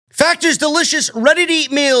Factor's delicious,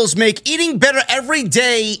 ready-to-eat meals make eating better every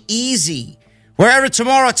day easy. Wherever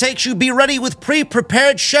tomorrow takes you, be ready with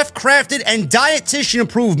pre-prepared, chef-crafted, and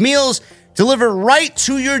dietitian-approved meals delivered right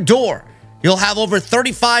to your door. You'll have over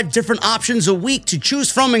 35 different options a week to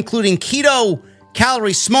choose from, including keto,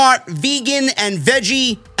 calorie smart, vegan, and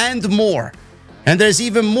veggie, and more. And there's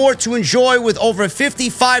even more to enjoy with over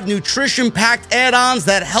 55 nutrition-packed add-ons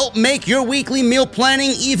that help make your weekly meal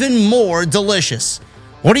planning even more delicious.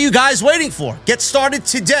 What are you guys waiting for? Get started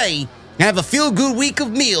today and have a feel-good week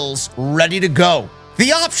of meals ready to go.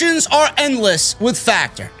 The options are endless with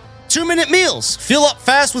Factor. 2-minute meals. Fill up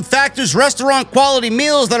fast with Factor's restaurant-quality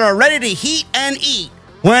meals that are ready to heat and eat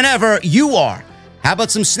whenever you are. How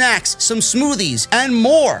about some snacks, some smoothies, and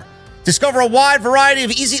more? Discover a wide variety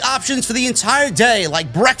of easy options for the entire day,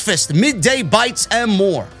 like breakfast, midday bites, and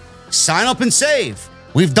more. Sign up and save.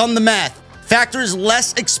 We've done the math. Factor is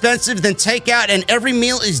less expensive than takeout, and every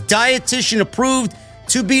meal is dietitian approved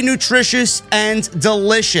to be nutritious and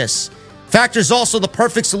delicious. Factor is also the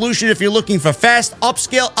perfect solution if you're looking for fast,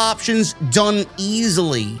 upscale options done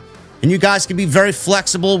easily. And you guys can be very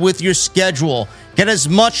flexible with your schedule. Get as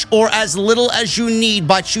much or as little as you need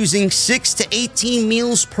by choosing 6 to 18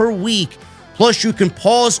 meals per week. Plus, you can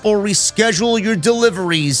pause or reschedule your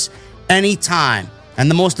deliveries anytime.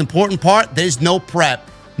 And the most important part, there's no prep.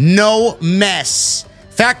 No mess.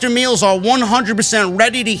 Factor meals are 100%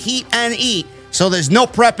 ready to heat and eat, so there's no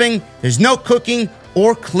prepping, there's no cooking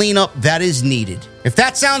or cleanup that is needed. If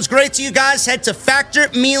that sounds great to you guys, head to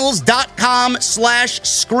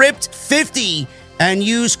factormeals.com/script50 and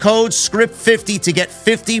use code script50 to get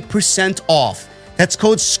 50% off. That's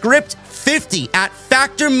code script50 at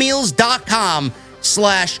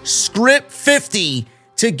factormeals.com/script50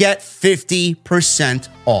 to get 50%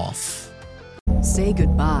 off. Say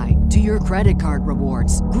goodbye to your credit card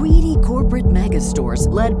rewards. Greedy corporate mega stores,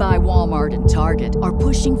 led by Walmart and Target, are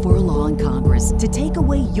pushing for a law in Congress to take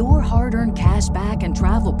away your hard-earned cash back and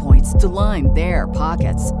travel points to line their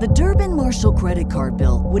pockets. The Durbin-Marshall credit card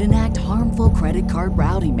bill would enact harmful credit card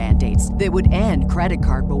routing mandates that would end credit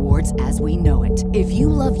card rewards as we know it. If you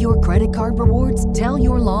love your credit card rewards, tell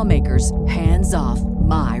your lawmakers, hands off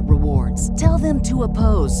my rewards. Tell them to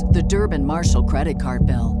oppose the Durbin-Marshall credit card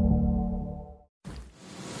bill.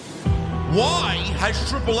 Why has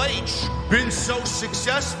Triple H been so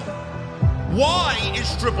successful? Why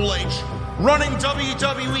is Triple H running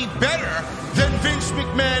WWE better than Vince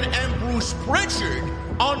McMahon and Bruce Pritchard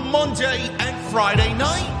on Monday and Friday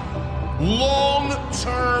night?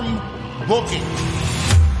 Long-term booking.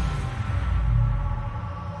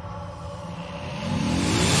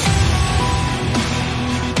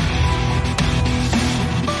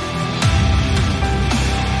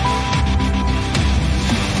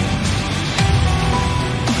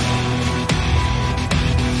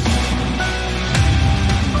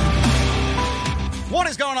 What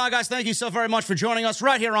is going on, guys? Thank you so very much for joining us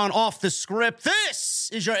right here on Off the Script. This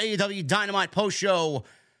is your AEW Dynamite post show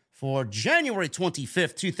for January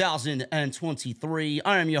 25th, 2023.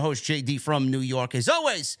 I am your host, JD from New York. As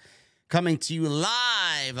always, coming to you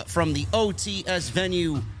live from the OTS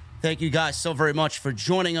venue. Thank you guys so very much for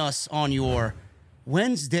joining us on your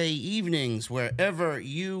Wednesday evenings, wherever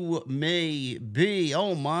you may be.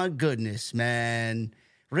 Oh, my goodness, man.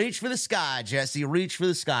 Reach for the sky, Jesse. Reach for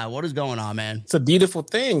the sky. What is going on, man? It's a beautiful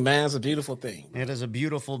thing, man. It's a beautiful thing. It is a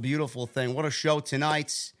beautiful, beautiful thing. What a show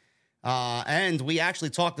tonight. And we actually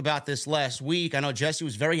talked about this last week. I know Jesse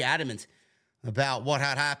was very adamant about what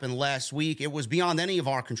had happened last week. It was beyond any of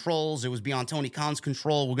our controls. It was beyond Tony Khan's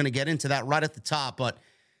control. We're going to get into that right at the top. But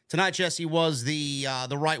tonight, Jesse, was the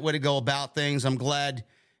right way to go about things. I'm glad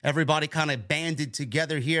everybody kind of banded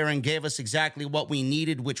together here and gave us exactly what we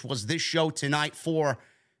needed, which was this show tonight for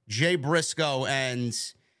Jay Briscoe. And,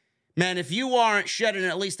 man, if you aren't shedding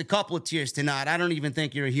at least a couple of tears tonight, I don't even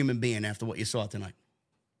think you're a human being after what you saw tonight.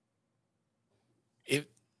 It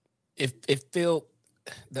felt,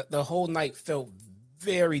 the whole night felt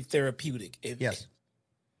very therapeutic. Yes.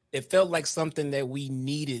 It felt like something that we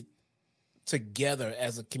needed together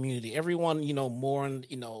as a community. Everyone, mourned,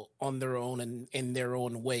 on their own and in their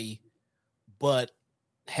own way. But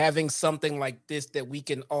having something like this that we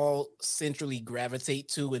can all centrally gravitate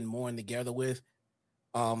to and mourn together with,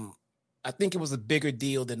 I think it was a bigger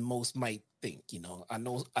deal than most might think. I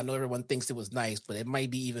know everyone thinks it was nice, but it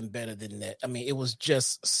might be even better than that. I mean, it was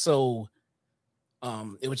just so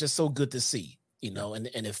good to see, and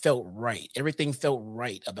it felt right. Everything felt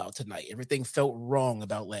right about tonight. Everything felt wrong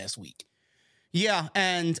about last week. Yeah,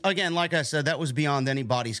 and again, like I said, that was beyond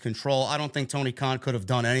anybody's control. I don't think Tony Khan could have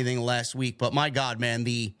done anything last week, but my God, man,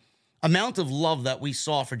 the amount of love that we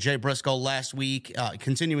saw for Jay Briscoe last week,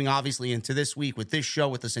 continuing obviously into this week with this show,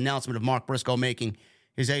 with this announcement of Mark Briscoe making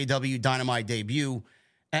his AEW Dynamite debut,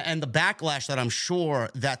 and the backlash that I'm sure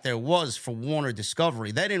that there was for Warner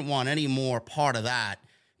Discovery. They didn't want any more part of that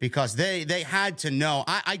because they had to know.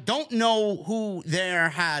 I don't know who there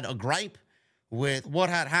had a gripe with what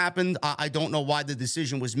had happened. I don't know why the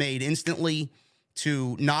decision was made instantly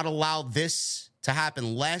to not allow this to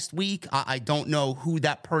happen last week. I don't know who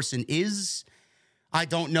that person is. I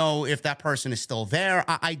don't know if that person is still there.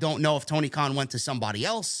 I don't know if Tony Khan went to somebody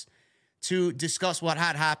else to discuss what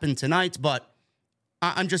had happened tonight, but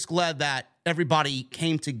I'm just glad that everybody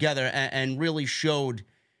came together and really showed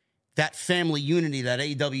that family unity that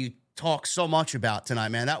AEW talks so much about tonight,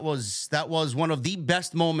 man. That was one of the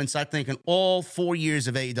best moments, I think, in all 4 years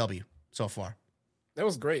of AEW so far. That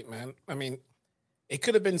was great, man. I mean, it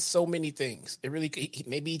could have been so many things. It really could.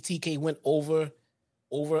 Maybe TK went over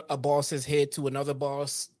a boss's head to another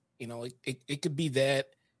boss. You know, it could be that.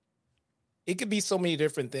 It could be so many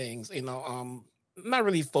different things. You know, I'm not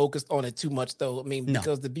really focused on it too much, though. I mean,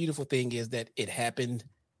 because the beautiful thing is that it happened.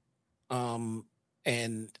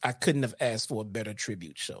 And I couldn't have asked for a better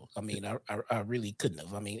tribute show. I mean, I really couldn't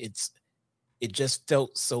have. I mean, it just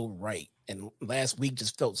felt so right. And last week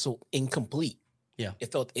just felt so incomplete. Yeah.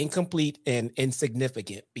 It felt incomplete and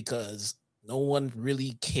insignificant because no one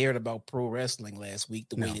really cared about pro wrestling last week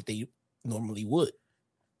the way that they normally would.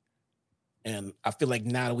 And I feel like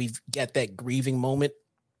now that we've got that grieving moment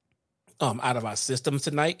out of our system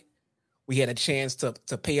tonight, we had a chance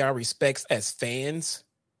to pay our respects as fans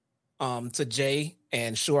to Jay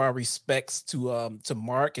and show our respects to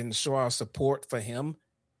Mark and show our support for him.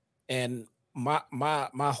 And my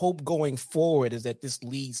hope going forward is that this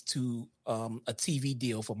leads to a TV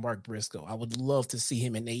deal for Mark Briscoe. I would love to see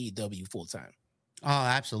him in AEW full time. Oh,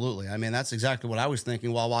 absolutely. I mean, that's exactly what I was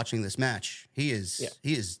thinking while watching this match. He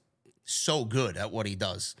is so good at what he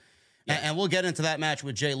does. Yeah. And we'll get into that match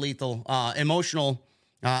with Jay Lethal. Emotional,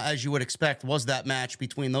 as you would expect, was that match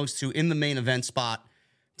between those two in the main event spot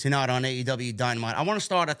tonight on AEW Dynamite. I want to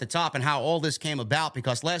start at the top and how all this came about,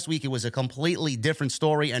 because last week it was a completely different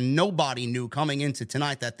story and nobody knew coming into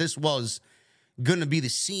tonight that this was going to be the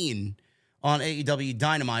scene on AEW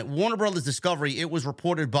Dynamite. Warner Brothers Discovery, it was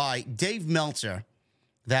reported by Dave Meltzer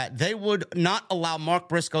that they would not allow Mark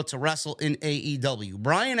Briscoe to wrestle in AEW.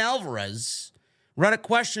 Bryan Alvarez read a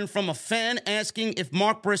question from a fan asking if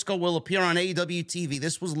Mark Briscoe will appear on AEW TV.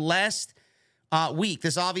 This was last week.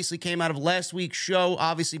 This obviously came out of last week's show,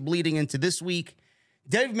 obviously bleeding into this week.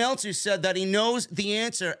 Dave Meltzer said that he knows the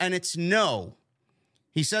answer, and it's no.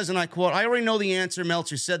 He says, and I quote, "I already know the answer,"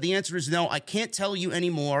 Meltzer said. "The answer is no. I can't tell you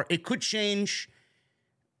anymore. It could change."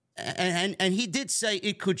 And he did say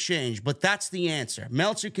it could change, but that's the answer.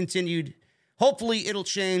 Meltzer continued, "Hopefully it'll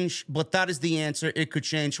change, but that is the answer. It could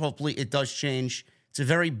change. Hopefully it does change." It's a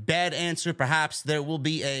very bad answer. Perhaps there will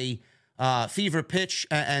be a fever pitch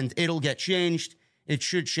and it'll get changed. It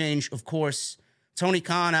should change, of course. Tony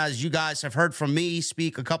Khan, as you guys have heard from me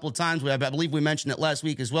speak a couple of times, I believe we mentioned it last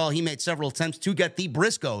week as well, he made several attempts to get the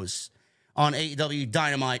Briscoes on AEW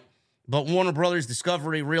Dynamite, but Warner Brothers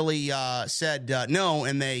Discovery really said no,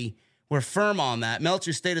 and they were firm on that.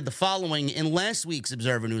 Meltzer stated the following in last week's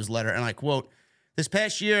Observer newsletter, and I quote, "This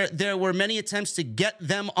past year, there were many attempts to get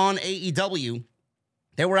them on AEW.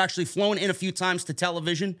 They were actually flown in a few times to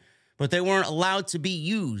television, but they weren't allowed to be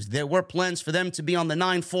used. There were plans for them to be on the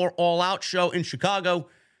 9/4 All Out show in Chicago,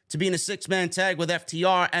 to be in a 6-man tag with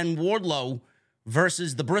FTR and Wardlow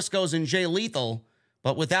versus the Briscoes and Jay Lethal,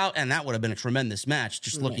 but without," and that would have been a tremendous match,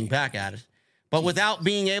 just looking back at it, "but without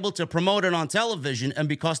being able to promote it on television, and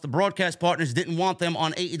because the broadcast partners didn't want them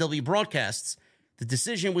on AEW broadcasts, the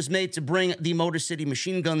decision was made to bring the Motor City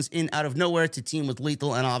Machine Guns in out of nowhere to team with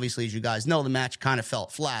Lethal." And obviously, as you guys know, the match kind of fell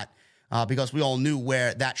flat because we all knew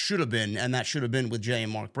where that should have been, and that should have been with Jay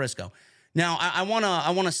and Mark Briscoe. Now, I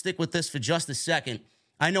wanna stick with this for just a second.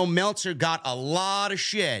 I know Meltzer got a lot of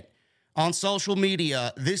shit on social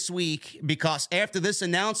media this week because after this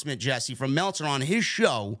announcement, Jesse, from Meltzer on his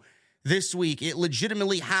show this week, it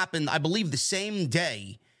legitimately happened, I believe, the same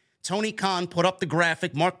day. Tony Khan put up the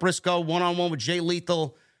graphic, Mark Briscoe one-on-one with Jay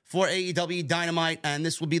Lethal for AEW Dynamite, and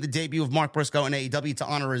this will be the debut of Mark Briscoe in AEW to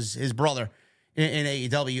honor his brother in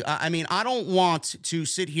AEW. I mean, I don't want to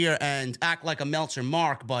sit here and act like a Meltzer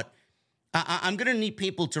Mark, but I'm going to need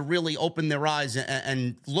people to really open their eyes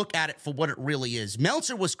and look at it for what it really is.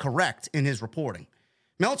 Meltzer was correct in his reporting.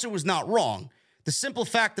 Meltzer was not wrong. The simple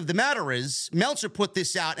fact of the matter is Meltzer put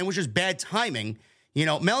this out and it was just bad timing. You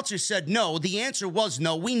know, Meltzer said no. The answer was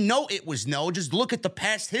no. We know it was no. Just look at the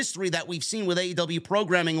past history that we've seen with AEW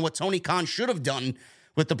programming and what Tony Khan should have done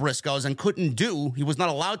with the Briscoes and couldn't do. He was not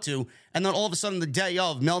allowed to. And then all of a sudden, the day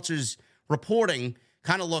of, Meltzer's reporting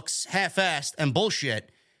kind of looks half-assed and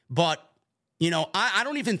bullshit. But, I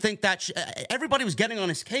don't even think that everybody was getting on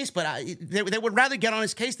his case, but they would rather get on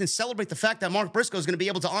his case than celebrate the fact that Mark Briscoe is going to be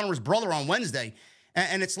able to honor his brother on Wednesday.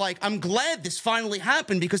 And it's like, I'm glad this finally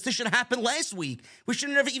happened because this should have happened last week. We should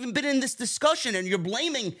have never even been in this discussion. And you're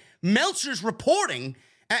blaming Meltzer's reporting.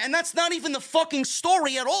 And that's not even the fucking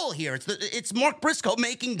story at all here. It's Mark Briscoe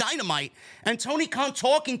making Dynamite and Tony Khan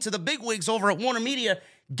talking to the bigwigs over at Warner Media,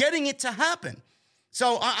 getting it to happen.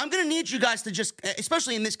 So I'm going to need you guys to just,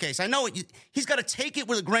 especially in this case, I know he's got to take it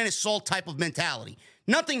with a grain of salt type of mentality.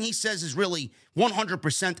 Nothing he says is really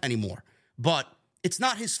 100% anymore. But it's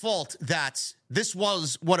not his fault that this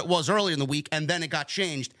was what it was earlier in the week and then it got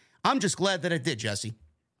changed. I'm just glad that it did, Jesse.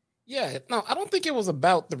 Yeah, no, I don't think it was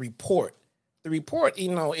about the report. The report,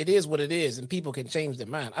 it is what it is, and people can change their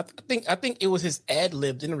mind. I think it was his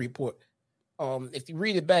ad-libbed in the report. If you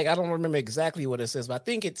read it back, I don't remember exactly what it says, but I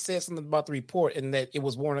think it said something about the report and that it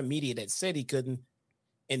was Warner Media that said he couldn't.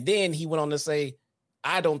 And then he went on to say,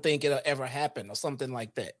 I don't think it'll ever happen or something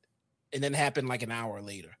like that. And then happened like an hour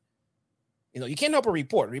later. You can't help a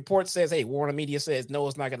report. A report says, hey, Warner Media says, no,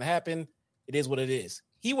 it's not going to happen. It is what it is.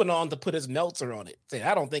 He went on to put his Meltzer on it, saying,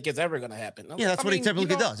 I don't think it's ever going to happen. That's what he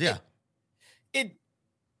typically does, yeah.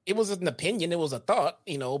 It was an opinion. It was a thought,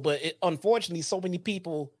 but unfortunately, so many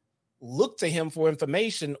people look to him for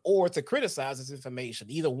information or to criticize his information,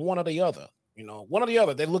 either one or the other, one or the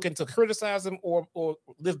other. They're looking to criticize him or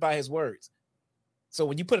live by his words. So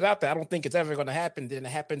when you put it out there, I don't think it's ever going to happen. Then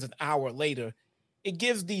it happens an hour later. It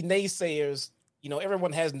gives the naysayers,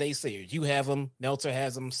 everyone has naysayers. You have them, Meltzer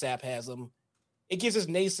has them, Sapp has them. It gives his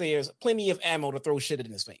naysayers plenty of ammo to throw shit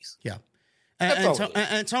in his face. Yeah.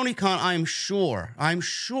 And Tony Khan, I'm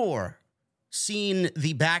sure, seen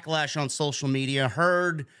the backlash on social media,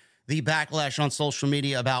 heard the backlash on social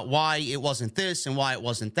media about why it wasn't this and why it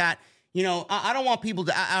wasn't that. I don't want people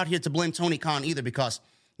out here to blame Tony Khan either because,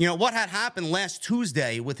 what had happened last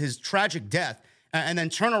Tuesday with his tragic death and then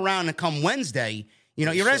turn around and come Wednesday,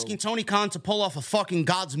 you're asking Tony Khan to pull off a fucking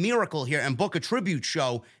God's miracle here and book a tribute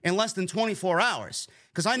show in less than 24 hours.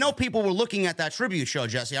 Because I know people were looking at that tribute show,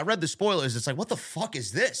 Jesse. I read the spoilers. It's like, what the fuck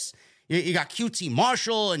is this? You got QT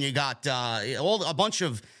Marshall and you got a bunch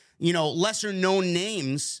of, lesser known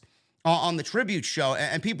names on the tribute show.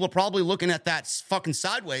 And people are probably looking at that fucking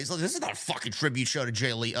sideways. Like, this is not a fucking tribute show to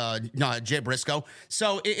Jay Briscoe.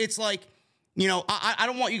 So it's like, I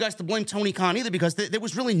don't want you guys to blame Tony Khan either because there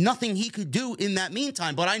was really nothing he could do in that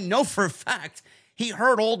meantime. But I know for a fact he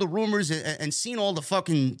heard all the rumors and seen all the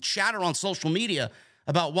fucking chatter on social media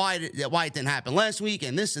about why it didn't happen last week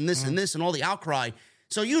and this and this and this and all the outcry.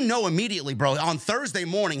 So immediately, bro, on Thursday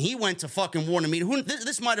morning, he went to fucking Warner Media.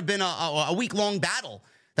 This might have been a week-long battle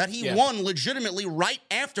that he won legitimately right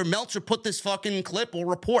after Meltzer put this fucking clip or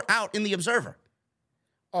report out in the Observer.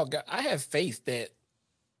 Oh, God, I have faith that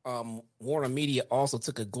Warner Media also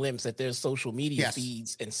took a glimpse at their social media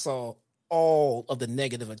feeds and saw all of the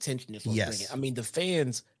negative attention it was bringing. I mean, the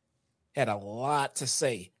fans had a lot to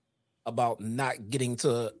say about not getting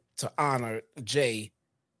to honor Jay.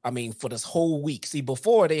 I mean, for this whole week. See,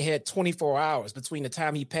 before they had 24 hours between the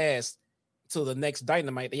time he passed to the next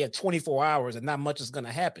Dynamite. They had 24 hours and not much is going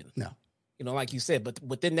to happen. No. Like you said, but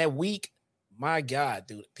within that week, my God,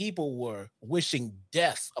 dude, people were wishing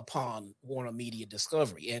death upon Warner Media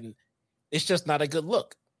Discovery. And it's just not a good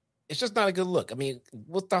look. It's just not a good look. I mean,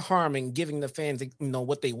 what's the harm in giving the fans,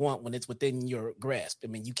 what they want when it's within your grasp? I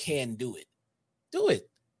mean, you can do it. Do it.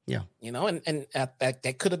 Yeah. And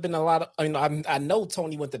that could have been a lot of, I know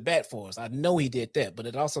Tony went to bat for us. I know he did that, but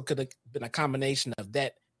it also could have been a combination of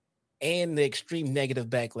that and the extreme negative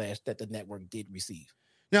backlash that the network did receive.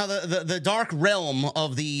 Now, the dark realm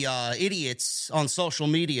of the idiots on social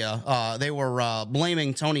media, they were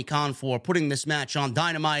blaming Tony Khan for putting this match on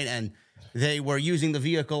Dynamite, and they were using the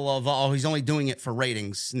vehicle of, he's only doing it for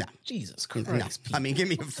ratings. No. Jesus Christ. No. I mean, give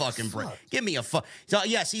me a fucking break. Give me a So,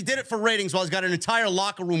 yes, he did it for ratings while he's got an entire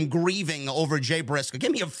locker room grieving over Jay Briscoe.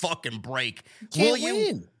 Give me a fucking break. You can't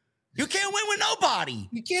win. You can't win with nobody.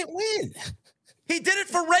 You can't win. He did it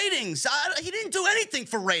for ratings. He didn't do anything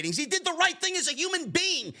for ratings. He did the right thing as a human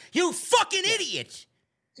being. You fucking idiot.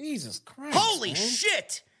 Jesus Christ. Holy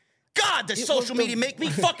shit. God, does social media make me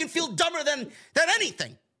fucking feel dumber than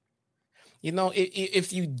anything.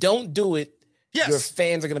 If you don't do it, your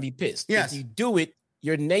fans are going to be pissed. Yes. If you do it,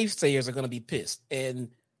 your naysayers are going to be pissed. And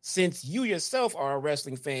since you yourself are a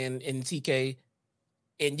wrestling fan in TK,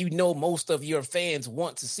 and most of your fans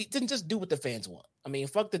want to see, then just do what the fans want. I mean,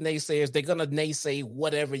 fuck the naysayers. They're going to naysay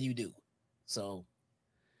whatever you do. So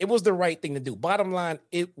It was the right thing to do. Bottom line,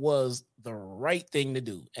 it was the right thing to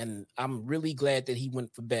do. And I'm really glad that he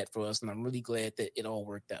went for bat for us, and I'm really glad that it all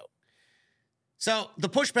worked out. So the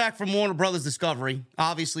pushback from Warner Brothers Discovery,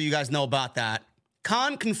 obviously you guys know about that.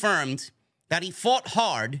 Khan confirmed that he fought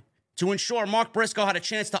hard to ensure Mark Briscoe had a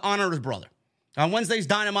chance to honor his brother. On Wednesday's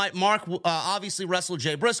Dynamite, Mark obviously wrestled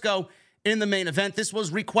Jay Briscoe in the main event. This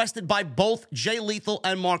was requested by both Jay Lethal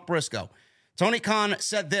and Mark Briscoe. Tony Khan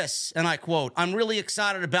said this, and I quote, "I'm really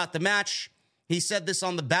excited about the match." He said this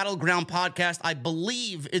on the Battleground podcast. "I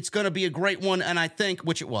believe it's going to be a great one, and I think,"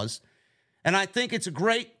 which it was, "and I think it's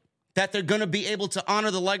great that they're going to be able to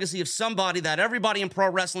honor the legacy of somebody that everybody in pro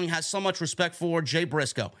wrestling has so much respect for, Jay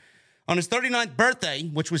Briscoe." On his 39th birthday,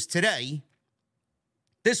 which was today,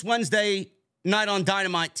 this Wednesday night on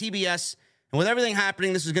Dynamite, TBS, and with everything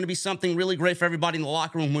happening, this is going to be something really great for everybody in the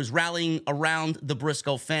locker room who is rallying around the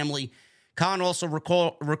Briscoe family. Khan also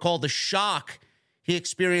recalled the shock he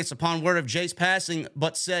experienced upon word of Jay's passing,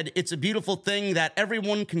 but said it's a beautiful thing that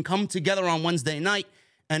everyone can come together on Wednesday night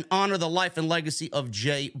and honor the life and legacy of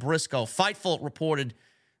Jay Briscoe. Fightful reported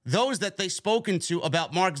those that they spoken to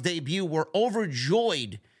about Mark's debut were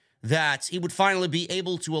overjoyed that he would finally be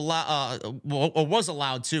able to was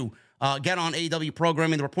allowed to get on AEW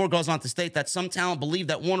programming. The report goes on to state that some talent believe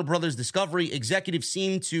that Warner Brothers Discovery executives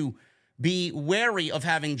seem to be wary of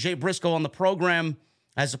having Jay Briscoe on the program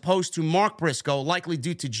as opposed to Mark Briscoe, likely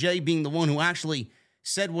due to Jay being the one who actually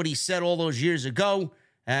said what he said all those years ago.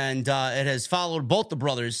 And it has followed both the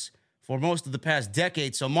brothers for most of the past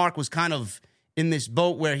decade. So Mark was kind of in this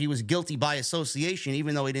boat where he was guilty by association,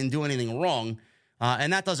 even though he didn't do anything wrong.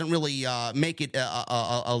 And that doesn't really make it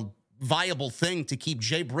a viable thing to keep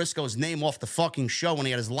Jay Briscoe's name off the fucking show when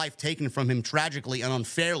he had his life taken from him tragically and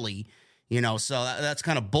unfairly. So that's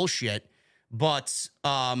kind of bullshit. But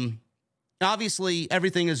obviously,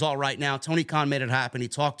 everything is all right now. Tony Khan made it happen. He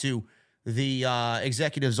talked to the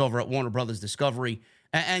executives over at Warner Brothers Discovery.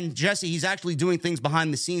 And Jesse, he's actually doing things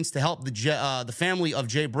behind the scenes to help the family of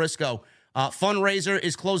Jay Briscoe. Fundraiser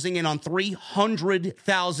is closing in on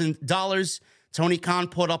 $300,000. Tony Khan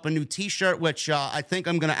put up a new T-shirt, which I think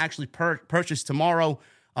I'm going to actually purchase tomorrow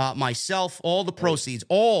myself. All of the proceeds,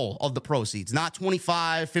 not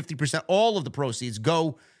 25, 50%, all of the proceeds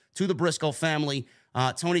go to the Briscoe family.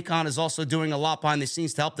 Tony Khan is also doing a lot behind the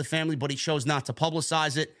scenes to help the family, but he chose not to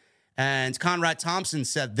publicize it. And Conrad Thompson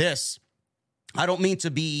said this: "I don't mean to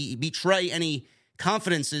betray any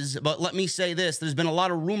confidences, but let me say this. There's been a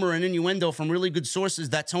lot of rumor and innuendo from really good sources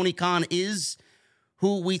that Tony Khan is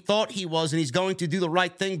who we thought he was, and he's going to do the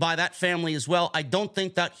right thing by that family as well. I don't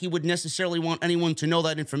think that he would necessarily want anyone to know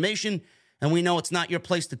that information, and we know it's not your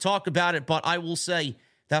place to talk about it, but I will say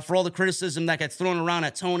that for all the criticism that gets thrown around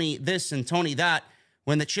at Tony this and Tony that,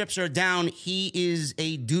 when the chips are down, he is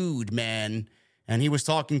a dude, man." And he was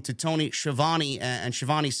talking to Tony Schiavone, and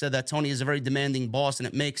Schiavone said that Tony is a very demanding boss, and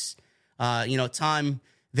it makes, time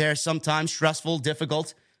there sometimes stressful,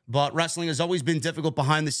 difficult. But wrestling has always been difficult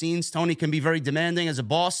behind the scenes. Tony can be very demanding as a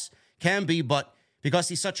boss, but because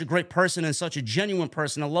he's such a great person and such a genuine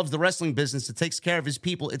person and loves the wrestling business and takes care of his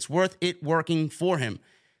people, it's worth it working for him.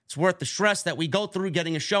 It's worth the stress that we go through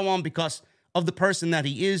getting a show on because of the person that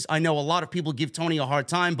he is. I know a lot of people give Tony a hard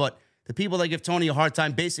time, but the people that give Tony a hard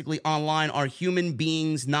time basically online are human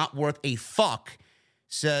beings not worth a fuck,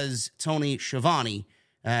 says Tony Schiavone.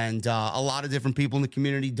 And a lot of different people in the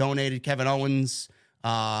community donated. Kevin Owens.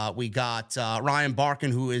 We got Ryan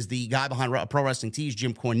Barkin, who is the guy behind Pro Wrestling Tees,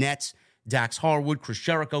 Jim Cornette, Dax Harwood, Chris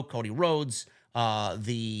Jericho, Cody Rhodes,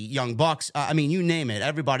 the Young Bucks. You name it.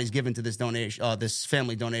 Everybody's given to this donation, this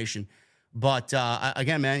family donation. But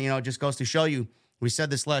again, man, it just goes to show you, we said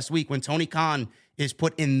this last week, when Tony Khan is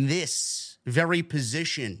put in this very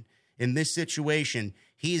position, in this situation,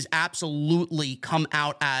 he's absolutely come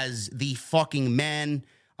out as the fucking man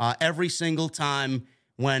every single time.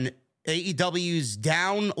 When AEW's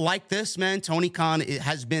down like this, man, Tony Khan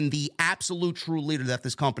has been the absolute true leader that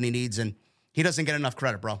this company needs, and he doesn't get enough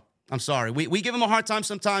credit, bro. I'm sorry. We give him a hard time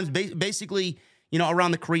sometimes, basically,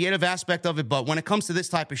 around the creative aspect of it, but when it comes to this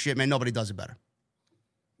type of shit, man, nobody does it better.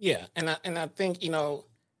 Yeah, and I think,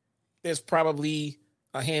 there's probably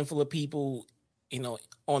a handful of people,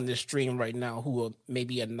 on this stream right now who are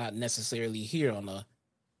not necessarily here on a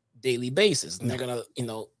daily basis. And they're going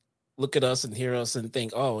to, look at us and hear us and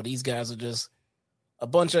think, oh, these guys are just a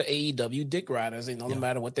bunch of AEW dick riders, no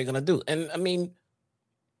matter what they're going to do. And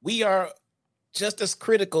we are just as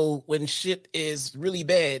critical when shit is really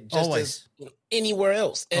bad, just Always. as anywhere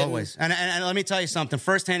else. Always. And let me tell you something,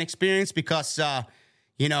 firsthand experience, because,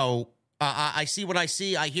 I see what I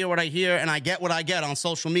see, I hear what I hear, and I get what I get on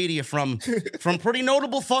social media from pretty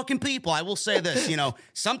notable fucking people. I will say this, you know,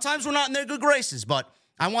 sometimes we're not in their good graces, but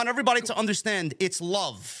I want everybody to understand it's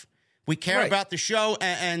love. We care about the show,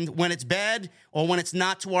 and when it's bad or when it's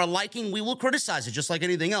not to our liking, we will criticize it just like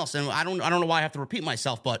anything else. And I don't know why I have to repeat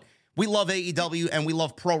myself, but we love AEW and we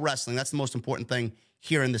love pro wrestling. That's the most important thing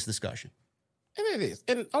here in this discussion. And it is.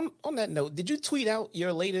 And on that note, did you tweet out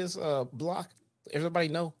your latest block? Everybody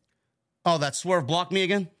know? Oh, that Swerve blocked me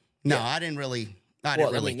again? No, yeah. I didn't really.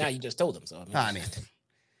 Now you just told him, so.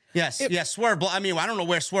 Yes, Swerve. I don't know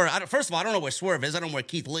where Swerve. First of all, I don't know where Swerve is. I don't know where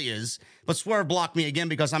Keith Lee is. But Swerve blocked me again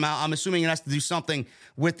because I'm assuming it has to do something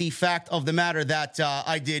with the fact of the matter that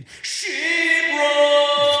I did shit wrong.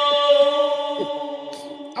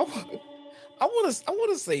 I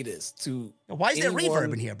want to say this to. Why is there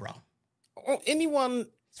reverb in here, bro? Anyone.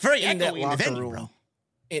 It's very echoey in the venue, bro.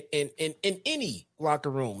 In any locker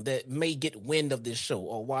room that may get wind of this show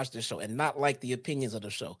or watch this show and not like the opinions of the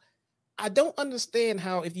show, I don't understand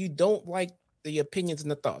how if you don't like the opinions and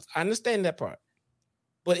the thoughts, I understand that part.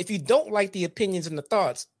 But if you don't like the opinions and the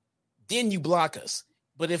thoughts, then you block us.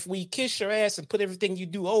 But if we kiss your ass and put everything you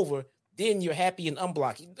do over, then you're happy and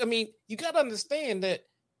unblocking. I mean, you got to understand that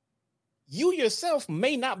you yourself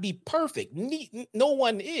may not be perfect. No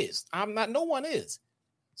one is. I'm not. No one is.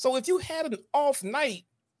 So if you had an off night,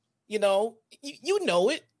 you know it.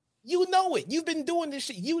 You know it. You've been doing this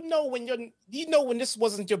shit. You know when this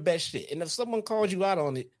wasn't your best shit. And if someone calls you out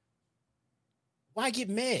on it, why get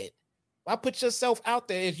mad? Why put yourself out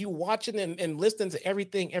there if you watching and listening to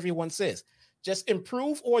everything everyone says? Just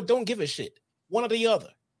improve or don't give a shit. One or the other.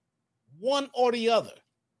 One or the other.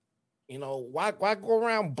 You know, why go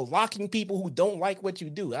around blocking people who don't like what you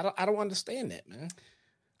do? I don't understand that, man.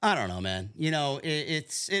 I don't know, man. You know,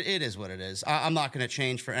 it is what it is. I'm not going to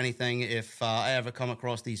change for anything. If I ever come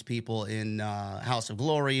across these people in House of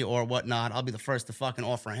Glory or whatnot, I'll be the first to fucking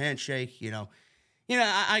offer a handshake. You know,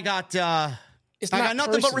 I got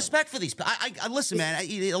nothing but respect for these people. I listen, man.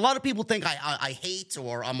 A lot of people think I hate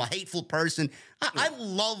or I'm a hateful person. I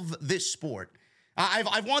love this sport.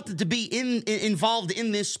 I've wanted to be involved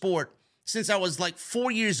in this sport since I was like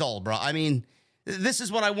 4 years old, bro. I mean, this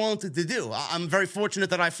is what I wanted to do. I'm very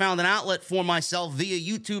fortunate that I found an outlet for myself via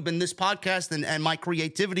YouTube and this podcast and my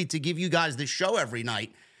creativity to give you guys this show every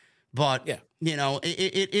night. But, you know,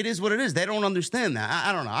 it is what it is. They don't understand that.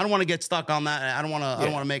 I don't know. I don't want to get stuck on that. I don't want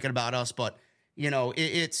to make it about us. But, you know,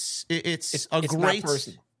 it's great. Not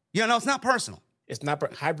personal. Yeah, no, it's not personal. It's not.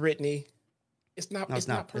 Hi, Brittany. It's not personal.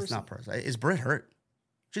 It's not personal. Is Britt hurt?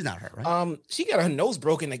 She's not hurt, right? She got her nose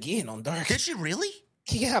broken again on Dark. Did she really?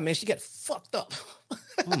 Yeah, man, she got fucked up.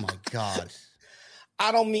 Oh my God.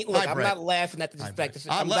 I don't mean, look, I'm not laughing at the fact that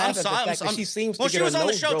I'm laughing at the fact that she seems to get her nose broken.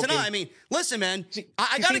 Well, she was on the show tonight. I mean, listen, man,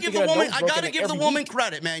 I got to give the woman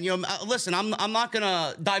credit, man. You know, listen, I'm not going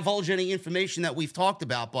to divulge any information that we've talked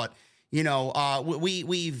about, but you know,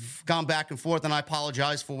 we've gone back and forth, and I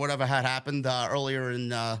apologize for whatever had happened earlier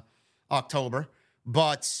in October.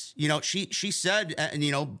 But you know, she said, and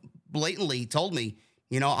you know, blatantly told me,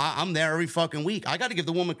 you know, I'm there every fucking week. I got to give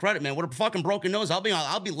the woman credit, man. With a fucking broken nose, I'll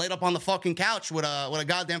be laid up on the fucking couch with a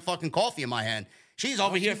goddamn fucking coffee in my hand. She's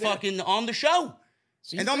over here fucking on the show,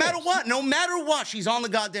 and no matter what, she's on the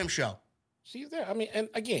goddamn show. She's there. I mean, and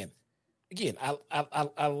again,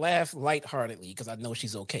 I laugh lightheartedly because I know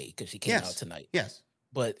she's okay because she came out tonight. Yes,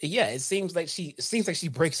 but yeah, it seems like she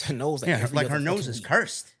breaks her nose. Like her nose is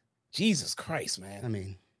cursed. Jesus Christ,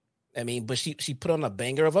 man. I mean, but she put on a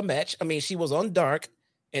banger of a match. I mean, she was on Dark,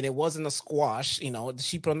 and it wasn't a squash. You know,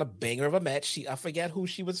 she put on a banger of a match. I forget who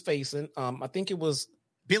she was facing. I think it was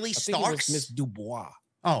Billy Starks, Miss Dubois.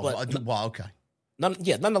 Oh, Dubois. Okay.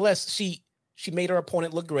 Nonetheless, she made her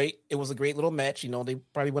opponent look great. It was a great little match. You know, they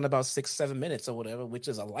probably went about 6-7 minutes or whatever, which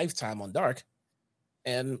is a lifetime on Dark,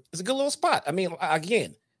 and it's a good little spot. I mean,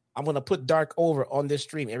 again, I'm going to put Dark over on this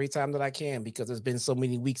stream every time that I can because it's been so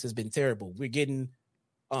many weeks. It's been terrible. We're getting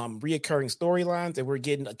reoccurring storylines and we're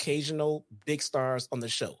getting occasional big stars on the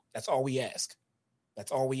show. That's all we ask.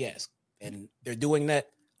 And they're doing that.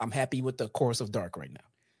 I'm happy with the course of Dark right now.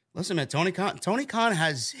 Listen, man, Tony Khan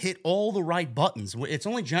has hit all the right buttons. It's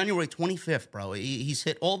only January 25th, bro. He's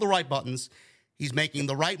hit all the right buttons. He's making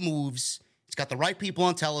the right moves. He's got the right people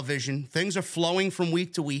on television. Things are flowing from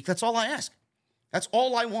week to week. That's all I ask. That's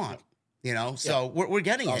all I want, you know. So we're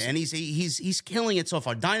getting it, and he's killing it so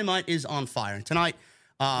far. Dynamite is on fire, and tonight,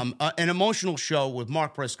 an emotional show with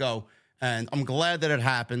Mark Briscoe, and I'm glad that it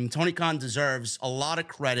happened. Tony Khan deserves a lot of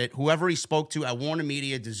credit. Whoever he spoke to at Warner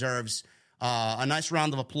Media deserves a nice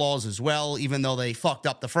round of applause as well. Even though they fucked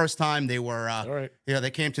up the first time, they were,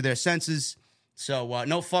 they came to their senses. So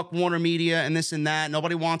no fuck Warner Media and this and that.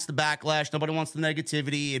 Nobody wants the backlash. Nobody wants the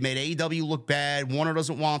negativity. It made AEW look bad. Warner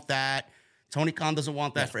doesn't want that. Tony Khan doesn't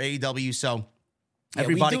want that for AEW. So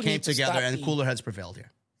everybody came together and cooler heads prevailed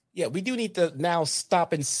here. Yeah, we do need to now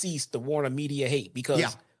stop and cease the Warner Media hate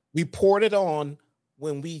because we poured it on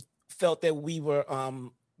when we felt that we were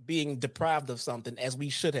being deprived of something, as we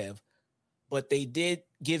should have. But they did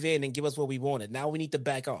give in and give us what we wanted. Now we need to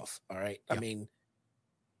back off. All right. Yeah.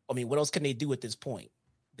 I mean, what else can they do at this point?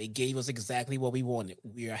 They gave us exactly what we wanted.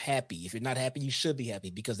 We are happy. If you're not happy, you should be happy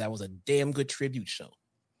because that was a damn good tribute show.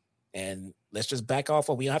 And let's just back off.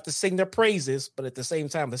 We don't have to sing their praises, but at the same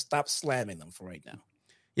time, let's stop slamming them for right now.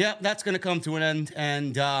 Yeah, that's going to come to an end.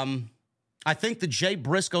 And I think the Jay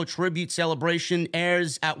Briscoe tribute celebration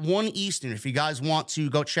airs at 1 Eastern. If you guys want to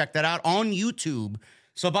go check that out on YouTube.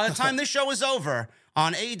 So by the time this show is over,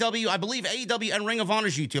 on AEW, I believe AEW and Ring of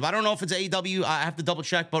Honor's YouTube. I don't know if it's AEW. I have to double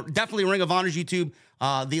check, but definitely Ring of Honor's YouTube.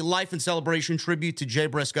 The Life and Celebration tribute to Jay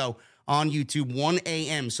Briscoe on YouTube, 1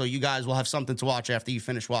 a.m. So you guys will have something to watch after you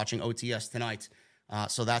finish watching OTS tonight.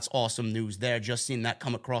 So that's awesome news there. Just seen that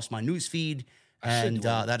come across my news feed, and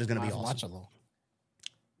that is going to be awesome.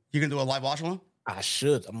 You're going to do a live watch along? I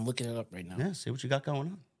should. I'm looking it up right now. Yeah, see what you got going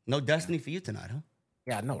on. No Destiny for you tonight, huh?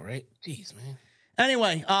 Yeah, I know, right? Jeez, man.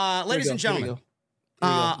 Anyway, ladies and gentlemen.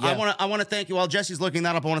 I want to thank you. While Jesse's looking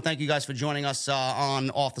that up, I want to thank you guys for joining us on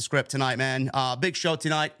Off the Script tonight, man. Big show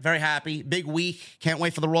tonight. Very happy. Big week. Can't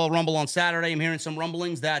wait for the Royal Rumble on Saturday. I'm hearing some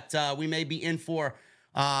rumblings that we may be in for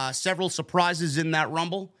several surprises in that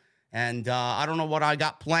Rumble. And I don't know what I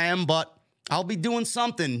got planned, but I'll be doing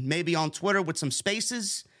something maybe on Twitter with some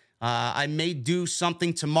spaces. I may do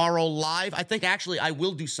something tomorrow live. I think actually I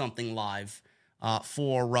will do something live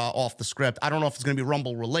for Off the Script. I don't know if it's going to be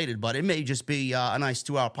Rumble related, but it may just be a nice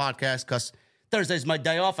 2-hour podcast because Thursday's my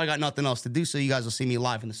day off. I got nothing else to do, so you guys will see me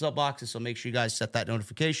live in the sub boxes, so make sure you guys set that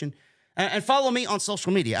notification. And follow me on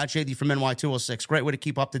social media, at JD from NY206. Great way to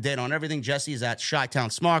keep up to date on everything. Jesse is at Chi-Town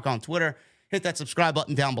Smark on Twitter. Hit that subscribe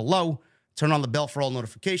button down below. Turn on the bell for all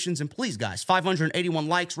notifications. And please, guys, 581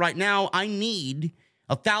 likes right now. I need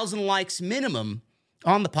 1,000 likes minimum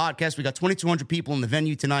on the podcast. We got 2,200 people in the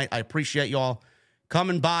venue tonight. I appreciate y'all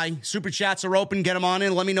coming by. Super chats are open. Get them on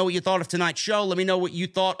in. Let me know what you thought of tonight's show. Let me know what you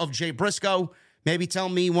thought of Jay Briscoe. Maybe tell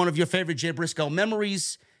me one of your favorite Jay Briscoe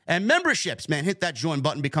memories. And memberships, man. Hit that join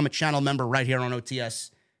button. Become a channel member right here on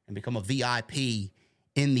OTS. And become a VIP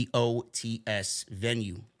in the OTS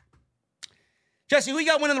venue. Jesse, who you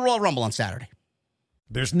got winning the Royal Rumble on Saturday?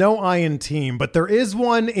 There's no I in team, but there is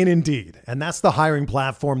one in Indeed. And that's the hiring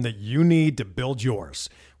platform that you need to build yours.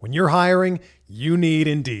 When you're hiring, you need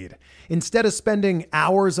Indeed. Instead of spending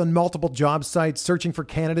hours on multiple job sites searching for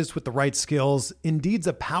candidates with the right skills, Indeed's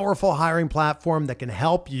a powerful hiring platform that can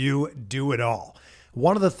help you do it all.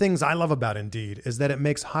 One of the things I love about Indeed is that it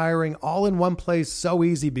makes hiring all in one place so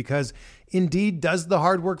easy because Indeed does the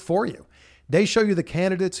hard work for you. They show you the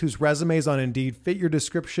candidates whose resumes on Indeed fit your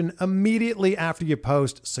description immediately after you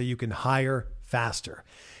post so you can hire faster.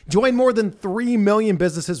 Join more than 3 million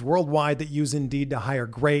businesses worldwide that use Indeed to hire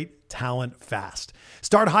great talent fast.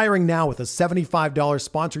 Start hiring now with a $75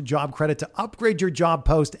 sponsored job credit to upgrade your job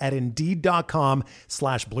post at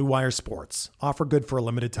Indeed.com/Blue Wire Sports. Offer good for a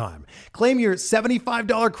limited time. Claim your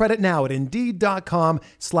 $75 credit now at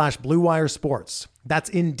Indeed.com/Blue Wire Sports. That's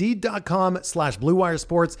Indeed.com/Blue Wire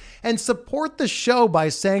Sports, and support the show by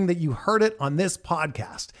saying that you heard it on this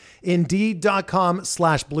podcast.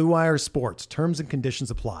 Indeed.com/Blue Wire Sports. Terms and conditions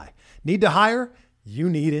apply. Need to hire? You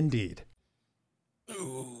need Indeed.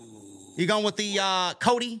 You going with the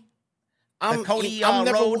Cody? I'm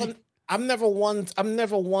road? I'm never one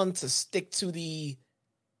to stick to the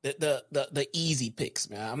easy picks,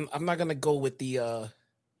 man. I'm not gonna go with the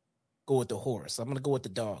horse. I'm gonna go with the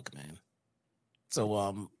dog, man. So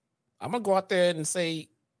I'm gonna go out there and say,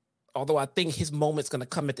 although I think his moment's gonna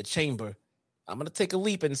come at the Chamber, I'm gonna take a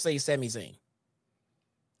leap and say Sami Zayn.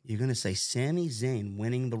 You're gonna say Sami Zayn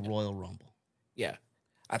winning the Royal Rumble? Yeah.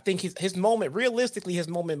 I think his moment, realistically, his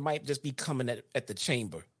moment might just be coming at the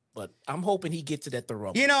Chamber. But I'm hoping he gets it at the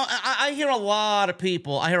Rumble. You know, I hear a lot of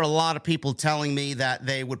people telling me that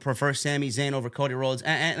they would prefer Sami Zayn over Cody Rhodes.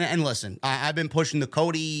 And listen, I've been pushing the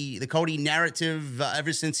Cody narrative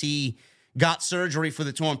ever since he got surgery for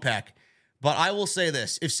the torn pec. But I will say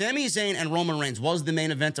this. If Sami Zayn and Roman Reigns was the main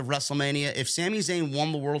event of WrestleMania, if Sami Zayn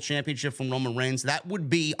won the World Championship from Roman Reigns, that would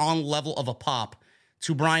be on level of a pop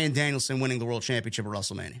to Bryan Danielson winning the World Championship at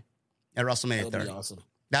WrestleMania 30. That would be awesome.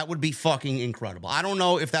 That would be fucking incredible. I don't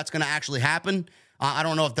know if that's going to actually happen. I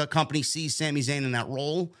don't know if the company sees Sami Zayn in that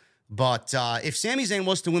role. But if Sami Zayn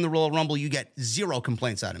was to win the Royal Rumble, you get zero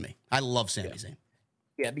complaints out of me. I love Sami Zayn.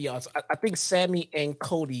 Yeah, be honest. I think Sammy and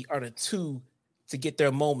Cody are the two to get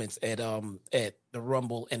their moments at the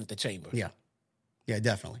Rumble and at the Chamber. Yeah,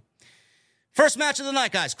 definitely. First match of the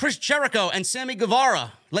night, guys. Chris Jericho and Sammy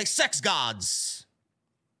Guevara, lay sex gods.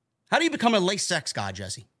 How do you become a lay sex god,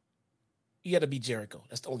 Jesse? You got to be Jericho.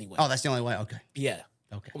 That's the only way. Oh, that's the only way? Okay. Yeah.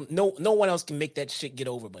 Okay. No one else can make that shit get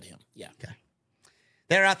over but him. Yeah. Okay.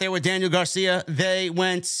 They're out there with Daniel Garcia. They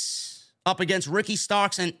went up against Ricky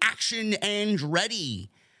Starks and Action Andretti.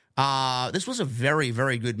 This was a very,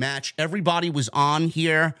 very good match. Everybody was on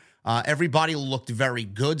here. Everybody looked very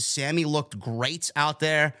good. Sammy looked great out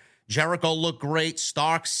there. Jericho looked great.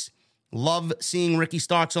 Starks, love seeing Ricky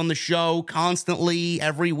Starks on the show constantly,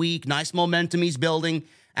 every week. Nice momentum he's building.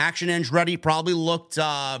 Action Andretti probably looked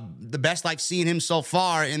the best I've seen him so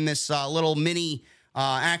far in this little mini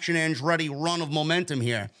Action Andretti run of momentum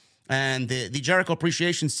here. And the Jericho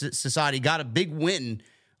Appreciation Society got a big win,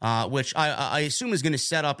 which I assume is going to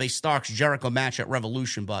set up a Starks-Jericho match at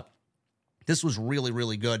Revolution, but this was really,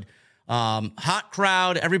 really good. Hot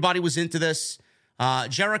crowd. Everybody was into this.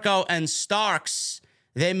 Jericho and Starks,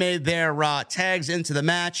 they made their tags into the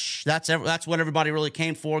match. That's what everybody really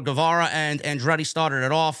came for. Guevara and Andretti started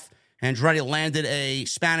it off. Andretti landed a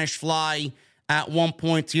Spanish fly at one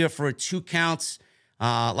point here for a 2 count.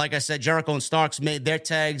 Like I said, Jericho and Starks made their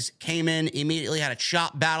tags, came in, immediately had a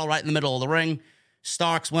chop battle right in the middle of the ring.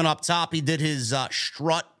 Starks went up top. He did his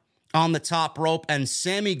strut on the top rope, and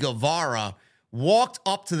Sammy Guevara walked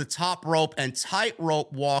up to the top rope and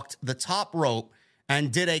tightrope walked the top rope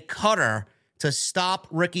and did a cutter to stop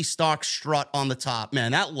Ricky Starks' strut on the top.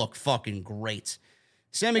 Man, that looked fucking great.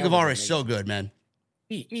 Sammy Guevara is so good, man.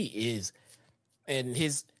 He is. And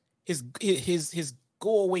his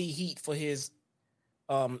go away heat for his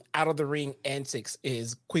out of the ring antics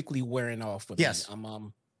is quickly wearing off for me. Yes.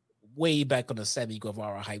 I'm way back on the Sammy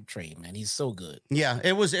Guevara hype train, man. He's so good. Yeah,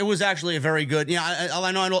 it was actually a very good.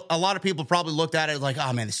 I know a lot of people probably looked at it like,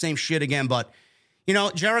 oh man, the same shit again. But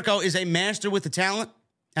Jericho is a master with the talent,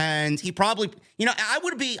 and he probably,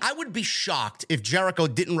 I would be shocked if Jericho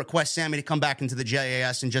didn't request Sammy to come back into the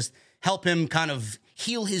JAS and just help him kind of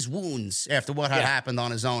heal his wounds after what had happened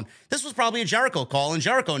on his own. This was probably a Jericho call, and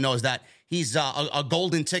Jericho knows that he's a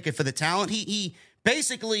golden ticket for the talent. He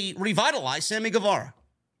basically revitalized Sammy Guevara.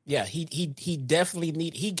 Yeah, he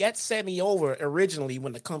definitely he got Sammy over originally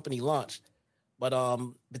when the company launched, but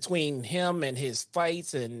between him and his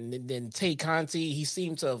fights and then Tay Conti, he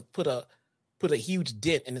seemed to have put a huge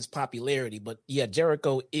dent in his popularity. But yeah,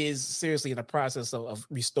 Jericho is seriously in the process of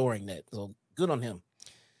restoring that. So good on him.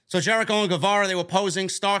 So Jericho and Guevara, they were posing.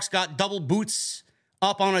 Starks got double boots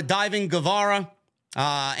up on a diving Guevara.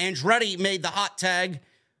 Andretti made the hot tag.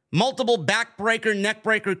 Multiple backbreaker,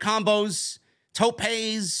 neckbreaker combos.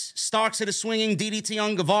 Topes. Starks hit a swinging DDT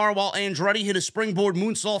on Guevara while Andretti hit a springboard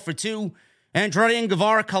moonsault for 2. Andretti and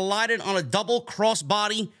Guevara collided on a double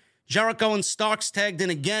crossbody. Jericho and Starks tagged in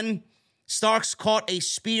again. Starks caught a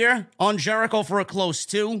spear on Jericho for a close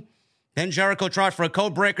 2. Then Jericho tried for a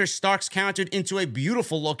code breaker. Starks countered into a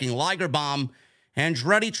beautiful-looking Liger bomb.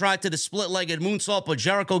 Andretti tried to the split-legged moonsault, but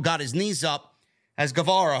Jericho got his knees up as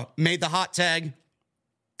Guevara made the hot tag.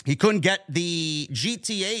 He couldn't get the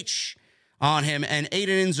GTH on him, and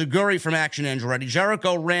Aiden Inzaguri from Action Andretti.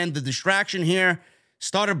 Jericho ran the distraction here,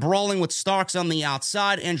 started brawling with Starks on the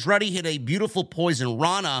outside. Andretti hit a beautiful Poison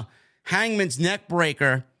Rana, Hangman's neck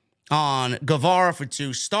breaker on Guevara for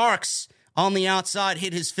 2. Starks on the outside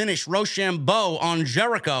hit his finish, Rochambeau on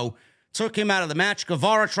Jericho, took him out of the match.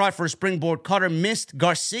 Guevara tried for a springboard cutter, missed.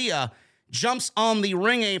 Garcia jumps on the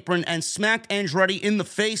ring apron and smacked Andretti in the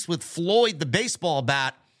face with Floyd, the baseball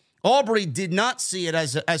bat. Aubrey did not see it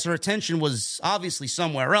as her attention was obviously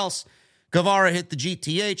somewhere else. Guevara hit the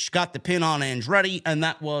GTH, got the pin on Andretti, and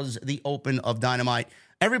that was the open of Dynamite.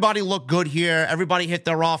 Everybody looked good here. Everybody hit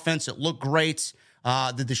their offense. It looked great.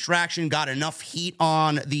 The distraction got enough heat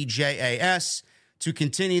on the JAS to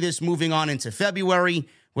continue this moving on into February,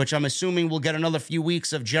 which I'm assuming will get another few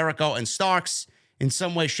weeks of Jericho and Starks in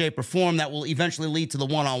some way, shape, or form that will eventually lead to the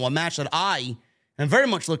one-on-one match that I am very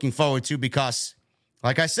much looking forward to because,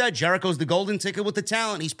 like I said, Jericho's the golden ticket with the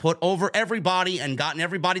talent. He's put over everybody and gotten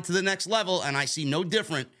everybody to the next level, and I see no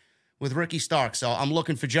different with Ricky Starks. So I'm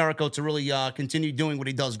looking for Jericho to really continue doing what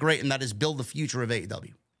he does great, and that is build the future of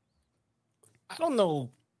AEW. I don't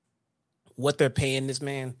know what they're paying this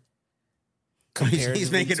man.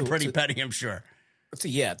 He's making it pretty petty, I'm sure. To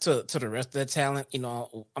the rest of the talent,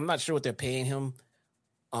 I'm not sure what they're paying him.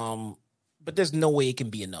 But there's no way it can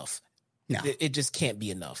be enough. No. It just can't be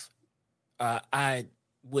enough. I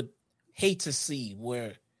would hate to see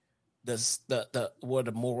where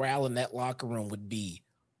the morale in that locker room would be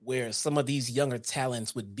where some of these younger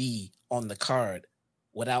talents would be on the card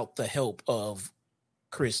without the help of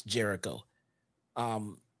Chris Jericho.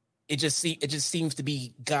 It just seems to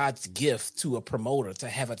be God's gift to a promoter to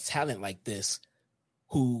have a talent like this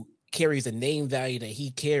who carries the name value that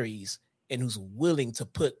he carries and who's willing to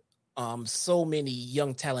put so many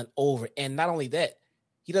young talent over. And not only that,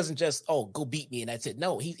 he doesn't just, go beat me and that's it.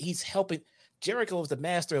 No, he's helping. Jericho is the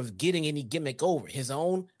master of getting any gimmick over, his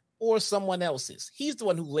own or someone else's. He's the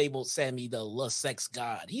one who labeled Sammy the sex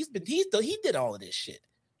god. He did all of this shit,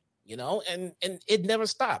 and it never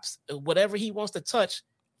stops. Whatever he wants to touch,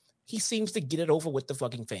 he seems to get it over with the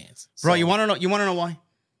fucking fans. Bro, you want to know why?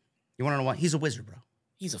 You want to know why? He's a wizard, bro.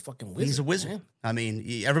 He's a fucking wizard. He's a wizard. Man. I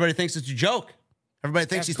mean, everybody thinks it's a joke. Everybody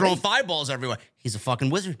thinks he's throwing fireballs everywhere. He's a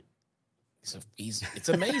fucking wizard. It's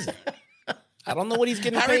amazing. I don't know what he's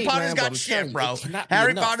getting Harry paid, Potter's man, got shit, bro.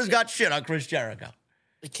 Harry Potter's got shit on Chris Jericho.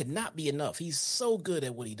 It cannot be enough. He's so good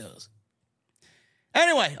at what he does.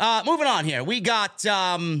 Anyway, moving on here. We got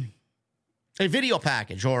a video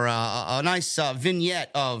package or a nice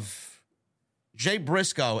vignette of Jay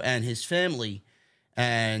Briscoe and his family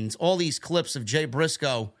and all these clips of Jay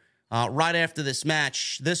Briscoe right after this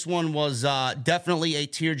match. This one was definitely a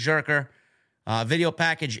tearjerker. Video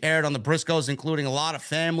package aired on the Briscoes, including a lot of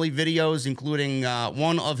family videos, including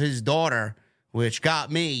one of his daughter, which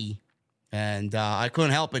got me, and I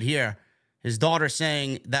couldn't help it here. His daughter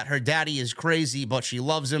saying that her daddy is crazy, but she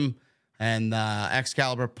loves him, and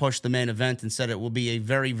Excalibur pushed the main event and said it will be a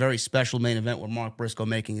very, very special main event with Mark Briscoe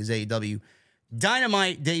making his AEW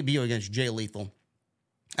Dynamite debut against Jay Lethal.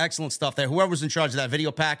 Excellent stuff there. Whoever's in charge of that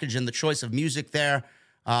video package and the choice of music there,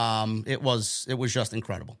 it was just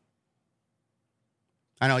incredible.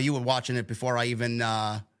 I know you were watching it before I even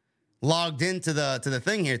logged into the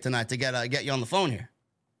thing here tonight to get you on the phone here.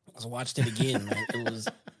 I watched it again, man.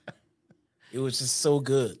 It was just so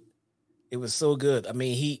good. It was so good. I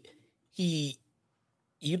mean,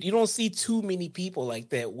 you don't see too many people like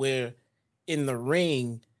that where in the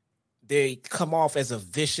ring they come off as a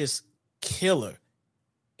vicious killer,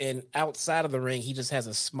 and outside of the ring he just has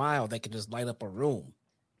a smile that can just light up a room.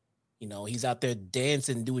 He's out there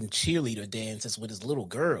dancing, doing cheerleader dances with his little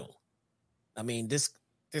girl. I mean,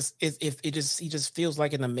 he just feels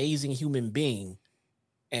like an amazing human being.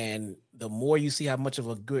 And the more you see how much of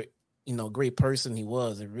a great person he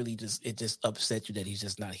was, it just upsets you that he's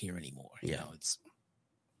just not here anymore. Yeah.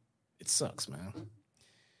 It sucks, man.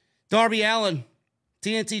 Darby Allin,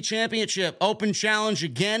 TNT Championship, open challenge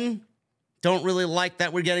again. Don't really like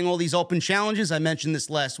that we're getting all these open challenges. I mentioned this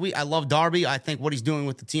last week. I love Darby. I think what he's doing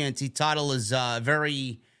with the TNT title is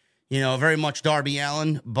very much Darby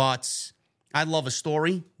Allin. But I love a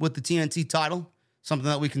story with the TNT title, something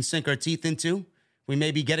that we can sink our teeth into. We may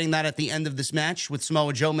be getting that at the end of this match with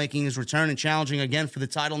Samoa Joe making his return and challenging again for the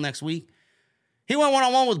title next week. He went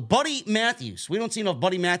one-on-one with Buddy Matthews. We don't see enough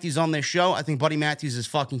Buddy Matthews on this show. I think Buddy Matthews is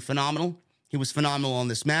fucking phenomenal. He was phenomenal on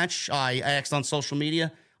this match. I asked on social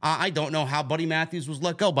media, I don't know how Buddy Matthews was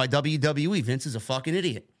let go by WWE. Vince is a fucking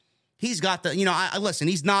idiot. He's got listen,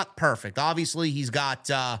 he's not perfect. Obviously, he's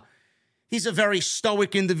a very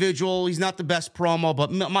stoic individual. He's not the best promo,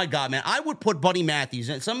 but my God, man, I would put Buddy Matthews,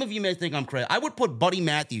 and some of you may think I'm crazy, I would put Buddy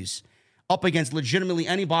Matthews up against legitimately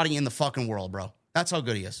anybody in the fucking world, bro. That's how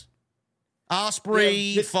good he is.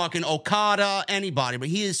 Ospreay, fucking Okada, anybody, but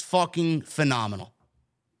he is fucking phenomenal.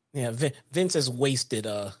 Yeah, Vince has wasted,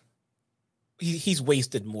 he's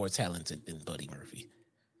wasted more talented than Buddy Murphy.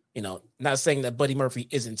 Not saying that Buddy Murphy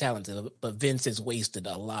isn't talented, but Vince has wasted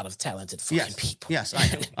a lot of talented fucking people. Yes,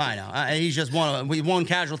 I know. He's just one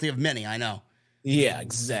casualty of many, I know. Yeah,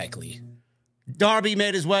 exactly. Darby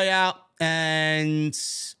made his way out, and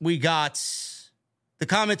we got the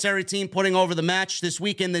commentary team putting over the match this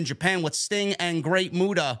weekend in Japan with Sting and Great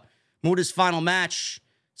Muta. Muta's final match.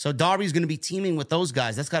 So Darby's going to be teaming with those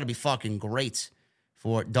guys. That's got to be fucking great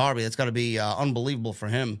for Darby. That's got to be unbelievable for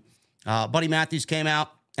him. Buddy Matthews came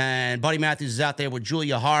out, and Buddy Matthews is out there with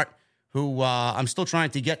Julia Hart, who I'm still trying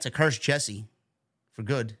to get to curse Jesse for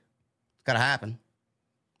good. It's got to happen.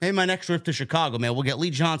 Maybe my next trip to Chicago, man, we'll get Lee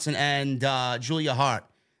Johnson and Julia Hart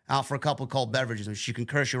out for a couple of cold beverages, and she can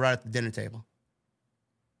curse you right at the dinner table.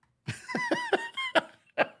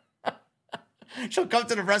 She'll come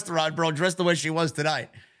to the restaurant, bro, dressed the way she was tonight.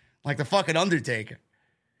 Like the fucking Undertaker.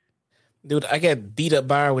 Dude, I got beat up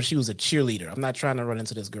by her when she was a cheerleader. I'm not trying to run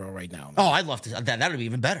into this girl right now, man. Oh, I'd love to. That would be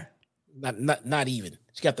even better. Not even.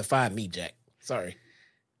 She got to find me, Jack. Sorry.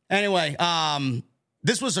 Anyway,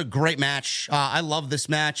 this was a great match. I love this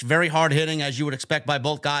match. Very hard hitting, as you would expect by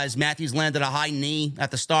both guys. Matthews landed a high knee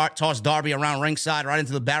at the start, tossed Darby around ringside right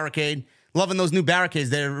into the barricade. Loving those new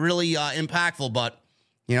barricades. They're really impactful, but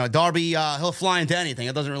Darby, he'll fly into anything.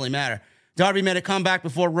 It doesn't really matter. Darby made a comeback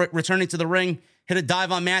before returning to the ring, hit a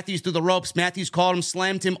dive on Matthews through the ropes. Matthews caught him,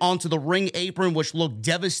 slammed him onto the ring apron, which looked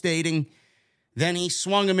devastating. Then he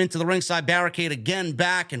swung him into the ringside barricade again,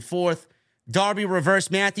 back and forth. Darby reversed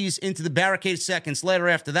Matthews into the barricade seconds later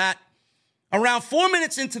after that. Around 4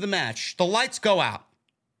 minutes into the match, the lights go out.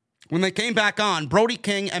 When they came back on, Brody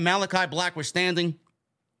King and Malachi Black were standing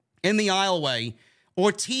in the aisleway.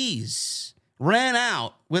 Ortiz ran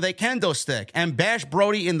out with a kendo stick and bashed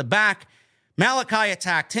Brody in the back. Malachi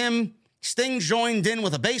attacked him. Sting joined in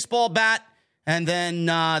with a baseball bat. And then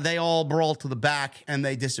they all brawled to the back and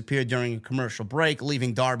they disappeared during a commercial break,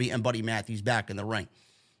 leaving Darby and Buddy Matthews back in the ring.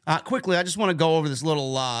 Quickly, I just want to go over this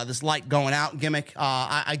little this light going out gimmick.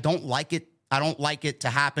 I don't like it. I don't like it to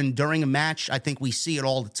happen during a match. I think we see it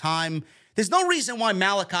all the time. There's no reason why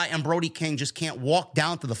Malachi and Brody King just can't walk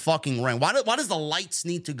down to the fucking ring. Why does the lights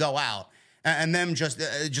need to go out and them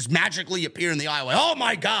just magically appear in the aisleway? Oh,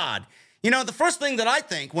 my God. The first thing that I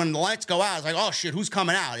think when the lights go out is like, oh, shit, who's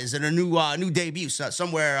coming out? Is it a new debut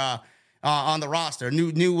somewhere on the roster,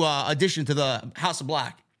 new addition to the House of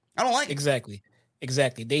Black? I don't like it.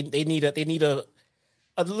 Exactly. They need a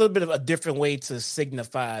little bit of a different way to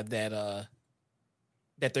signify that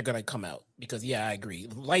they're going to come out. Because, yeah, I agree.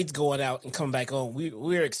 Lights going out and coming back on,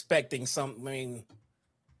 we're expecting something. I mean,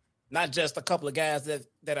 not just a couple of guys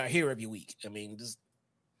that are here every week. I mean,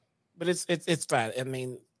 but it's fine. I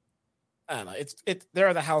mean, I don't know.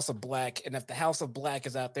 They're the House of Black, and if the House of Black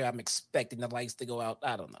is out there, I'm expecting the lights to go out.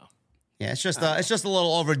 I don't know. Yeah, it's just a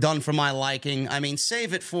little overdone for my liking. I mean,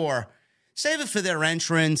 save it for their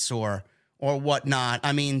entrance or whatnot.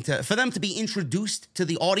 I mean, for them to be introduced to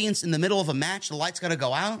the audience in the middle of a match, the lights got to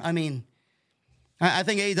go out. I mean, I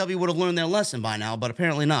think AEW would have learned their lesson by now, but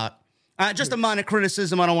apparently not. Just a minor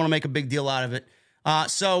criticism. I don't want to make a big deal out of it.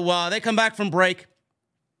 So they come back from break,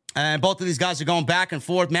 and both of these guys are going back and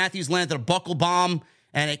forth. Matthews landed a buckle bomb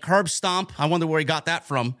and a curb stomp. I wonder where he got that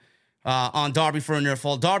from on Darby for a near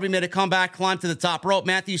fall. Darby made a comeback, climbed to the top rope.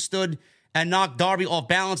 Matthews stood and knocked Darby off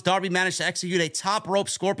balance. Darby managed to execute a top rope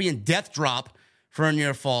scorpion death drop for a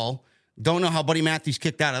near fall. Don't know how Buddy Matthews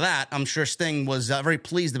kicked out of that. I'm sure Sting was very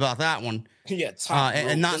pleased about that one. Yeah,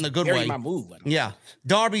 and not in the good way. My move. Yeah.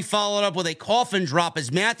 Darby followed up with a coffin drop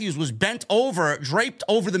as Matthews was bent over, draped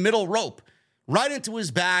over the middle rope, right into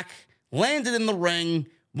his back, landed in the ring.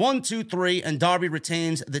 1, 2, 3, and Darby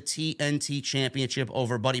retains the TNT Championship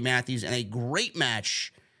over Buddy Matthews in a great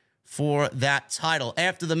match for that title.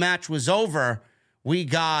 After the match was over, we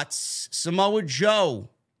got Samoa Joe,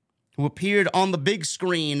 who appeared on the big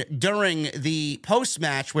screen during the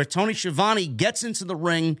post-match where Tony Schiavone gets into the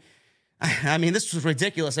ring. I mean, this was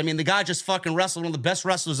ridiculous. I mean, the guy just fucking wrestled one of the best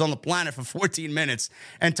wrestlers on the planet for 14 minutes,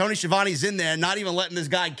 and Tony Schiavone's in there not even letting this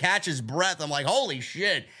guy catch his breath. I'm like, holy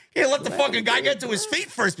shit. Hey, let the fucking guy get to his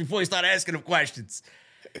feet first before he start asking him questions.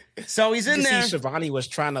 So he's in there. Schiavone was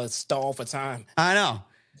trying to stall for time. I know.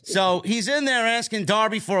 So he's in there asking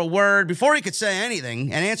Darby for a word before he could say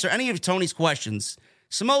anything and answer any of Tony's questions.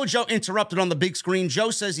 Samoa Joe interrupted on the big screen.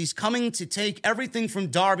 Joe says he's coming to take everything from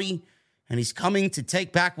Darby, and he's coming to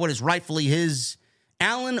take back what is rightfully his.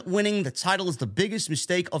 Allen winning the title is the biggest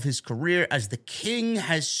mistake of his career, as the King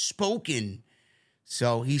has spoken.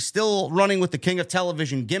 So he's still running with the King of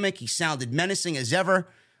Television gimmick. He sounded menacing as ever.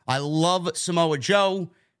 I love Samoa Joe,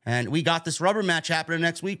 and we got this rubber match happening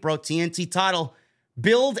next week, bro. TNT title.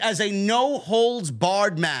 Billed as a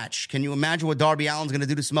no-holds-barred match. Can you imagine what Darby Allin's going to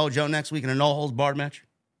do to Samoa Joe next week in a no-holds-barred match?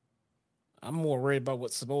 I'm more worried about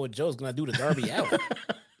what Samoa Joe's going to do to Darby Allin.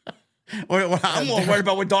 I'm more worried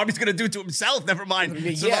about what Darby's going to do to himself. Never mind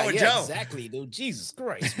Samoa Joe. Exactly, dude. Jesus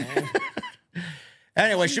Christ, man.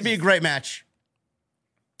 Anyway, should be a great match.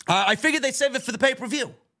 I figured they'd save it for the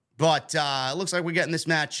pay-per-view, but it looks like we're getting this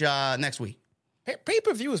match next week.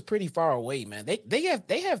 Pay-per-view is pretty far away, man.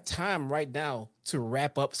 They have time right now to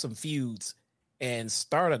wrap up some feuds and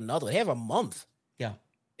start another. They have a month. Yeah.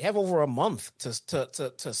 They have over a month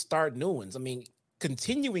to start new ones. I mean,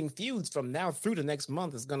 continuing feuds from now through the next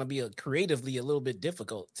month is going to be creatively a little bit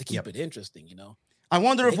difficult to keep it interesting, you know. I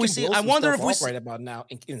wonder if we see right about now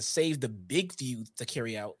and save the big feud to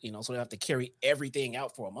carry out, you know, so they have to carry everything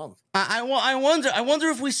out for a month. I wonder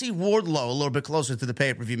if we see Wardlow a little bit closer to the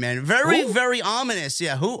pay-per-view, man. Very ominous.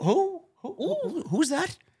 Yeah. Who's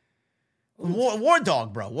that? War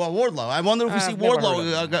Dog, bro. Wardlow. I wonder if we see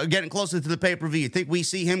Wardlow getting closer to the pay-per-view. You think we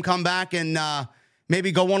see him come back and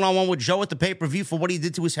maybe go one-on-one with Joe at the pay-per-view for what he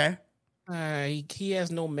did to his hair? He has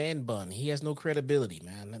no man bun. He has no credibility,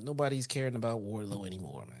 man. Nobody's caring about Wardlow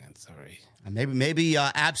anymore, man. Sorry. Maybe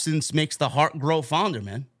absence makes the heart grow fonder,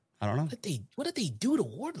 man. I don't know. What did they do to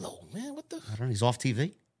Wardlow, man? What the? I don't know. He's off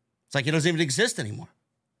TV. It's like he doesn't even exist anymore.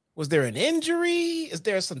 Was there an injury? Is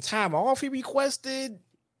there some time off he requested?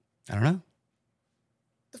 I don't know.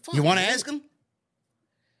 The fuck, You want to ask him?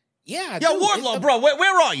 Yeah. Yo, Wardlow, bro,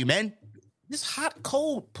 where are you, man? This hot,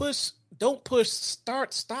 cold push, don't push,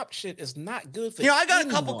 start, stop shit is not good for I got anyone.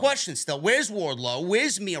 a couple questions still. Where's Wardlow?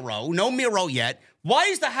 Where's Miro? No Miro yet. Why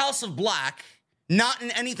is the House of Black not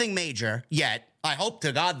in anything major yet? I hope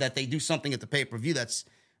to God that they do something at the pay-per-view that's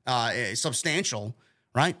substantial,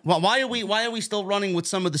 right? Well, why are we still running with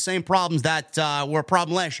some of the same problems that were a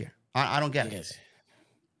problem last year? I don't get it.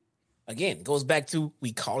 Again, it goes back to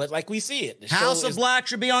we call it like we see it. The House of Black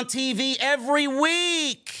should be on TV every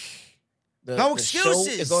week. No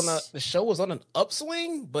excuses. The show is on an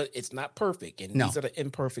upswing, but it's not perfect. And these are the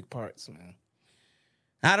imperfect parts, man.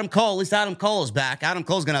 Adam Cole, at least Adam Cole is back. Adam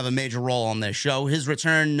Cole's going to have a major role on this show. His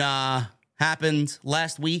return happened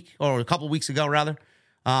last week, or a couple weeks ago, rather.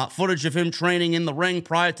 Footage of him training in the ring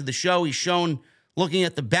prior to the show. He's shown looking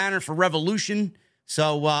at the banner for Revolution.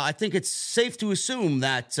 So I think it's safe to assume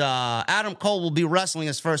that Adam Cole will be wrestling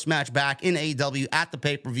his first match back in AEW at the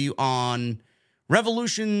pay-per-view on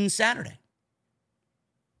Revolution Saturday.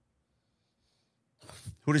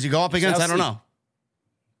 Who does he go up against? I don't know.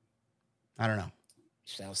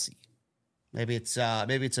 Shall see. Maybe it's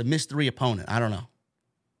a mystery opponent. I don't know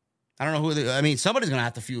who. Somebody's gonna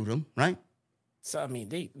have to feud him, right? So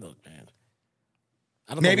they look, man.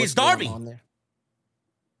 I don't Maybe know it's Darby. On there.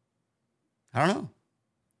 I don't know.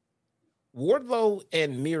 Wardlow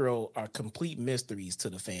and Miro are complete mysteries to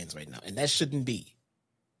the fans right now, and that shouldn't be.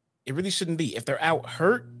 It really shouldn't be. If they're out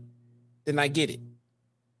hurt, then I get it.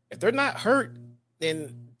 If they're not hurt,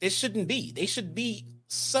 then it shouldn't be. They should be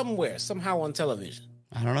somewhere, somehow on television.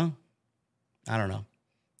 I don't know.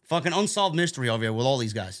 Fucking unsolved mystery over here with all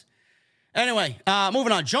these guys. Anyway,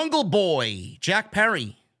 moving on. Jungle Boy, Jack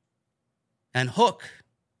Perry, and Hook.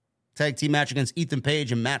 Tag team match against Ethan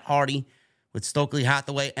Page and Matt Hardy with Stokely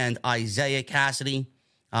Hathaway and Isaiah Cassidy.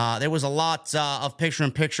 There was a lot of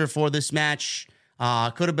picture-in-picture for this match.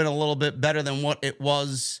 Could have been a little bit better than what it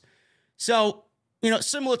was. So,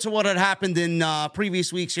 similar to what had happened in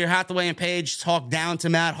previous weeks here, Hathaway and Page talked down to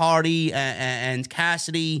Matt Hardy and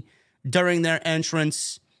Cassidy during their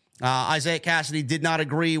entrance. Isaiah Cassidy did not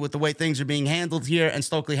agree with the way things are being handled here, and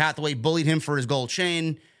Stokely Hathaway bullied him for his gold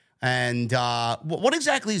chain. And what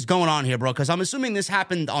exactly is going on here, bro? Because I'm assuming this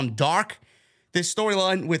happened on Dark, this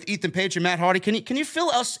storyline with Ethan Page and Matt Hardy. Can you fill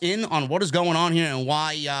us in on what is going on here and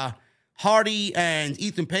why Hardy and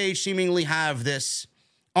Ethan Page seemingly have this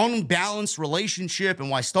unbalanced relationship and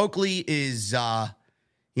why Stokely is,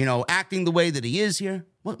 acting the way that he is here?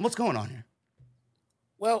 What's going on here?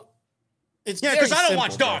 Well, it's because I don't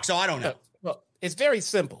watch Dark, so I don't know. Well, it's very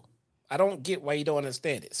simple. I don't get why you don't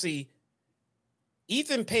understand it. See,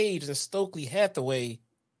 Ethan Page and Stokely Hathaway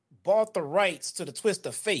bought the rights to the Twist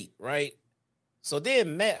of Fate, right? So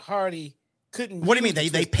then Matt Hardy couldn't. What do you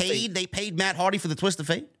mean? They paid Matt Hardy for the Twist of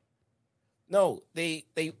Fate? No, they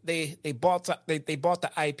bought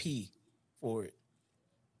the IP for it.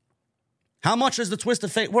 How much is the Twist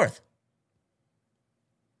of Fate worth?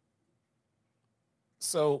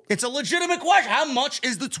 So it's a legitimate question. How much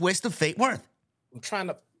is the Twist of Fate worth? I'm trying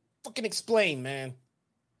to fucking explain, man.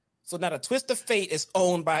 So now the Twist of Fate is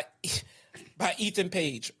owned by Ethan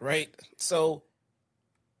Page, right? So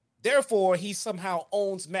therefore, he somehow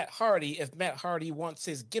owns Matt Hardy if Matt Hardy wants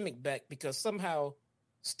his gimmick back, because somehow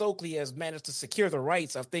Stokely has managed to secure the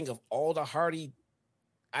rights, I think, of all the Hardy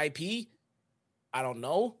IP. I don't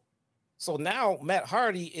know. So now Matt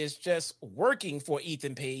Hardy is just working for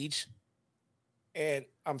Ethan Page. And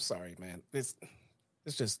I'm sorry, man. This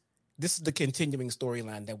is the continuing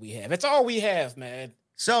storyline that we have. It's all we have, man.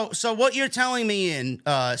 So what you're telling me in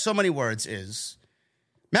so many words is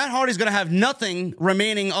Matt Hardy's going to have nothing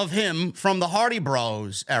remaining of him from the Hardy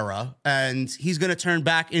Bros era, and he's going to turn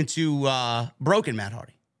back into broken Matt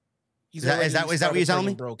Hardy. Is that what you're telling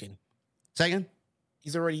me? Broken. Say again?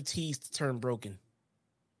 He's already teased to turn broken.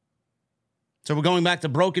 So we're going back to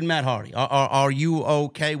broken Matt Hardy. Are you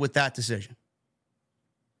okay with that decision?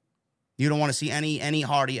 You don't want to see any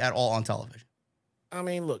Hardy at all on television? I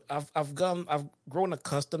mean, look, I've grown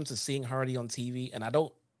accustomed to seeing Hardy on TV, and I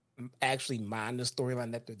don't actually mind the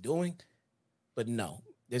storyline that they're doing. But no,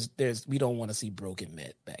 we don't want to see broken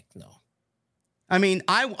Matt back. No. I mean,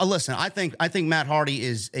 listen. I think Matt Hardy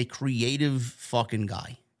is a creative fucking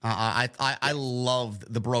guy. I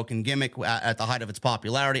loved the broken gimmick at the height of its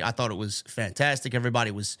popularity. I thought it was fantastic.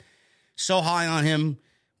 Everybody was so high on him.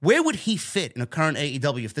 Where would he fit in a current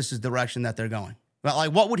AEW if this is the direction that they're going? Well,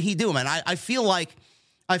 like, what would he do, man? I feel like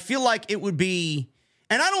it would be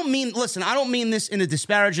And I don't mean this in a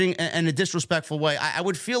disparaging and a disrespectful way. I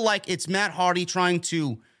would feel like it's Matt Hardy trying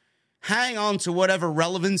to hang on to whatever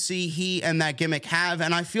relevancy he and that gimmick have,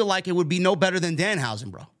 and I feel like it would be no better than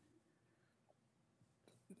Danhausen, bro.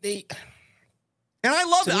 And I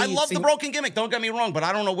love it. I love the broken gimmick, don't get me wrong, but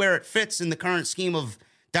I don't know where it fits in the current scheme of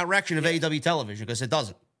direction of AEW television, because it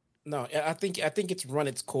doesn't. No, I think it's run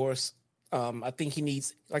its course. I think he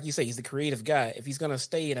needs, like you say, he's the creative guy. If he's going to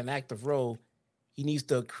stay in an active role, he needs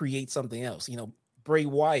to create something else. Bray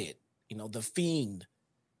Wyatt, The Fiend,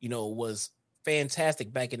 was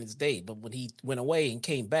fantastic back in its day. But when he went away and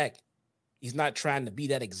came back, he's not trying to be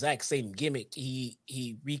that exact same gimmick.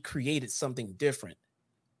 He recreated something different.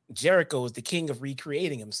 Jericho is the king of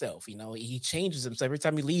recreating himself. He changes himself. Every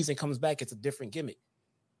time he leaves and comes back, it's a different gimmick.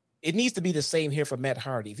 It needs to be the same here for Matt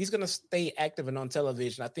Hardy. If he's going to stay active and on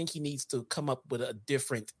television, I think he needs to come up with a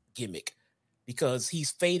different gimmick, because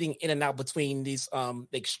he's fading in and out between these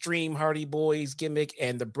extreme Hardy Boys gimmick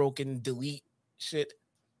and the broken delete shit.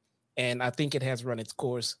 And I think it has run its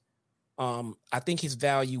course. I think his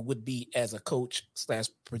value would be as a coach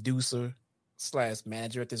 / producer /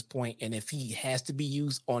 manager at this point. And if he has to be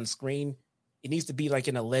used on screen, it needs to be like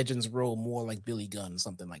in a Legends role, more like Billy Gunn,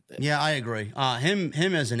 something like that. Yeah, I agree.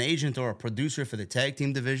 Him as an agent or a producer for the tag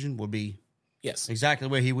team division would be exactly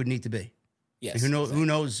where he would need to be. Yes. Who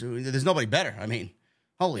knows? There's nobody better. I mean,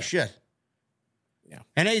 holy shit. Yeah.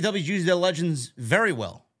 And AEW used their legends very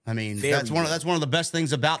well. I mean, that's one of the best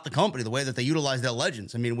things about the company, the way that they utilize their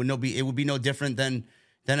legends. I mean, it would be no different than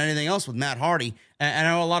anything else with Matt Hardy. And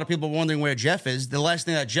I know a lot of people are wondering where Jeff is. The last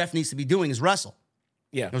thing that Jeff needs to be doing is wrestle.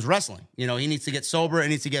 Yeah. It was wrestling. He needs to get sober and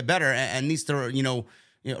needs to get better and needs to,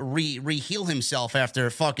 re-heal himself after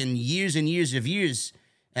fucking years and years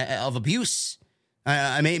of abuse.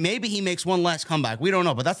 Maybe he makes one last comeback. We don't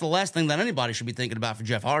know, but that's the last thing that anybody should be thinking about for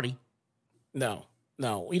Jeff Hardy. No,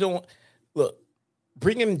 we don't. Look,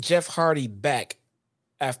 bringing Jeff Hardy back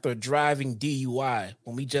after driving DUI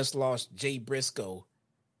when we just lost Jay Briscoe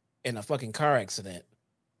in a fucking car accident.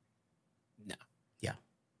 No. Yeah.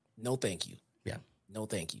 No, thank you. Yeah. No,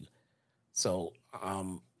 thank you. So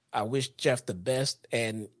I wish Jeff the best,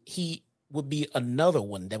 and he would be another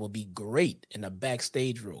one that would be great in a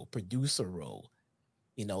backstage role, producer role.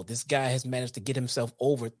 This guy has managed to get himself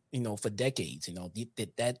over, for decades.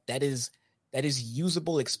 That is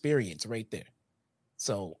usable experience right there.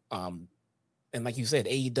 So, and like you said,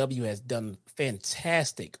 AEW has done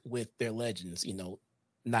fantastic with their legends,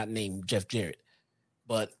 not named Jeff Jarrett,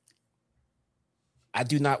 but I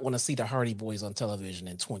do not want to see the Hardy Boys on television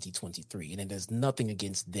in 2023. And there's nothing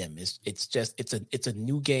against them. It's a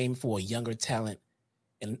new game for a younger talent.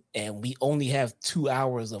 And we only have 2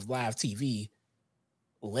 hours of live TV.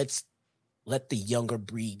 Let's let the younger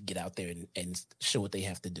breed get out there and show what they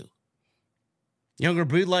have to do. Younger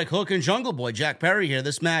breed like Hook and Jungle Boy. Jack Perry here.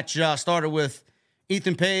 This match started with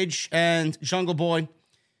Ethan Page and Jungle Boy.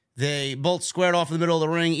 They both squared off in the middle of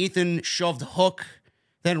the ring. Ethan shoved Hook,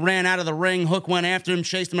 then ran out of the ring. Hook went after him,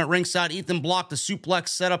 chased him at ringside. Ethan blocked the suplex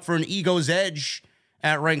set up for an Ego's Edge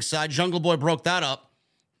at ringside. Jungle Boy broke that up.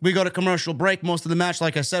 We go to commercial break. Most of the match,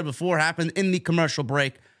 like I said before, happened in the commercial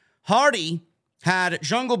break. Hardy had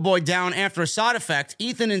Jungle Boy down after a side effect.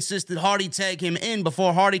 Ethan insisted Hardy tag him in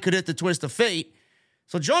before Hardy could hit the twist of fate.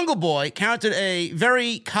 So Jungle Boy countered a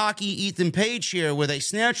very cocky Ethan Page here with a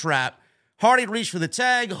snare trap. Hardy reached for the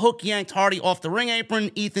tag. Hook yanked Hardy off the ring apron.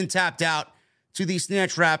 Ethan tapped out to the snare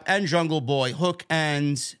trap and Jungle Boy. Hook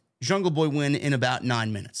and Jungle Boy win in about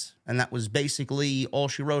 9 minutes. And that was basically all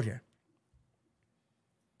she wrote here.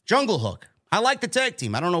 Jungle Hook. I like the tag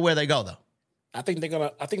team. I don't know where they go, though. I think they're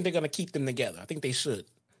gonna keep them together. I think they should.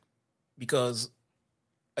 Because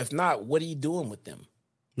if not, what are you doing with them?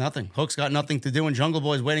 Nothing. Hook's got nothing to do, and Jungle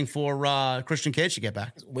Boy's waiting for Christian Cage to get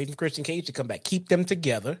back. Waiting for Christian Cage to come back. Keep them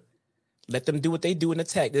together. Let them do what they do in the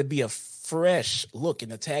tag. There'll be a fresh look in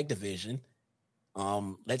the tag division.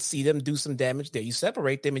 Let's see them do some damage there. You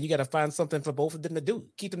separate them, and you got to find something for both of them to do.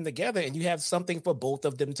 Keep them together, and you have something for both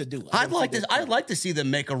of them to do. I'd like to see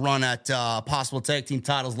them make a run at possible tag team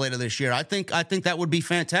titles later this year. I think that would be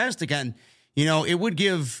fantastic, and it would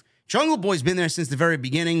give Jungle Boy's been there since the very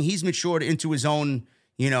beginning. He's matured into his own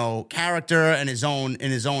character and his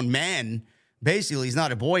own man. Basically, he's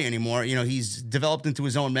not a boy anymore. He's developed into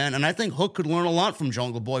his own man. And I think Hook could learn a lot from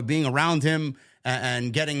Jungle Boy, being around him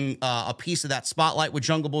and getting a piece of that spotlight with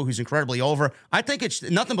Jungle Boy, who's incredibly over. I think it's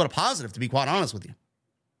nothing but a positive, to be quite honest with you.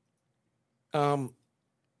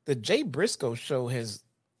 The Jay Briscoe show has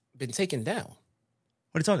been taken down.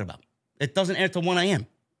 What are you talking about? It doesn't air till 1 a.m.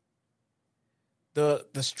 The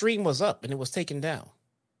stream was up and it was taken down.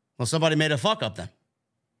 Well, somebody made a fuck up then.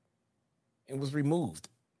 It was removed.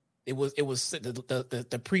 It was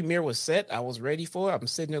the premiere was set. I was ready for it. I'm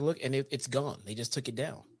sitting there looking, and it's gone. They just took it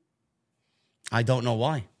down. I don't know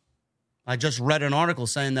why. I just read an article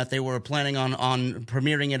saying that they were planning on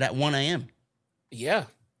premiering it at 1 a.m. Yeah.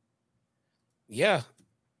 Yeah.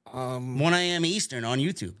 1 a.m. Eastern on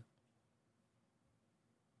YouTube.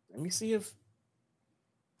 Let me see if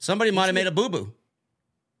somebody might have made a boo-boo.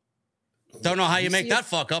 Don't know how you make that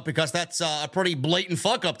fuck up, because that's a pretty blatant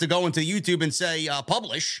fuck up to go into YouTube and say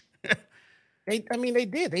publish. They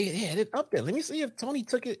did. They had it up there. Let me see if Tony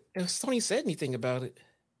took it. If Tony said anything about it.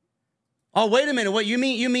 Oh, wait a minute. What you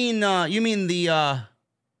mean? You mean the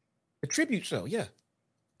tribute show? Yeah,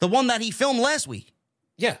 the one that he filmed last week.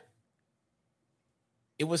 Yeah,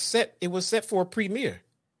 it was set. It was set for a premiere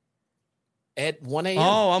at 1 a.m.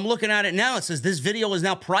 Oh, I'm looking at it now. It says this video is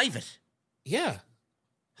now private. Yeah.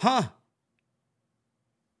 Huh.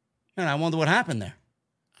 And I wonder what happened there.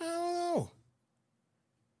 I don't know.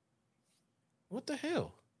 What the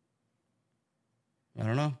hell? I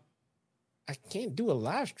don't know. I can't do a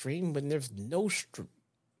live stream when there's no stream.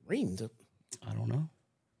 I don't know.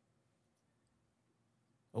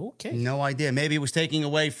 Okay. No idea. Maybe it was taking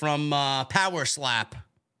away from Power Slap.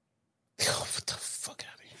 Oh, what the fuck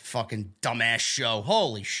out of here? Fucking dumbass show.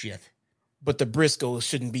 Holy shit. But the Briscoes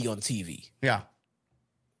shouldn't be on TV. Yeah.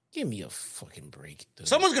 Give me a fucking break, dude.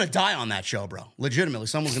 Someone's going to die on that show, bro. Legitimately,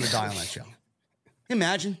 someone's going to die on that show.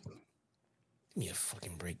 Imagine. Give me a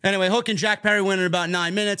fucking break. Anyway, Hook and Jack Perry win in about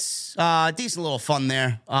 9 minutes. Decent little fun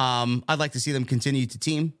there. I'd like to see them continue to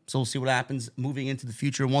team. So we'll see what happens moving into the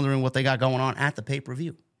future. Wondering what they got going on at the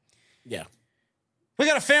pay-per-view. Yeah. We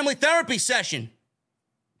got a family therapy session.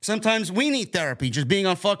 Sometimes we need therapy just being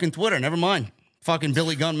on fucking Twitter. Never mind. Fucking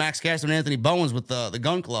Billy Gunn, Max Caster, and Anthony Bowens with the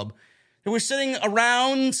Gun Club. And we're sitting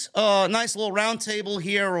around a nice little round table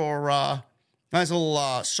here, or nice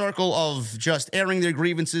little circle of just airing their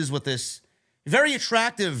grievances with this very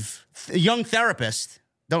attractive young therapist.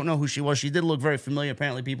 Don't know who she was. She did look very familiar.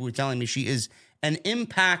 Apparently, people were telling me she is an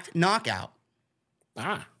Impact knockout.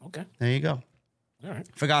 Ah, okay. There you go. All right.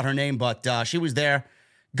 Forgot her name, but she was there.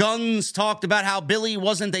 Guns talked about how Billy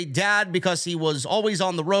wasn't a dad because he was always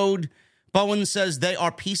on the road. Bowen says they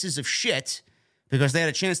are pieces of shit because they had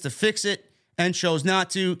a chance to fix it and chose not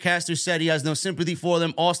to. Caster said he has no sympathy for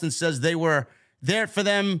them. Austin says they were there for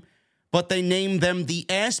them, but they named them the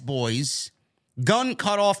Ass Boys. Gunn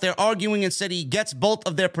cut off their arguing and said he gets both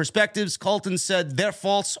of their perspectives. Colton said their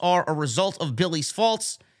faults are a result of Billy's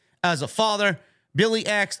faults as a father. Billy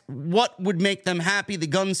asked what would make them happy. The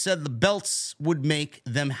Gunn said the belts would make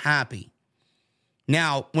them happy.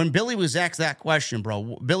 Now, when Billy was asked that question,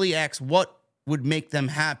 bro, Billy asked what would make them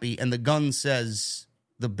happy, and the Gun says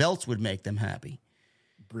the belts would make them happy.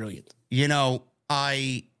 Brilliant. You know,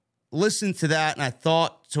 I listened to that, and I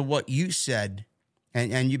thought to what you said,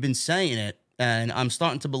 and you've been saying it, and I'm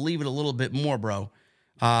starting to believe it a little bit more, bro.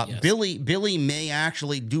 Yes. Billy may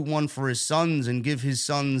actually do one for his sons and give his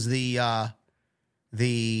sons the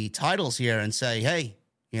titles here and say, hey,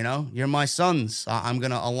 you know, you're my sons. I'm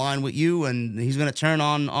going to align with you, and he's going to turn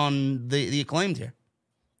on the Acclaimed here.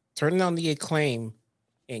 Turning on the Acclaim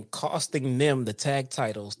and costing them the tag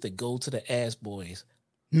titles to go to the Ass Boys.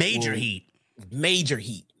 Major heat.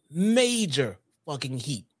 Major fucking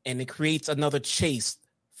heat. And it creates another chase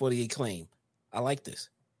for the Acclaim. I like this.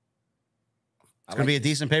 It's going to be a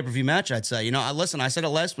decent pay-per-view match, I'd say. You know, I said it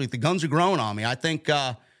last week. The Guns are growing on me. I think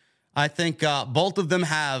both of them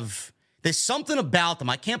have... There's something about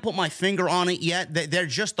them. I can't put my finger on it yet. They're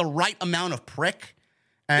just the right amount of prick.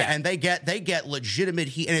 And they get legitimate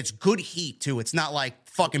heat, and it's good heat too. It's not like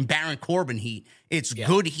fucking Baron Corbin heat. It's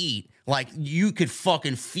good heat. Like you could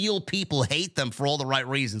fucking feel people hate them for all the right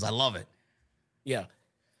reasons. I love it. Yeah.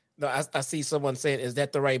 No, I see someone saying, is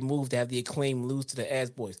that the right move to have the Acclaim lose to the Ass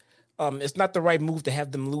Boys? It's not the right move to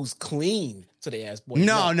have them lose clean to the Ass Boys.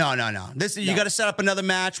 No. You got to set up another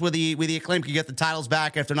match where the Acclaim can get the titles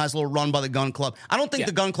back after a nice little run by the Gun Club. I don't think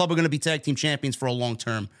the Gun Club are going to be tag team champions for a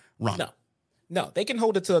long-term run. No, they can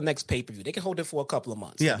hold it to the next pay-per-view. They can hold it for a couple of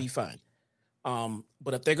months. Yeah. It'll be fine.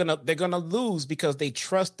 But if they're gonna lose because they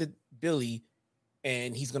trusted Billy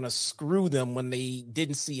and he's gonna screw them when they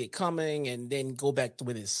didn't see it coming and then go back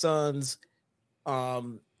with his sons.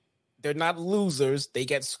 They're not losers. They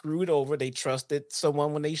got screwed over. They trusted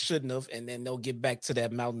someone when they shouldn't have, and then they'll get back to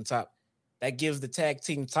that mountaintop. That gives the tag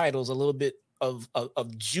team titles a little bit of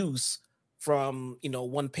juice from, you know,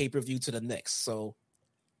 one pay-per-view to the next. So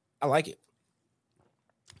I like it.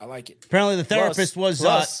 Apparently the therapist was...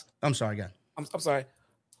 I'm sorry, again. I'm sorry.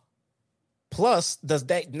 Plus, does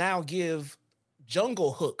that now give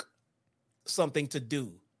Jungle Hook something to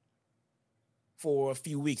do for a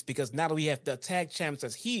few weeks because now that we have the tag champs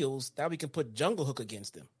as heels, now we can put Jungle Hook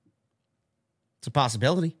against them. It's a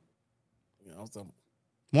possibility. So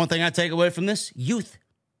one thing I take away from this, youth.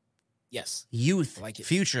 Yes. Youth. I like it.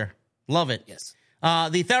 Future. Love it. Yes.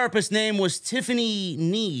 The therapist's name was Tiffany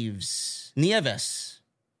Nieves. Okay.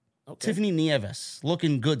 Tiffany Nieves.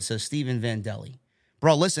 Looking good, says Steven Vandelli.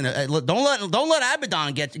 Bro, listen, don't let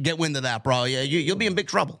Abaddon get wind of that, bro. You'll be in big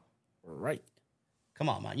trouble. Right. Come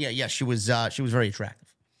on, man. Yeah, she was very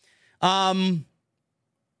attractive. I'm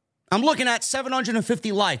looking at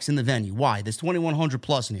 750 likes in the venue. Why? There's 2,100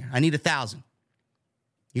 plus in here. I need 1,000.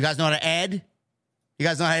 You guys know how to add? You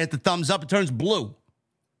guys know how to hit the thumbs up? It turns blue.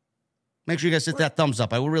 Make sure you guys hit that thumbs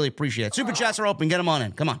up. I would really appreciate it. Super chats are open. Get them on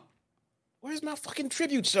in. Come on. Where's my fucking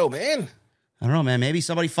tribute show, man? I don't know, man. Maybe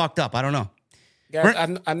somebody fucked up. I don't know.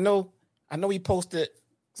 Guys, I know we posted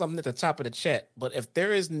something at the top of the chat, but if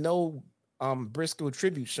there is no Briscoe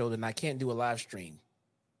tribute show, then I can't do a live stream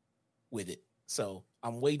with it. So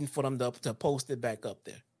I'm waiting for them to post it back up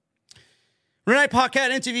there. Renee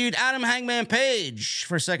Paquette interviewed Adam Hangman Page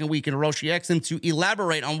for a second week in a row. She asked him to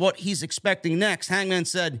elaborate on what he's expecting next. Hangman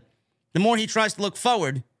said, the more he tries to look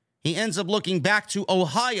forward, he ends up looking back to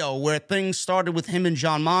Ohio, where things started with him and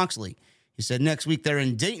Jon Moxley. He said next week they're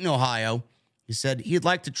in Dayton, Ohio. He said he'd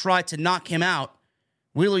like to try to knock him out.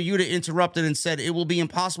 Wheeler Yuta interrupted and said it will be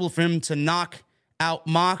impossible for him to knock out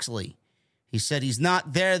Moxley. He said he's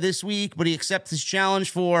not there this week, but he accepts his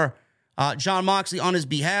challenge for Jon Moxley on his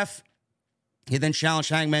behalf. He then challenged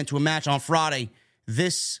Hangman to a match on Friday,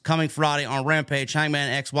 this coming Friday on Rampage.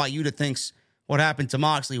 Hangman asks why Yuta thinks what happened to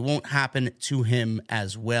Moxley won't happen to him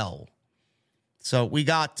as well. So we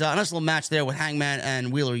got a nice little match there with Hangman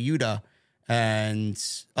and Wheeler Yuta, and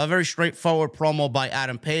a very straightforward promo by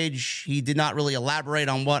Adam Page. He did not really elaborate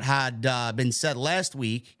on what had been said last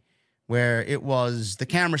week, where it was the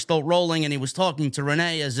camera still rolling and he was talking to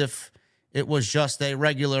Renee as if it was just a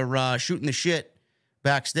regular shooting the shit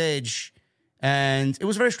backstage. And it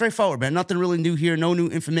was very straightforward, man. Nothing really new here. No new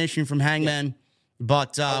information from Hangman.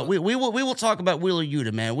 But we will talk about Wheeler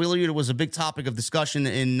Yuta, man. Wheeler Yuta was a big topic of discussion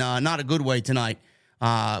in not a good way tonight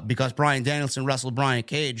because Bryan Danielson wrestled Brian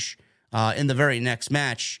Cage in the very next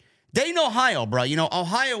match. Dayton, Ohio, bro. You know,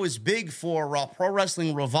 Ohio is big for Pro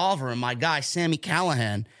Wrestling Revolver and my guy, Sami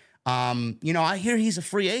Callihan. I hear he's a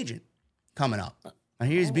free agent coming up. I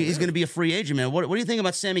hear he's going to be a free agent, man. What do you think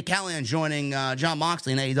about Sami Callihan joining Jon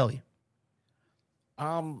Moxley in AEW?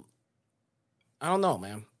 I don't know,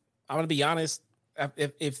 man. I'm going to be honest.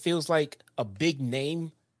 It feels like a big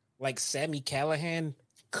name like Sami Callihan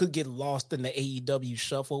could get lost in the AEW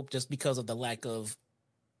shuffle just because of the lack of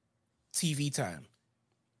TV time.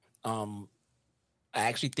 I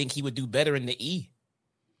actually think he would do better in the E,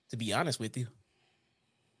 to be honest with you.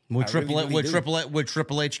 Would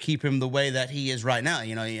Triple H keep him the way that he is right now?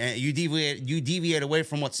 You know, you deviate away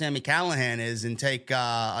from what Sami Callihan is and take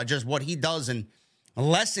just what he does and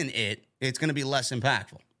lessen it. It's going to be less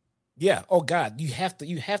impactful. Yeah. Oh God, you have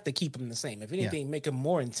to keep him the same. If anything, make him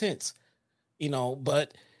more intense. You know,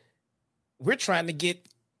 but we're trying to get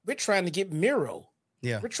Miro.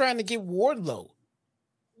 Yeah. We're trying to get Wardlow.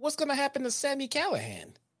 What's going to happen to Sami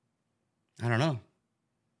Callihan? I don't know.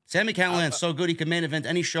 Sami Callihan's so good he can main event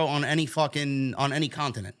any show on any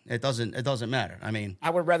continent. It doesn't matter. I mean, I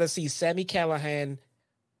would rather see Sami Callihan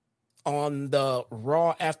on the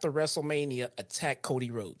Raw after WrestleMania attack Cody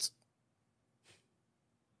Rhodes.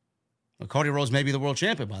 Well, Cody Rhodes may be the world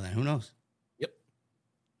champion by then. Who knows? Yep.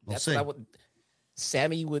 We'll see.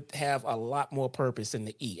 Sammy would have a lot more purpose in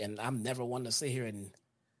the E, and I'm never one to sit here and,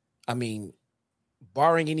 I mean,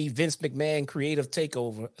 barring any Vince McMahon creative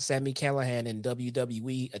takeover, Sami Callihan in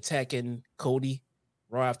WWE attacking Cody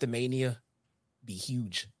Raw after Mania be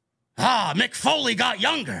huge. Mick Foley got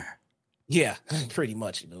younger. Yeah, pretty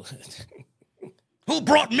much, you know. Who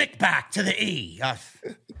brought Mick back to the E?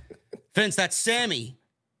 Vince, that's Sammy.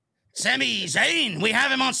 Sami Zayn. We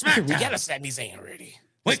have him on SmackDown. We got a Sami Zayn already.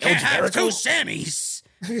 We can't have two Sammys.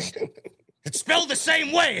 It's spelled the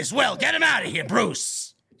same way as well. Get him out of here,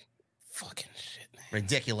 Bruce. Fucking shit, man.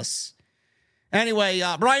 Ridiculous. Anyway,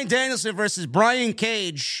 Bryan Danielson versus Brian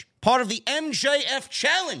Cage, part of the MJF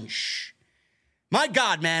Challenge. My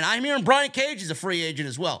God, man, I'm hearing Brian Cage is a free agent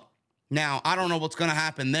as well. Now, I don't know what's going to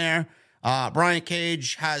happen there. Brian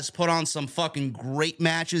Cage has put on some fucking great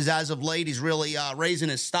matches as of late. He's really raising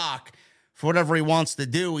his stock for whatever he wants to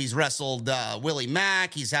do. He's wrestled Willie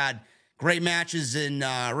Mack. He's had great matches in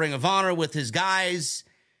Ring of Honor with his guys.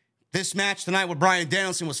 This match tonight with Bryan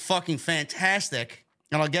Danielson was fucking fantastic,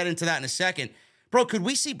 and I'll get into that in a second. Bro, could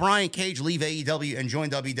we see Brian Cage leave AEW and join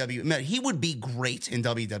WWE? Man, he would be great in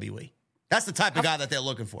WWE. That's the type of guy that they're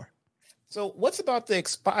looking for. So what's about to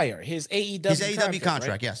expire? His AEW His AEW contract,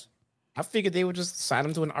 right? yes. I figured they would just sign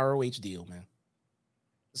him to an ROH deal, man.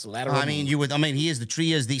 It's lateral. I mean, he is the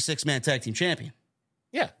 6-man tag team champion.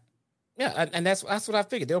 Yeah, and that's what I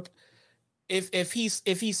figured. If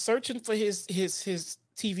he's searching for his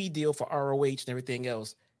TV deal for ROH and everything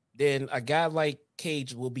else, then a guy like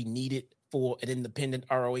Cage will be needed for an independent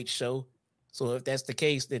ROH show. So if that's the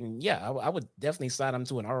case, then yeah, I would definitely sign him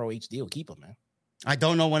to an ROH deal. Keep him, man. I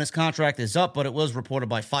don't know when his contract is up, but it was reported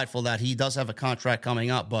by Fightful that he does have a contract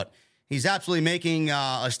coming up. But he's absolutely making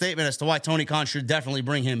a statement as to why Tony Khan should definitely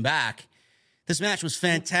bring him back. This match was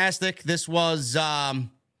fantastic. This was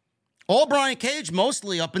all Brian Cage,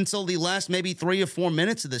 mostly up until the last maybe 3 or 4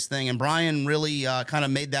 minutes of this thing. And Brian really kind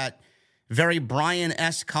of made that very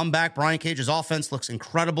Brian-esque comeback. Brian Cage's offense looks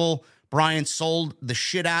incredible. Brian sold the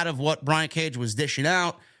shit out of what Brian Cage was dishing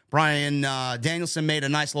out. Bryan Danielson made a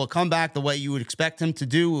nice little comeback the way you would expect him to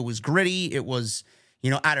do. It was gritty. It was,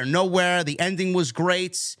 out of nowhere. The ending was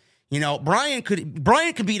great. Bryan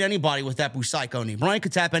could beat anybody with that Busaiku knee. Bryan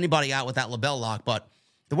could tap anybody out with that label lock. But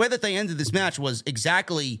the way that they ended this match was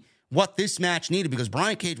exactly what this match needed because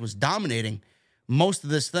Brian Cage was dominating most of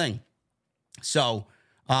this thing. So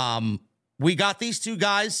we got these two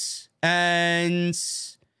guys, and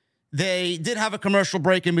they did have a commercial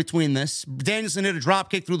break in between this. Danielson hit a drop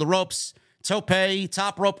kick through the ropes. Tope,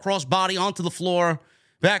 top rope crossbody onto the floor.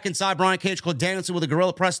 Back inside, Brian Cage caught Danielson with a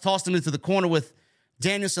gorilla press, tossed him into the corner with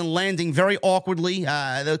Danielson landing very awkwardly.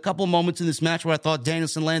 There were a couple of moments in this match where I thought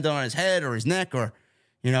Danielson landed on his head or his neck or,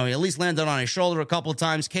 he at least landed on his shoulder a couple of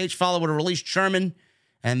times. Cage followed with a released Sherman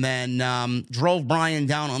and then drove Bryan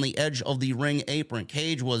down on the edge of the ring apron.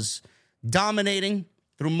 Cage was dominating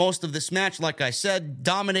through most of this match, like I said,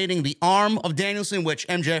 dominating the arm of Danielson, which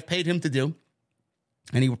MJF paid him to do.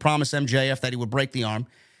 And he would promise MJF that he would break the arm.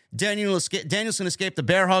 Danielson escaped the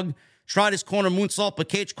bear hug, tried his corner moonsault, but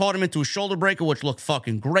Cage caught him into a shoulder breaker, which looked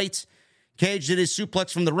fucking great. Cage did his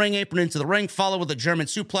suplex from the ring apron into the ring, followed with a German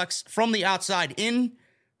suplex from the outside in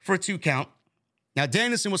for a 2 count. Now,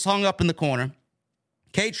 Danielson was hung up in the corner.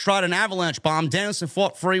 Cage tried an avalanche bomb. Danielson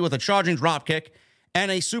fought free with a charging dropkick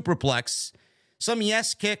and a superplex. Some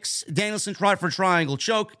yes kicks. Danielson tried for a triangle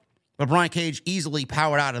choke, but Brian Cage easily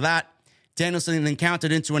powered out of that. Danielson then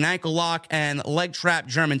countered into an ankle lock and leg trap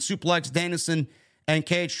German suplex. Danielson and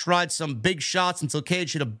Cage tried some big shots until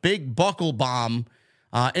Cage hit a big buckle bomb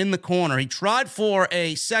in the corner. He tried for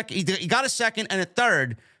a second. He got a second and a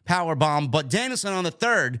third power bomb, but Danielson on the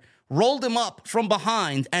third rolled him up from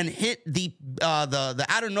behind and hit the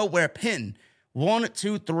out of nowhere pin. 1,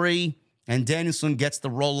 2, 3, and Danielson gets the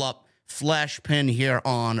roll up flash pin here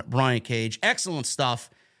on Brian Cage. Excellent stuff.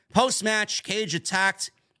 Post-match, Cage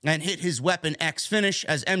attacked and hit his Weapon X finish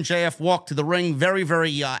as MJF walked to the ring very,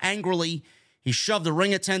 very angrily. He shoved the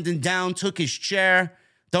ring attendant down, took his chair.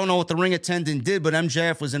 Don't know what the ring attendant did, but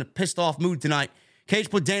MJF was in a pissed-off mood tonight. Cage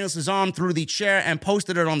put Danielson's arm through the chair and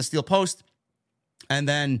posted it on the steel post. And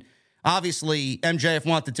then, obviously, MJF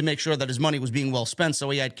wanted to make sure that his money was being well spent, so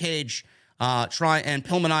he had Cage try and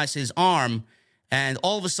Pillmanize his arm. And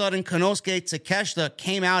all of a sudden, Konosuke Takeshita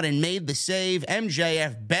came out and made the save.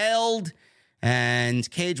 MJF bailed,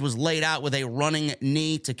 and Cage was laid out with a running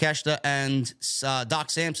knee. Takeshita and Doc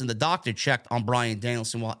Samson, the doctor, checked on Bryan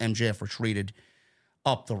Danielson while MJF retreated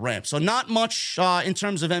up the ramp. So not much in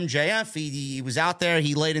terms of MJF. He was out there.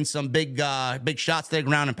 He laid in some big shots there,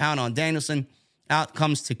 ground and pound on Danielson. Out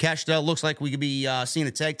comes Takeshita. Looks like we could be seeing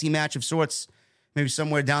a tag team match of sorts, maybe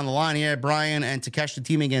somewhere down the line here. Bryan and Takeshita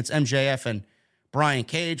teaming against MJF and Brian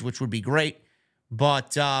Cage, which would be great.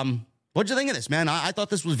 But what'd you think of this, man? I thought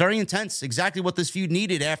this was very intense. Exactly what this feud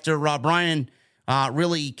needed after Bryan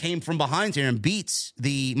really came from behind here and beats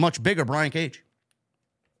the much bigger Brian Cage.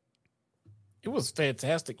 It was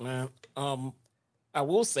fantastic, man. I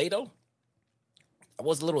will say, though, I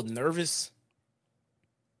was a little nervous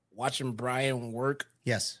watching Bryan work.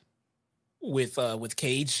 Yes. With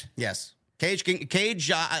Cage. Yes.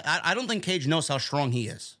 Cage. I don't think Cage knows how strong he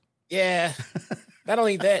is. Yeah. Not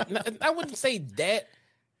only that, I wouldn't say that.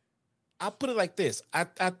 I'll put it like this.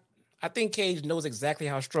 I think Cage knows exactly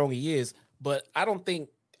how strong he is, but I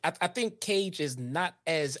think Cage is not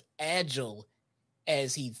as agile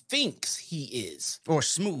as he thinks he is. Or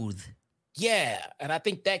smooth. Yeah. And I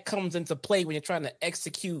think that comes into play when you're trying to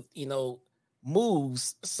execute,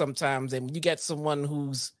 moves sometimes. And you get someone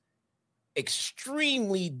who's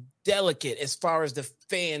extremely delicate as far as the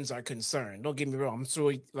fans are concerned. Don't get me wrong. I'm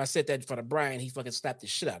sure if I said that in front of Bryan, he fucking slapped the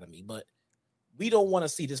shit out of me. But we don't want to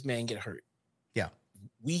see this man get hurt. Yeah.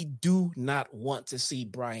 We do not want to see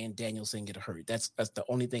Bryan Danielson get hurt. That's the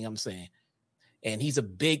only thing I'm saying. And he's a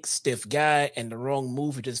big, stiff guy, and the wrong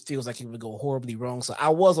move, it just feels like he would go horribly wrong. So I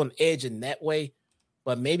was on edge in that way,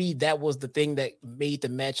 but maybe that was the thing that made the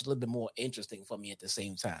match a little bit more interesting for me at the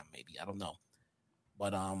same time. Maybe, I don't know.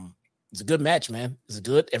 But it's a good match, man. It's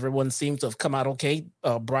good. Everyone seems to have come out okay.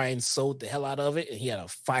 Bryan sold the hell out of it, and he had a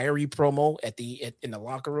fiery promo in the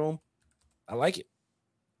locker room. I like it.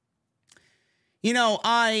 You know,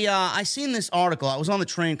 I seen this article. I was on the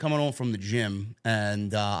train coming home from the gym,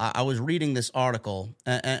 and I was reading this article,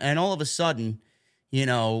 and all of a sudden, you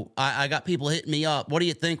know, I got people hitting me up. What do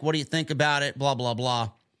you think? What do you think about it? Blah, blah, blah.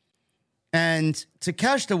 And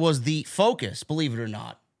Takeshita was the focus, believe it or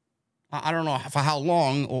not. I don't know for how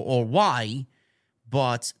long or why,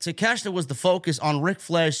 but Takeshita was the focus on Ric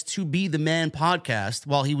Flair's To Be the Man podcast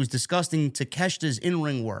while he was discussing Takeshita's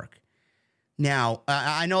in-ring work. Now,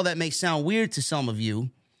 I know that may sound weird to some of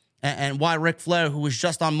you, and why Ric Flair, who was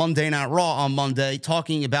just on Monday Night Raw on Monday,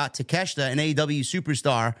 talking about Takeshita, an AEW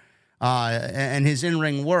superstar, and his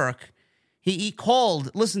in-ring work, he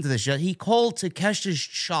called, listen to this, he called Takeshita's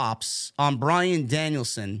chops on Bryan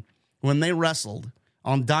Danielson when they wrestled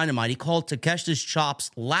on Dynamite. He called Takeshita's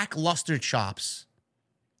chops lackluster chops.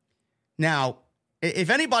 Now,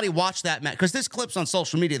 if anybody watched that match, because this clip's on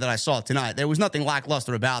social media that I saw tonight, there was nothing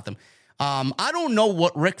lackluster about them. I don't know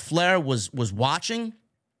what Ric Flair was watching.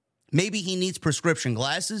 Maybe he needs prescription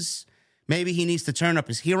glasses. Maybe he needs to turn up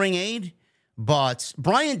his hearing aid. But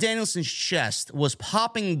Bryan Danielson's chest was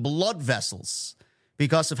popping blood vessels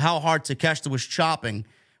because of how hard Takeshita was chopping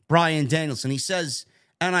Bryan Danielson. He says,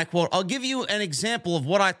 and I quote, "I'll give you an example of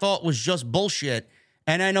what I thought was just bullshit,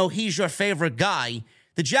 and I know he's your favorite guy.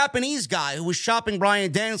 The Japanese guy who was chopping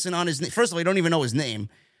Bryan Danielson on his knee. First of all, I don't even know his name.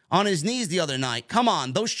 On his knees the other night. Come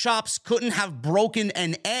on, those chops couldn't have broken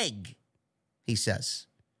an egg," he says.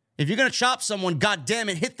 "If you're going to chop someone, goddamn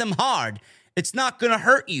it, hit them hard. It's not going to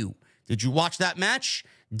hurt you. Did you watch that match?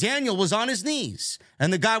 Daniel was on his knees,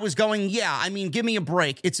 and the guy was going, yeah, I mean, give me a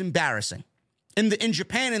break. It's embarrassing." In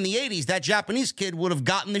Japan in the 80s, that Japanese kid would have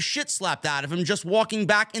gotten the shit slapped out of him just walking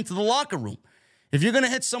back into the locker room. If you're going to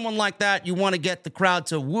hit someone like that, you want to get the crowd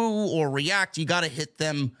to woo or react, you got to hit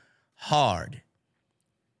them hard.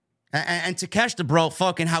 And Takeshita, bro,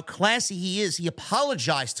 fucking how classy he is. He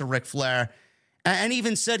apologized to Ric Flair and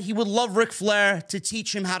even said he would love Ric Flair to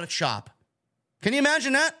teach him how to chop. Can you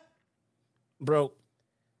imagine that? Bro,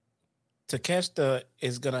 Takeshita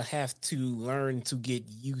is going to have to learn to get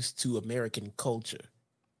used to American culture.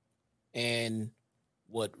 And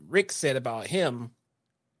what Rick said about him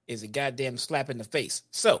is a goddamn slap in the face.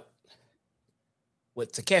 So,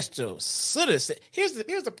 what Takeshita should have said, here's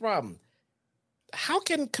the problem. How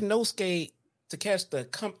can Konosuke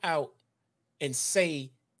Takeshita come out and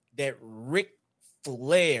say that Ric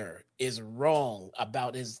Flair is wrong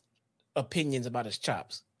about his opinions about his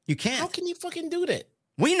chops? You can't. How can you fucking do that?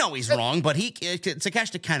 We know he's wrong, but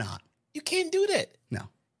Takeshita cannot. You can't do that. No.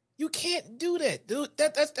 You can't do that, dude.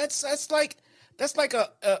 That's like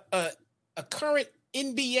a current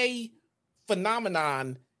NBA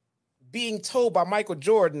phenomenon being told by Michael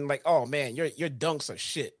Jordan, like, "Oh man, your dunks are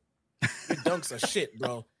shit. Your dunks are shit,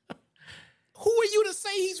 bro." Who are you to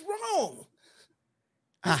say he's wrong?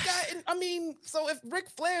 So if Ric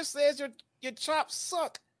Flair says your chops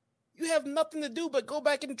suck, you have nothing to do but go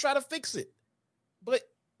back and try to fix it. But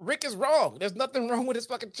Rick is wrong. There's nothing wrong with his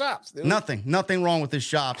fucking chops, dude. Nothing wrong with his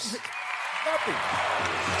chops. Nothing.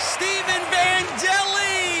 Stephen Vandelli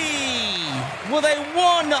with a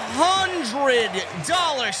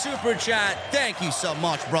 $100 super chat. Thank you so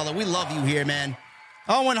much, brother. We love you here, man.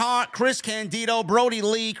 Owen Hart, Chris Candido, Brody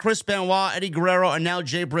Lee, Chris Benoit, Eddie Guerrero, and now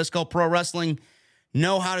Jay Briscoe. Pro Wrestling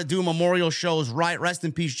know how to do memorial shows right. Rest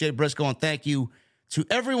in peace, Jay Briscoe, and thank you to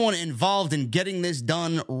everyone involved in getting this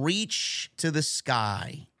done. Reach to the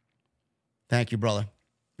sky. Thank you, brother.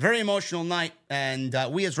 Very emotional night, and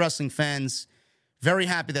we as wrestling fans, very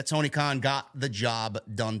happy that Tony Khan got the job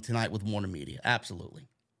done tonight with Warner Media. Absolutely.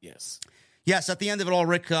 Yes. Yes, at the end of it all,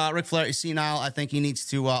 Ric Flair is senile. I think he needs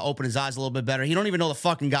to open his eyes a little bit better. He don't even know the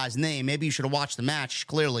fucking guy's name. Maybe you should have watched the match.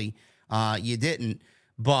 Clearly, you didn't.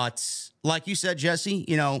 But like you said, Jesse,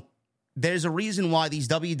 you know, there's a reason why these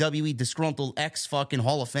WWE disgruntled ex-fucking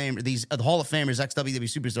Hall of Famers, these Hall of Famers, ex-WWE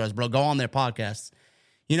superstars, bro, go on their podcasts.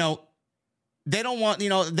 You know, they don't want, you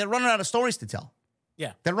know, they're running out of stories to tell.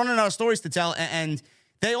 Yeah. They're running out of stories to tell, and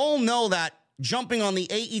they all know that jumping on the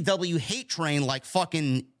AEW hate train like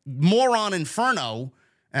fucking Moron Inferno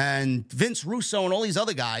and Vince Russo and all these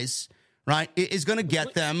other guys, right, is going to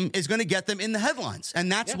get them in the headlines,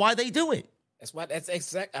 and that's why they do it. That's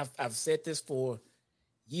exact. I've said this for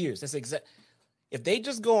years. That's exact. If they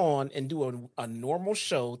just go on and do a normal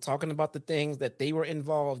show talking about the things that they were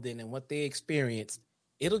involved in and what they experienced,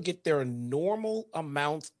 it'll get their normal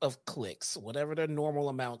amount of clicks, whatever their normal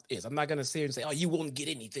amount is. I'm not going to sit here and say, oh, you won't get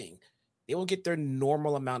anything. They will get their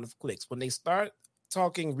normal amount of clicks. When they start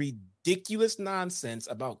talking ridiculous nonsense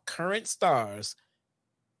about current stars,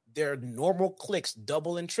 their normal clicks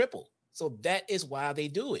double and triple. So that is why they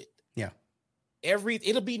do it. Yeah.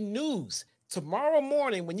 It'll be news. Tomorrow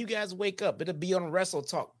morning, when you guys wake up, it'll be on Wrestle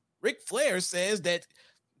Talk. Ric Flair says that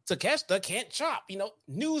Takeshita can't chop.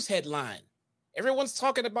 News headline. Everyone's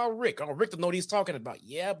talking about Rick. Oh, Rick doesn't know what he's talking about.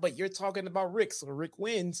 Yeah, but you're talking about Rick, so Rick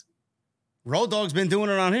wins. Road Dogg's been doing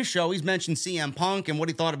it on his show. He's mentioned CM Punk and what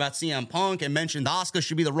he thought about CM Punk, and mentioned Asuka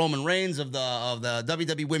should be the Roman Reigns of the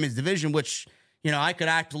WWE Women's Division, which I could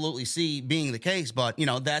absolutely see being the case. But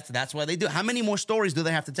that's why they do it. How many more stories do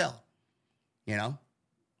they have to tell? That's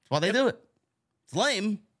why they do it. It's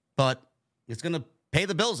lame, but it's going to pay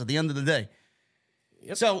the bills at the end of the day.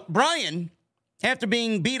 Yep. So Bryan, after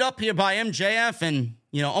being beat up here by MJF and,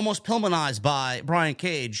 almost Pillmanized by Brian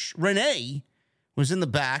Cage, Renee was in the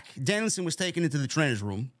back. Danielson was taken into the trainer's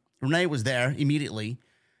room. Renee was there immediately,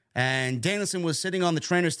 and Danielson was sitting on the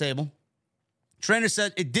trainer's table. Trainer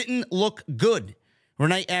said it didn't look good.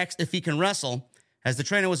 Renee asked if he can wrestle. As the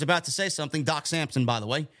trainer was about to say something, Doc Sampson, by the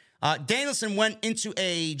way, Danielson went into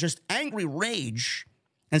a just angry rage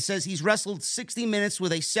and says he's wrestled 60 minutes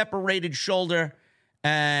with a separated shoulder,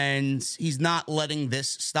 and he's not letting this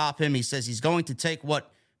stop him. He says he's going to take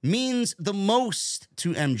what means the most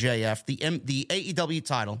to MJF, the AEW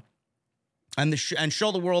title, and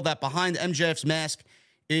show the world that behind MJF's mask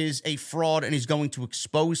is a fraud, and he's going to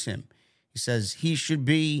expose him. He says he should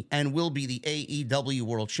be and will be the AEW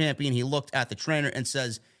World Champion. He looked at the trainer and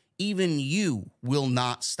says, even you will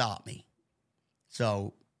not stop me.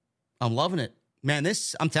 So I'm loving it. Man,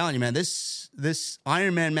 I'm telling you, man, this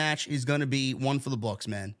Iron Man match is going to be one for the books,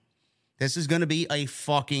 man. This is going to be a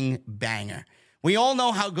fucking banger. We all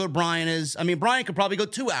know how good Bryan is. I mean, Bryan could probably go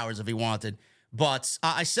 2 hours if he wanted. But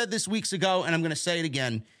I said this weeks ago, and I'm going to say it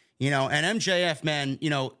again, and MJF, man,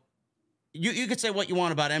 you could say what you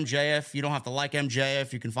want about MJF. You don't have to like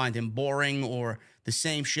MJF. You can find him boring or the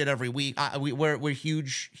same shit every week. We're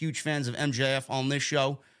huge fans of MJF on this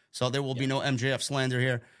show, so there will be no MJF slander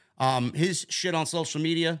here. His shit on social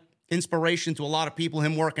media, inspiration to a lot of people,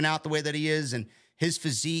 him working out the way that he is, and his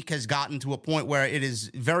physique has gotten to a point where it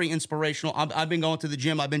is very inspirational. I've been going to the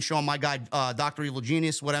gym. I've been showing my guy, Dr. Evil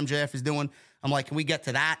Genius, what MJF is doing. I'm like, can we get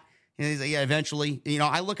to that? And he's like, yeah, eventually.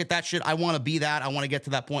 I look at that shit. I want to be that. I want to get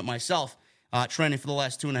to that point myself, training for the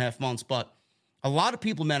last 2.5 months. But a lot of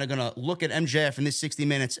people, man, are going to look at MJF in this 60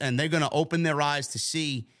 minutes, and they're going to open their eyes to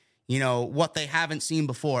see, what they haven't seen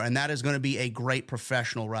before. And that is going to be a great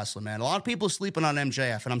professional wrestler, man. A lot of people are sleeping on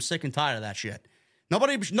MJF, and I'm sick and tired of that shit.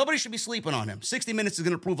 Nobody should be sleeping on him. 60 minutes is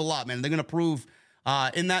going to prove a lot, man. They're going to prove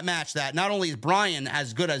in that match that not only is Bryan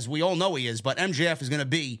as good as we all know he is, but MJF is going to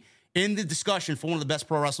be in the discussion for one of the best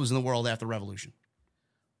pro wrestlers in the world after Revolution.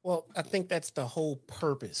 Well, I think that's the whole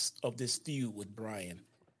purpose of this feud with Bryan.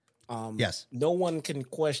 Yes. No one can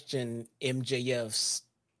question MJF's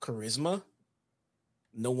charisma.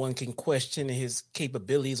 No one can question his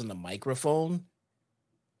capabilities on the microphone.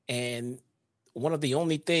 And one of the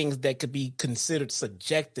only things that could be considered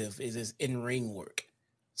subjective is his in-ring work.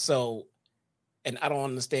 So, and I don't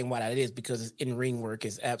understand why that is, because his in-ring work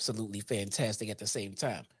is absolutely fantastic at the same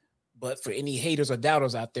time. But for any haters or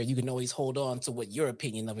doubters out there, you can always hold on to what your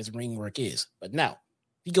opinion of his ring work is. But now,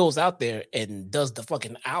 he goes out there and does the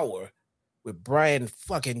fucking hour with Bryan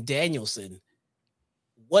fucking Danielson.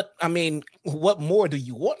 What more do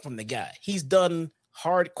you want from the guy? He's done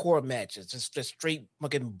hardcore matches, just straight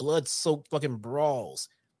fucking blood-soaked fucking brawls.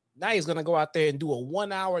 Now he's going to go out there and do a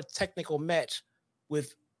 1-hour technical match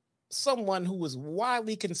with someone who is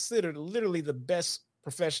widely considered literally the best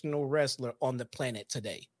professional wrestler on the planet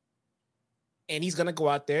today. And he's going to go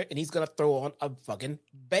out there and he's going to throw on a fucking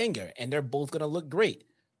banger, and they're both going to look great.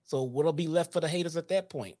 So what'll be left for the haters at that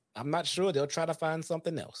point? I'm not sure. They'll try to find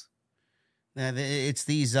something else. It's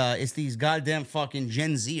these goddamn fucking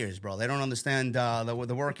Gen Zers, bro. They don't understand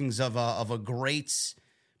the workings of a great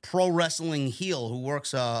pro wrestling heel who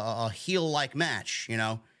works a heel-like match.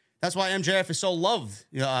 That's why MJF is so loved,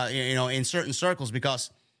 in certain circles, because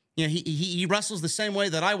he wrestles the same way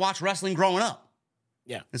that I watched wrestling growing up.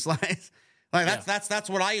 Yeah, it's like that's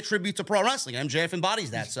what I attribute to pro wrestling. MJF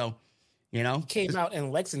embodies that. So, He came out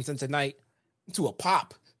in Lexington tonight to a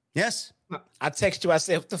pop. Yes. I text you. I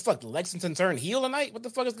said, what the fuck? Lexington turned heel tonight? What the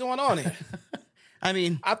fuck is going on here? I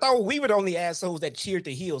mean, I thought we were the only assholes that cheered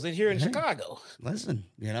the heels in here in Chicago. Listen,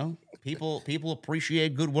 People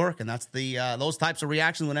appreciate good work, and that's the those types of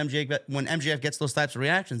reactions when MJF gets those types of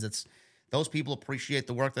reactions. It's those people appreciate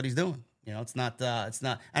the work that he's doing. You know, it's not,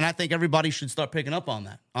 and I think everybody should start picking up on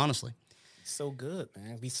that, honestly. So good,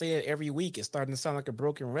 man. We say it every week. It's starting to sound like a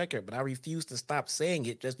broken record, but I refuse to stop saying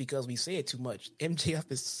it just because we say it too much.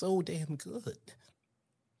 MJF is so damn good.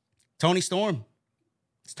 Tony Storm.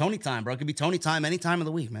 It's Tony time, bro. It could be Tony time any time of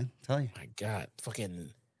the week, man. I tell you. My God, fucking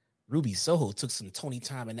Ruby Soho took some Tony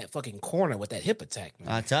time in that fucking corner with that hip attack, man.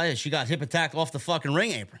 I tell you, she got hip attacked off the fucking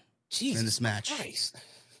ring apron. Jesus in this match. Christ.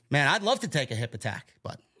 Man, I'd love to take a hip attack,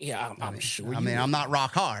 but yeah, I'm sure. I'm not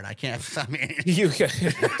rock hard. I can't. I mean,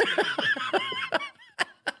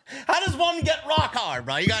 how does one get rock hard,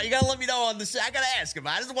 bro? You got to let me know on this. I got to ask him.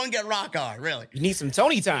 How does one get rock hard? Really? You need some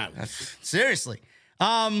Tony time. Seriously.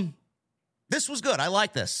 This was good. I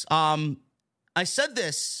like this. I said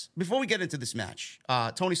this before we get into this match.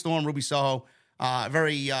 Tony Storm, Ruby Soho,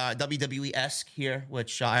 very WWE-esque here,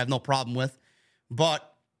 which I have no problem with, but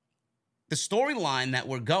the storyline that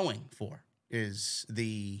we're going for is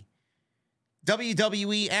the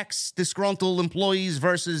WWE ex-disgruntled employees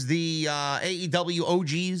versus the AEW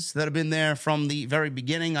OGs that have been there from the very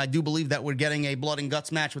beginning. I do believe that we're getting a blood and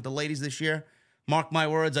guts match with the ladies this year. Mark my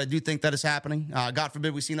words, I do think that is happening. God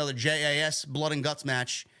forbid we see another JAS blood and guts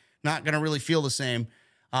match. Not going to really feel the same.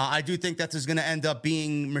 I do think that is going to end up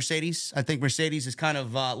being Mercedes. I think Mercedes is kind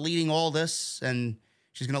of leading all this, and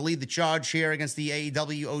she's going to lead the charge here against the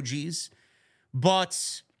AEW OGs.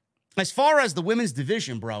 But as far as the women's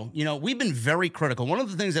division, bro, you know, we've been very critical. One of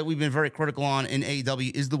the things that we've been very critical on in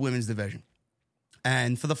AEW is the women's division.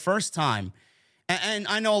 And for the first time, and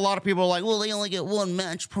I know a lot of people are like, well, they only get one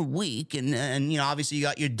match per week. And you know, obviously you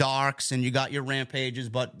got your Darks and you got your Rampages,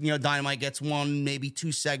 but, you know, Dynamite gets one, maybe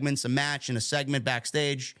two segments, a match and a segment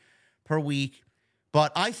backstage per week.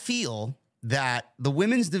 But I feel that the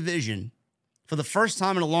women's division, for the first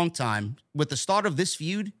time in a long time, with the start of this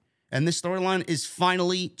feud, and this storyline is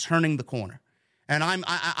finally turning the corner. And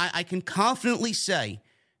I can confidently say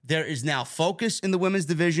there is now focus in the women's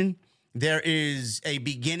division. There is a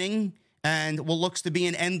beginning and what looks to be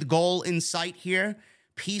an end goal in sight here.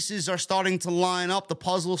 Pieces are starting to line up. The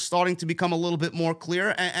puzzle's starting to become a little bit more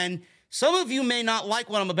clear. And some of you may not like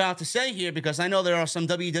what I'm about to say here because I know there are some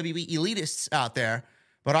WWE elitists out there.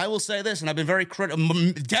 But I will say this, and I've been very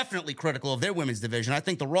definitely critical of their women's division. I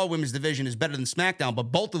think the Raw women's division is better than SmackDown,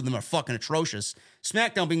 but both of them are fucking atrocious.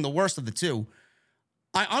 SmackDown being the worst of the two.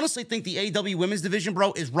 I honestly think the AEW women's division,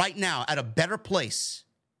 bro, is right now at a better place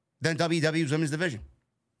than WWE's women's division.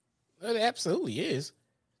 It absolutely is.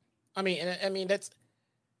 I mean that's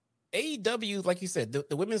AEW, like you said,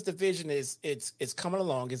 the women's division is it's coming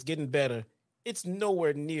along, it's getting better. It's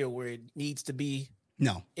nowhere near where it needs to be.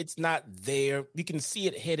 No, it's not there. You can see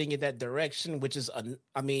it heading in that direction, which is,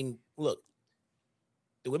 look,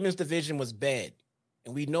 the women's division was bad,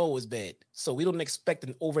 and we know it was bad. So we don't expect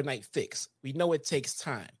an overnight fix. We know it takes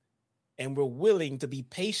time, and we're willing to be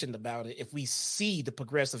patient about it if we see the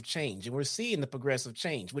progressive change, and we're seeing the progressive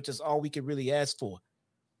change, which is all we can really ask for.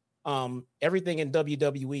 Everything in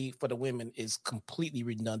WWE for the women is completely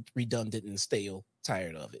redundant and stale.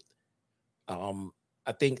 Tired of it.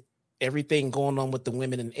 I think everything going on with the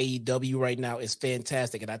women in AEW right now is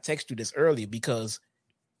fantastic. And I texted you this earlier because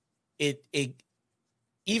it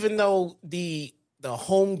even though the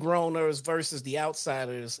homegrowners versus the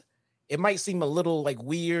outsiders, it might seem a little like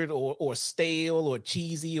weird or stale or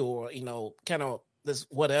cheesy or, you know, kind of this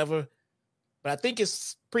whatever. But I think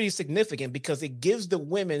it's pretty significant because it gives the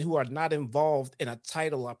women who are not involved in a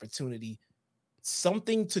title opportunity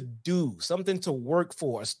something to do, something to work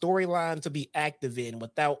for, a storyline to be active in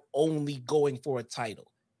without only going for a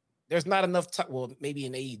title. There's not enough, well, maybe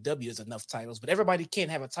in AEW is enough titles, but everybody can't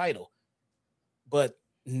have a title. But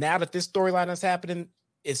now that this storyline is happening,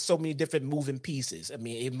 it's so many different moving pieces. I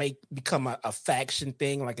mean, it may become a faction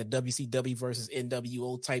thing, like a WCW versus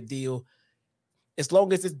NWO type deal. As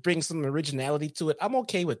long as it brings some originality to it, I'm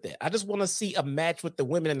okay with that. I just want to see a match with the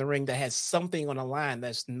women in the ring that has something on the line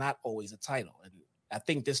that's not always a title. And I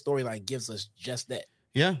think this storyline gives us just that.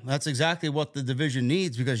 Yeah, that's exactly what the division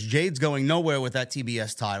needs because Jade's going nowhere with that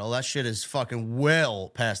TBS title. That shit is fucking well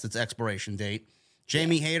past its expiration date.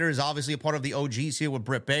 Jamie Hayter is obviously a part of the OGs here with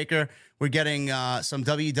Britt Baker. We're getting some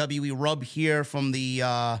WWE rub here from the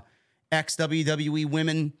ex-WWE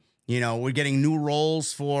women. You know, we're getting new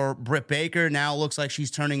roles for Britt Baker. Now it looks like she's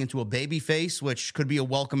turning into a babyface, which could be a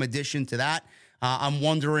welcome addition to that. I'm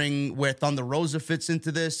wondering where Thunder Rosa fits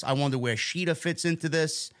into this. I wonder where Sheeta fits into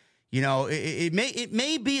this. You know, it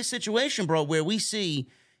may be a situation, bro, where we see,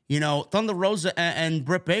 you know, Thunder Rosa and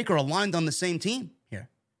Britt Baker aligned on the same team here.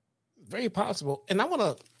 Very possible. And I want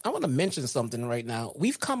to want to mention something right now.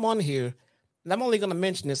 We've come on here, and I'm only going to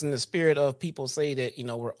mention this in the spirit of people say that,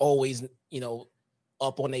 we're always,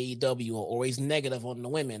 up on AEW or always negative on the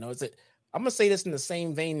women. Or is it? I'm going to say this in the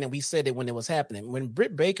same vein that we said it when it was happening. When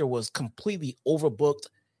Britt Baker was completely overbooked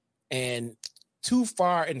and too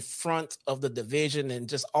far in front of the division and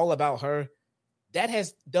just all about her, that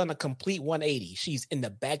has done a complete 180. She's in the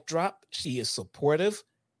backdrop. She is supportive.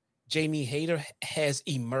 Jamie Hayter has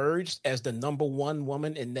emerged as the number one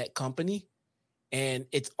woman in that company. And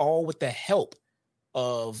it's all with the help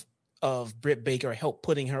of Britt Baker, help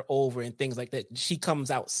putting her over and things like that. She comes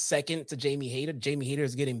out second to Jamie Hayter. Jamie Hayter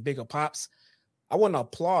is getting bigger pops. I want to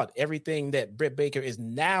applaud everything that Britt Baker is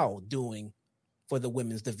now doing for the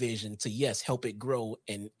women's division to, yes, help it grow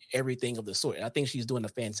and everything of the sort. I think she's doing a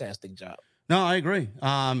fantastic job. No, I agree.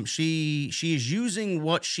 She is using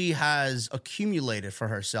what she has accumulated for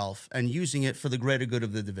herself and using it for the greater good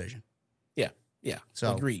of the division. Yeah.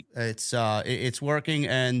 So agreed. It's working,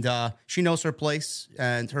 and she knows her place.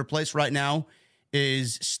 And her place right now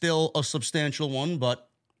is still a substantial one, but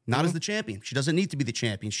not as the champion. She doesn't need to be the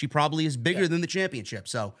champion. She probably is bigger than the championship.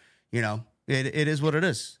 So it is what it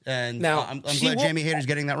is. And now I'm glad Jamie Hayter's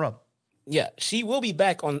getting that rub. Yeah, she will be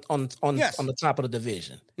back on the top of the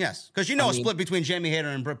division. Yes, because a split between Jamie Hayter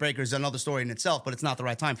and Britt Baker is another story in itself, but it's not the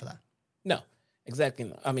right time for that. No,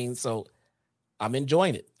 exactly. So I'm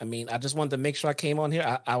enjoying it. I just wanted to make sure I came on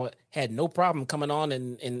here. I had no problem coming on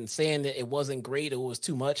and saying that it wasn't great or it was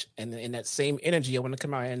too much. And in that same energy, I want to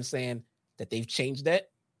come out and saying that they've changed that.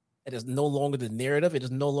 It is no longer the narrative. It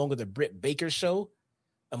is no longer the Britt Baker show.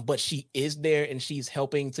 But she is there and she's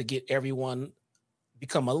helping to get everyone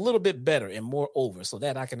become a little bit better and more over. So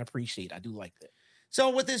that I can appreciate. I do like that. So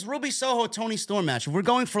with this Ruby Soho Toni Storm match, if we're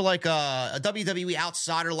going for like a WWE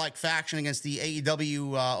outsider-like faction against the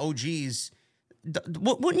AEW OGs,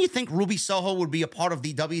 wouldn't you think Ruby Soho would be a part of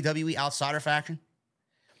the WWE outsider faction?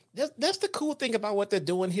 That's the cool thing about what they're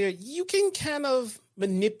doing here. You can kind of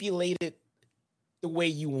manipulate it the way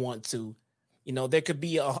you want to. There could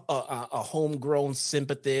be a homegrown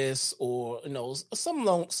sympathist or,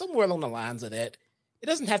 somewhere along the lines of that. It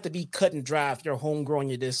doesn't have to be cut and dry if you're homegrown,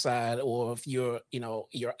 you're this side, or if you're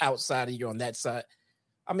outside and you're on that side.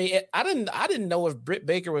 I didn't know if Britt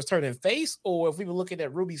Baker was turning face or if we were looking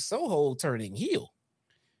at Ruby Soho turning heel.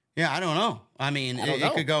 Yeah, I don't know.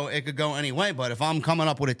 It could go any way, but if I'm coming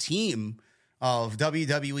up with a team of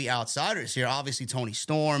WWE outsiders here, obviously Toni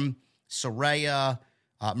Storm, Saraya,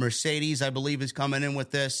 Mercedes, I believe, is coming in with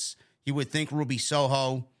this. You would think Ruby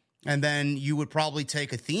Soho, and then you would probably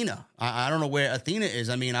take Athena. I don't know where Athena is.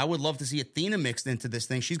 I would love to see Athena mixed into this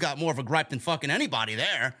thing. She's got more of a gripe than fucking anybody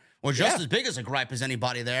there, or just as big as a gripe as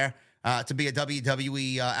anybody there to be a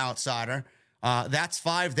WWE outsider. That's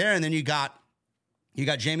 5 there, and then you got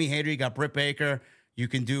Jamie Hayter, you got Britt Baker. You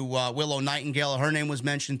can do Willow Nightingale. Her name was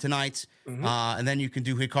mentioned tonight. And then you can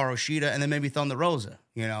do Hikaru Shida, and then maybe Thunder Rosa.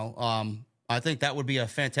 I think that would be a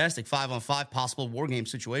fantastic 5-on-5 possible war game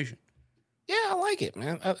situation. Yeah, I like it,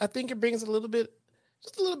 man. I think it brings a little bit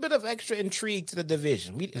of extra intrigue to the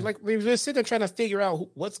division. We're sitting there trying to figure out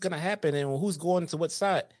what's going to happen and who's going to what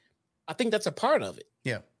side. I think that's a part of it.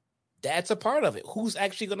 Yeah, that's a part of it. Who's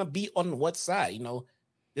actually going to be on what side?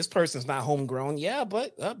 This person's not homegrown. Yeah,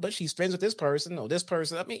 but she's friends with this person or this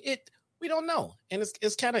person. We don't know, and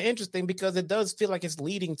it's kind of interesting because it does feel like it's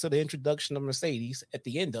leading to the introduction of Mercedes at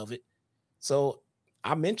the end of it. So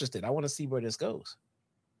I'm interested. I want to see where this goes.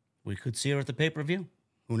 We could see her at the pay-per-view.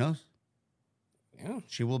 Who knows? Yeah.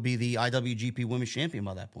 She will be the IWGP Women's Champion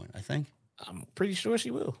by that point, I think. I'm pretty sure she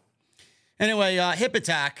will. Anyway, hip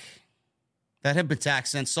attack. That hip attack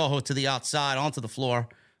sent Soho to the outside onto the floor.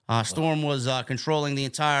 Storm was controlling the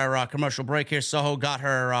entire commercial break here. Soho got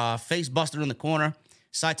her face busted in the corner.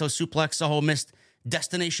 Saito suplex. Soho missed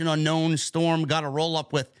Destination Unknown. Storm got a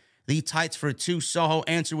roll-up with the tights for 2. Soho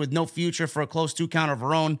answered with no future for a close 2 count of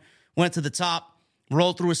her own. Went to the top,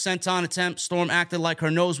 rolled through a senton attempt. Storm acted like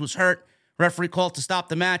her nose was hurt. Referee called to stop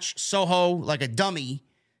the match. Soho, like a dummy,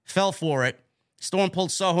 fell for it. Storm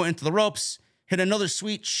pulled Soho into the ropes, hit another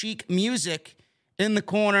sweet chic music in the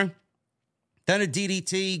corner. Then a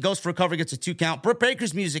DDT, goes for a cover, gets a 2 count. Britt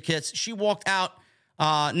Baker's music hits. She walked out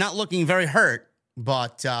not looking very hurt.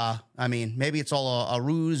 But, maybe it's all a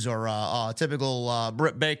ruse or a typical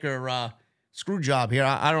Britt Baker screw job here.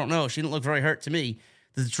 I don't know. She didn't look very hurt to me.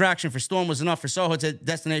 The distraction for Storm was enough for Soho to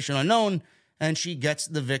Destination Unknown, and she gets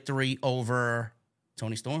the victory over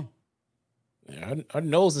Toni Storm. Yeah, her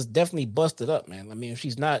nose is definitely busted up, man. If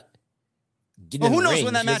she's not getting who knows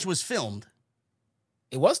when that match was filmed?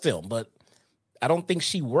 It was filmed, but I don't think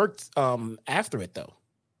she worked after it, though.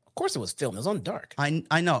 Of course it was filmed. It was on Dark.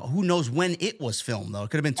 I know. Who knows when it was filmed, though?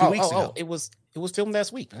 It could have been 2 weeks ago. It was filmed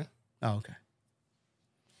last week, man. Oh, okay.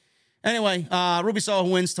 Anyway, Ruby Soho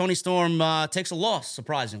wins. Toni Storm takes a loss,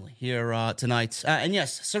 surprisingly, here tonight. And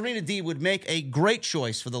yes, Serena Deeb would make a great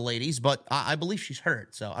choice for the ladies, but I believe she's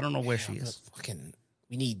hurt, so I don't know where she is.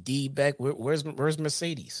 We need Deeb back. Where's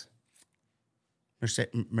Mercedes?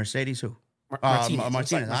 Mercedes who?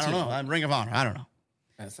 Martinez. I don't know. I'm Ring of Honor. I don't know.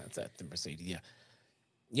 That's the Mercedes, yeah.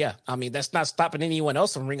 Yeah, I mean, that's not stopping anyone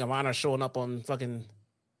else from Ring of Honor showing up on fucking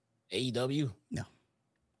AEW. No.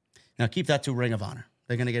 Now, keep that to Ring of Honor.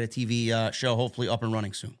 They're going to get a TV show hopefully up and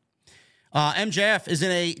running soon. MJF is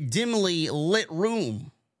in a dimly lit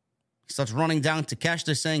room. He starts running down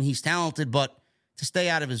Takeshita, saying he's talented, but to stay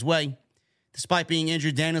out of his way. Despite being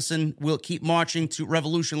injured, Danielson will keep marching to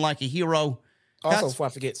Revolution like a hero. Also, before I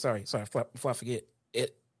forget,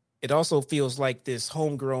 it also feels like this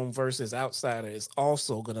homegrown versus outsider is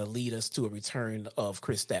also going to lead us to a return of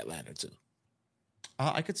Chris Statlander, too.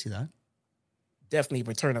 I could see that. Definitely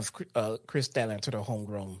return of Chris Statlander to the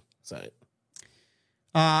homegrown side.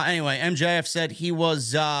 Anyway, MJF said he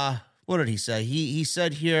was, what did he say? He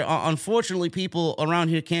said here, unfortunately, people around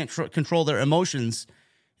here can't control their emotions.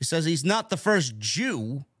 He says he's not the first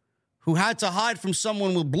Jew who had to hide from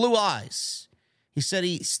someone with blue eyes. He said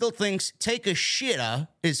he still thinks take a shitter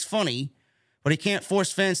is funny, but he can't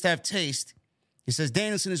force fans to have taste. He says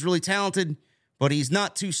Danielson is really talented, but he's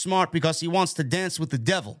not too smart because he wants to dance with the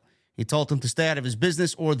devil. He told him to stay out of his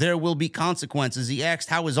business or there will be consequences. He asked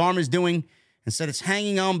how his arm is doing and said it's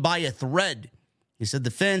hanging on by a thread. He said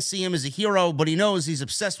the fans see him as a hero, but he knows he's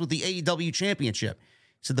obsessed with the AEW championship.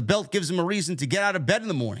 He said the belt gives him a reason to get out of bed in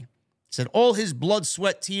the morning. He said all his blood,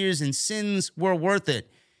 sweat, tears, and sins were worth it.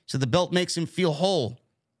 He said the belt makes him feel whole.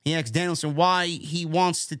 He asked Danielson why he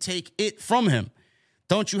wants to take it from him.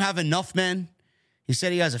 Don't you have enough, man? He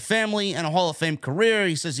said he has a family and a Hall of Fame career.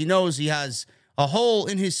 He says he knows he has a hole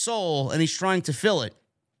in his soul, and he's trying to fill it.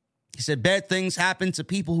 He said bad things happen to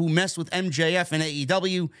people who mess with MJF and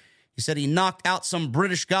AEW. He said he knocked out some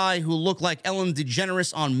British guy who looked like Ellen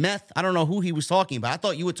DeGeneres on meth. I don't know who he was talking about. I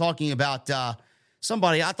thought you were talking about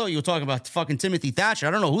somebody. I thought you were talking about fucking Timothy Thatcher.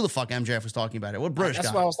 I don't know who the fuck MJF was talking about. What British guy?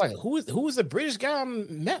 That's why I was like, who is the British guy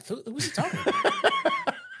on meth? Who's he talking about?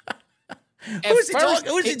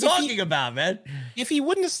 Who's he talking about, man? If he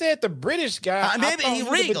wouldn't have said the British guy, maybe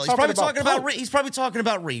Regal. He's probably talking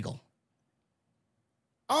about Regal.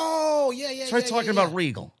 Oh, yeah. He's probably talking about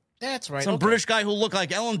Regal. That's right. Some British guy who looked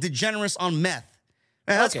like Ellen DeGeneres on meth.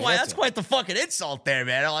 Man, that's quite the fucking insult there,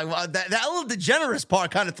 man. I'm like, well, the Ellen DeGeneres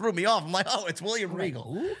part kind of threw me off. I'm like, oh, it's William Regal.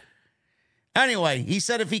 Who? Anyway, he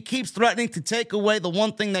said if he keeps threatening to take away the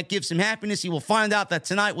one thing that gives him happiness, he will find out that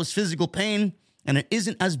tonight was physical pain, and it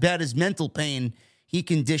isn't as bad as mental pain he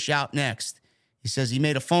can dish out next. He says he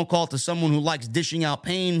made a phone call to someone who likes dishing out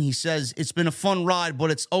pain. He says, it's been a fun ride,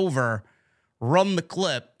 but it's over. Run the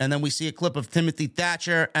clip. And then we see a clip of Timothy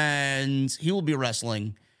Thatcher, and he will be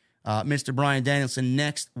wrestling Mr. Bryan Danielson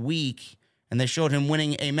next week. And they showed him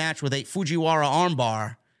winning a match with a Fujiwara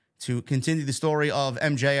armbar to continue the story of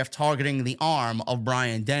MJF targeting the arm of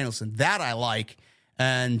Bryan Danielson. That I like.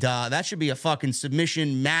 And that should be a fucking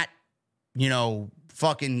submission mat,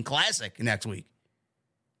 fucking classic next week.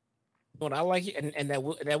 What I like it, and that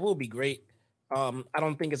will be great. I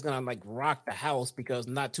don't think it's gonna rock the house because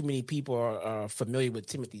not too many people are familiar with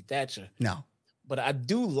Timothy Thatcher. No, but I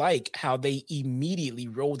do like how they immediately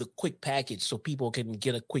roll the quick package so people can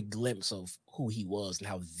get a quick glimpse of who he was and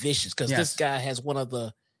how vicious. Because this guy has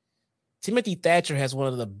Timothy Thatcher has one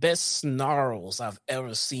of the best snarls I've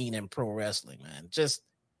ever seen in pro wrestling, man. Just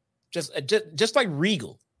like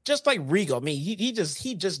Regal. Just like Regal. I mean, he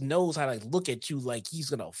just knows how to look at you like he's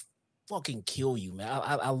gonna fucking kill you, man.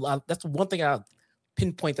 I that's one thing I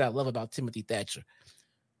pinpoint that I love about Timothy Thatcher.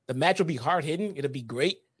 The match will be hard hitting. It'll be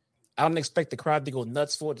great. I don't expect the crowd to go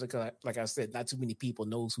nuts for it. Like I said, not too many people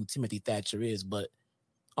knows who Timothy Thatcher is, but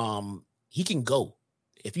he can go.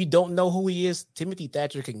 If you don't know who he is, Timothy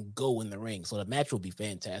Thatcher can go in the ring. So the match will be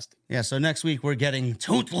fantastic. Yeah. So next week we're getting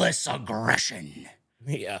toothless aggression.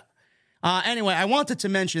 Yeah. Anyway, I wanted to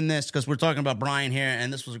mention this because we're talking about Bryan here,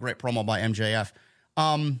 and this was a great promo by MJF.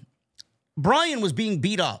 Bryan was being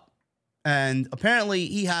beat up, and apparently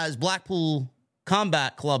he has Blackpool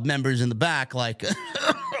Combat Club members in the back, like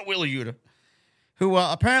Wheeler Yuta, who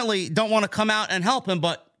apparently don't want to come out and help him,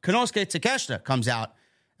 but Konosuke Takeshita comes out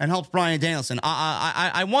and helps Bryan Danielson.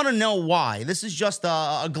 I want to know why. This is just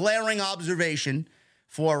a glaring observation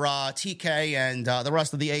for TK and the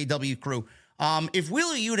rest of the AEW crew. If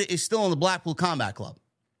Wheeler Yuta is still in the Blackpool Combat Club,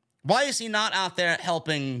 why is he not out there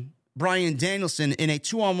helping Bryan Danielson in a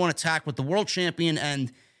 2-on-1 attack with the world champion and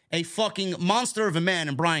a fucking monster of a man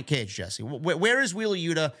in Brian Cage, Jesse. Where is Wheeler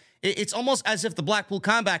Yuta? It's almost as if the Blackpool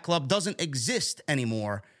Combat Club doesn't exist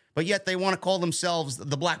anymore, but yet they want to call themselves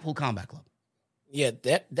the Blackpool Combat Club. Yeah,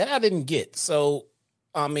 that I didn't get. So,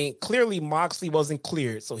 I mean, clearly Moxley wasn't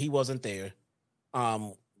cleared, so he wasn't there.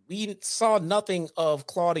 We saw nothing of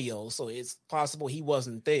Claudio, so it's possible he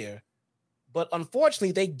wasn't there. But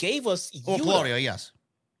unfortunately, they gave us Yuta. Claudio, yes.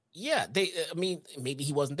 Yeah, I mean, maybe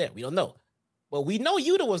he wasn't there. We don't know. But we know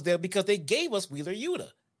Yuta was there because they gave us Wheeler Yuta.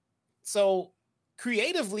 So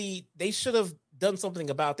creatively, they should have done something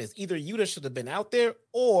about this. Either Yuta should have been out there,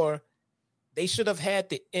 or they should have had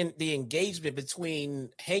the engagement between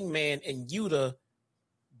Hangman and Yuta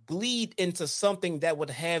bleed into something that would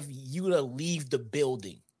have Yuta leave the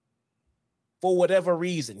building. For whatever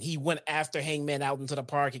reason, he went after Hangman out into the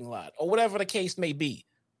parking lot, or whatever the case may be.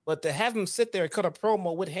 But to have him sit there and cut a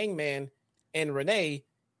promo with Hangman and Renee,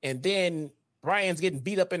 and then Bryan's getting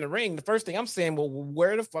beat up in the ring, the first thing I'm saying, well,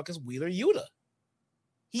 where the fuck is Wheeler Yuta?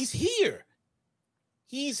 He's here.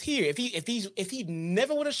 He's here. If he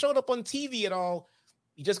never would have showed up on TV at all,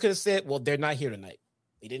 he just could have said, well, they're not here tonight.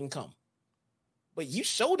 They didn't come. But you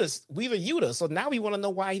showed us Wheeler Yuta, so now we want to know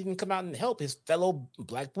why he didn't come out and help his fellow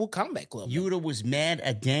Blackpool Combat Club. Yuta was mad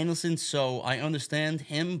at Danielson, so I understand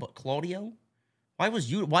him, but Claudio? Why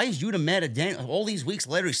is Yuta mad at Danielson? All these weeks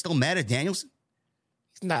later, he's still mad at Danielson?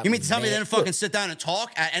 He's not. You mean to tell me they mad. didn't fucking sit down and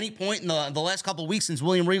talk at any point in the last couple of weeks since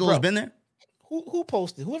William Regal has been there? Who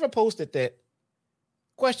posted? Whoever posted that?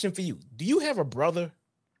 Question for you: do you have a brother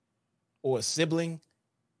or a sibling?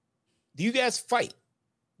 Do you guys fight?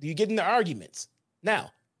 Do you get into arguments?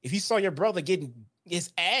 Now, if you saw your brother getting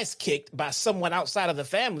his ass kicked by someone outside of the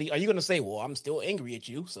family, are you going to say, "Well, I'm still angry at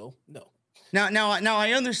you"? So no. Now,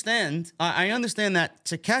 I understand. I understand that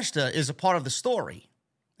Takeshita is a part of the story,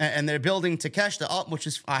 and they're building Takeshita up, which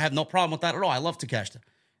is I have no problem with that at all. I love Takeshita,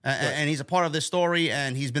 and he's a part of this story,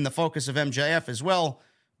 and he's been the focus of MJF as well.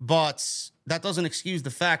 But that doesn't excuse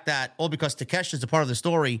the fact that because Takeshita is a part of the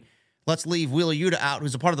story, let's leave Wheeler Yuta out,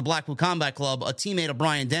 who's a part of the Blackpool Combat Club, a teammate of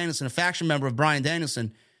Bryan Danielson, a faction member of Bryan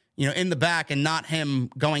Danielson, in the back, and not him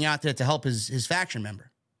going out there to help his faction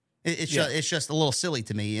member. It's just a little silly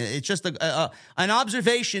to me. It's just an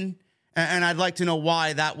observation, and I'd like to know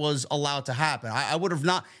why that was allowed to happen. I would have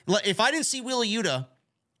not, if I didn't see Wheeler Yuta,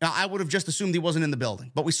 I would have just assumed he wasn't in the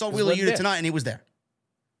building. But we saw Wheeler Yuta tonight, and he was there.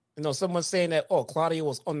 Someone's saying that, Claudio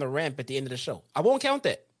was on the ramp at the end of the show. I won't count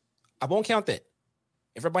that.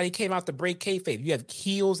 Everybody came out to break kayfabe. You have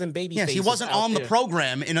heels and baby faces. Yes, he wasn't on the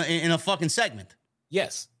program in a fucking segment.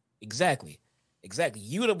 Yes, exactly.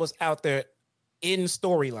 Yuta was out there in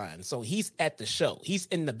storyline, so he's at the show. He's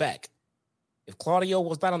in the back. If Claudio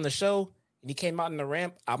was not on the show and he came out in the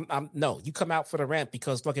ramp, no, you come out for the ramp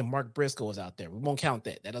because fucking Mark Briscoe was out there. We won't count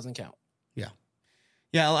that. That doesn't count.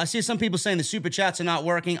 Yeah, I see some people saying the super chats are not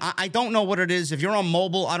working. I don't know what it is. If you're on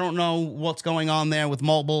mobile, I don't know what's going on there with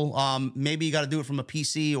mobile. Maybe you got to do it from a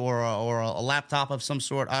PC or a laptop of some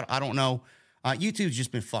sort. I don't know. YouTube's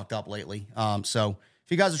just been fucked up lately. So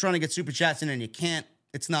if you guys are trying to get super chats in and you can't,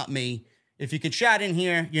 it's not me. If you can chat in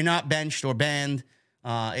here, you're not benched or banned.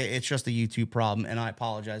 It's just a YouTube problem, and I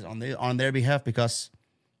apologize on their behalf because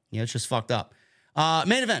it's just fucked up.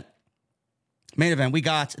 Main event. We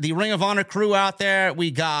got the Ring of Honor crew out there. We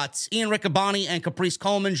got Ian Riccaboni and Caprice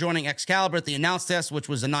Coleman joining Excalibur at the announce test, which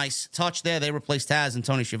was a nice touch there. They replaced Taz and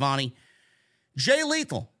Tony Schiavone. Jay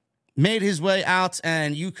Lethal made his way out,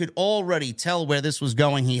 and you could already tell where this was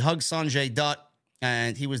going. He hugged Sanjay Dutt,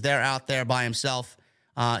 and he was there out there by himself.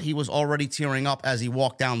 He was already tearing up as he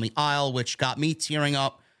walked down the aisle, which got me tearing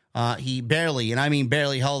up. He barely, and I mean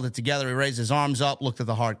barely, held it together. He raised his arms up, looked at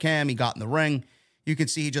the hard cam. He got in the ring. You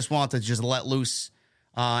could see he just wanted to just let loose,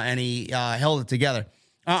 and he held it together.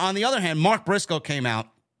 On the other hand, Mark Briscoe came out.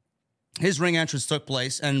 His ring entrance took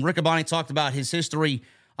place, and Riccaboni talked about his history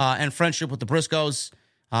and friendship with the Briscoes.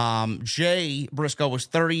 Jay Briscoe was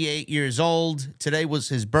 38 years old. Today was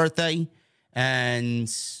his birthday,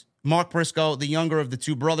 and Mark Briscoe, the younger of the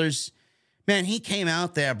two brothers, man, he came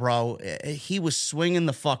out there, bro. He was swinging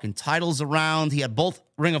the fucking titles around. He had both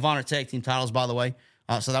Ring of Honor tag team titles, by the way.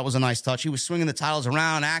 So that was a nice touch. He was swinging the titles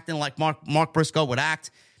around, acting like Mark Briscoe would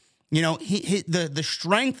act. The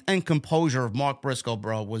strength and composure of Mark Briscoe,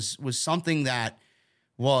 bro, was something that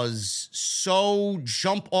was so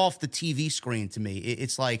jump off the TV screen to me.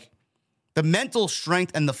 It's like the mental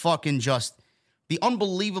strength and the fucking just the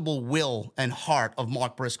unbelievable will and heart of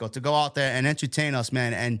Mark Briscoe to go out there and entertain us,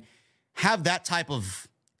 man, and have that type of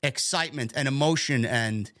excitement and emotion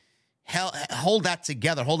and hold that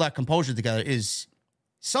together, hold that composure together is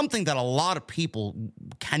something that a lot of people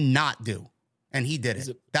cannot do. And he did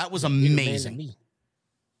it. That was amazing.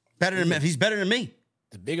 Better than me. He's better than me.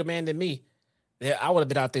 The bigger man than me. Yeah, I would have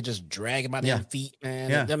been out there just dragging my damn feet, man.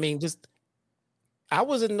 Yeah. I mean, I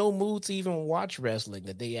was in no mood to even watch wrestling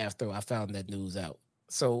the day after I found that news out.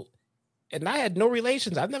 So, and I had no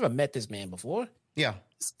relations. I've never met this man before. Yeah.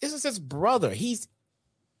 This is his brother.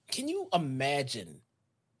 Can you imagine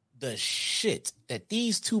the shit that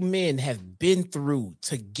these two men have been through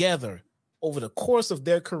together over the course of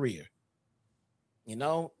their career? You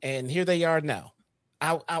know, and here they are now.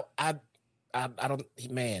 I don't,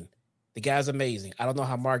 man, the guy's amazing. I don't know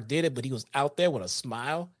how Mark did it, but he was out there with a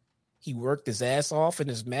smile. He worked his ass off in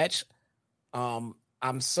his match. I'm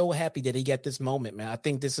so happy that he got this moment, man. I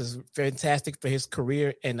think this is fantastic for his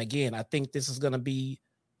career. And again, I think this is going to be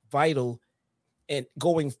vital and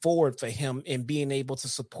going forward for him in being able to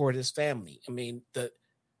support his family. I mean,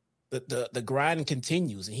 the grind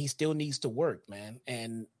continues and he still needs to work, man.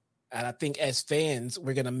 And I think as fans,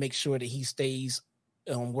 we're going to make sure that he stays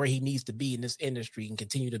where he needs to be in this industry and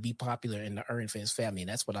continue to be popular and to earn for his family. And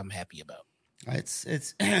that's what I'm happy about.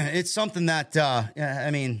 It's something that, I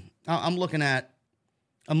mean, I'm looking at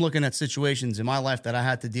situations in my life that I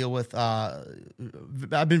had to deal with.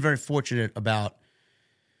 I've been very fortunate about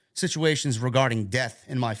situations regarding death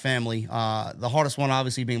in my family. The hardest one,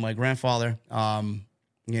 obviously, being my grandfather.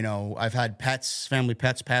 You know, I've had family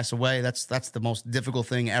pets pass away. That's the most difficult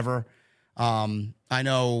thing ever. I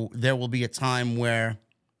know there will be a time where,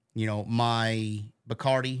 you know, my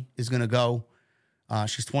Bacardi is going to go.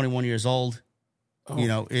 She's 21 years old. Oh. You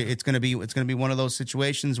know, it's going to be one of those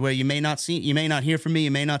situations where you may not hear from me,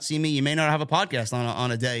 you may not see me, you may not have a podcast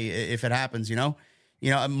on a day if it happens. You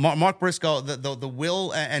know, Mark Briscoe, the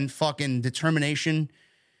will and fucking determination.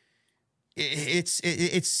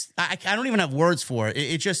 I don't even have words for it.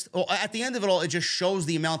 It just, at the end of it all, it just shows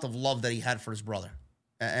the amount of love that he had for his brother,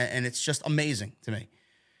 and it's just amazing to me.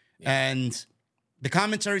 Yeah. And the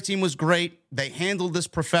commentary team was great. They handled this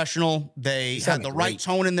professional. They had the right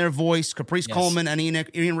tone in their voice. Caprice Coleman and Ian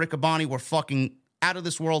Riccaboni were fucking out of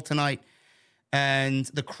this world tonight. And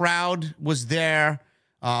the crowd was there.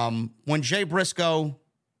 When Jay Briscoe,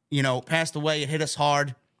 you know, passed away, it hit us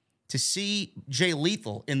hard. To see Jay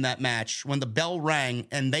Lethal in that match, when the bell rang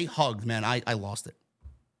and they hugged, man, I lost it.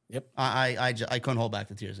 Yep. I couldn't hold back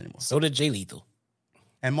the tears anymore. So did Jay Lethal.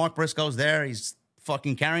 And Mark Briscoe's there. He's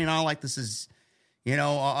fucking carrying on like this is, you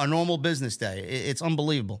know, a normal business day. It's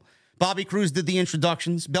unbelievable. Bobby Cruz did the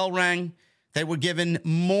introductions. Bell rang. They were given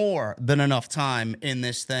more than enough time in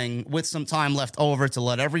this thing, with some time left over to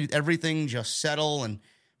let everything just settle. And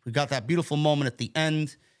we got that beautiful moment at the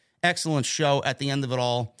end. Excellent show at the end of it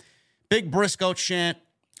all. Big Briscoe chant.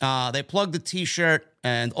 They plugged the T-shirt,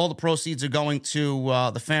 and all the proceeds are going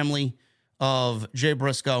to the family of Jay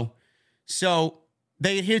Briscoe. So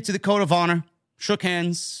they adhered to the code of honor. Shook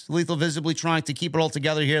hands. Lethal visibly trying to keep it all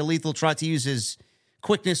together here. Lethal tried to use his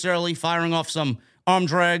quickness early, firing off some arm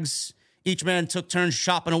drags. Each man took turns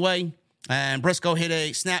chopping away, and Briscoe hit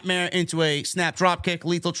a snapmare into a snap dropkick.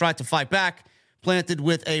 Lethal tried to fight back, planted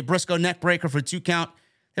with a Briscoe neckbreaker for 2 count.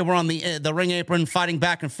 They were on the ring apron, fighting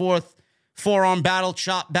back and forth. Forearm battle,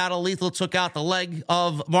 chop battle. Lethal took out the leg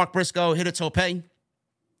of Mark Briscoe, hit a tope.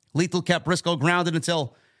 Lethal kept Briscoe grounded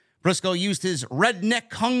until Briscoe used his redneck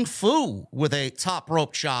kung fu with a top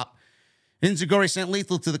rope chop. Inzaguri sent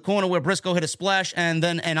Lethal to the corner where Briscoe hit a splash and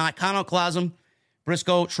then an iconoclasm.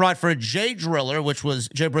 Briscoe tried for a J Driller, which was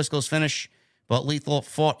Jay Briscoe's finish, but Lethal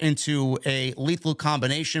fought into a lethal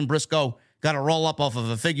combination. Briscoe got a roll up off of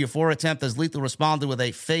a figure 4 attempt as Lethal responded with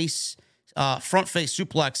a front face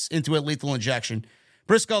suplex into a lethal injection.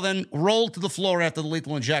 Briscoe then rolled to the floor after the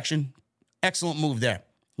lethal injection. Excellent move there.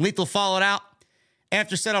 Lethal followed out.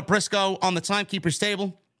 After set up Briscoe on the timekeeper's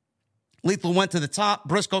table, Lethal went to the top.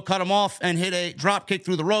 Briscoe cut him off and hit a drop kick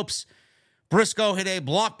through the ropes. Briscoe hit a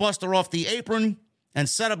blockbuster off the apron and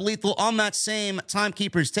set up Lethal on that same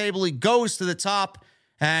timekeeper's table. He goes to the top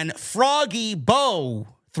and Froggy Bow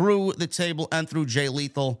through the table and through Jay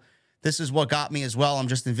Lethal. This is what got me as well. I'm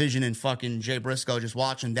just envisioning fucking Jay Briscoe just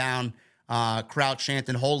watching down, crowd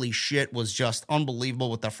chanting holy shit was just unbelievable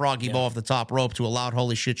with the Froggy Bow off the top rope to a loud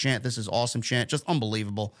holy shit chant. This is awesome chant. Just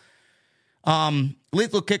unbelievable.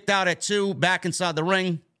 Lethal kicked out at 2, back inside the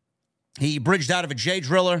ring. He bridged out of a J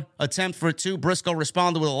Driller, attempt for a 2. Briscoe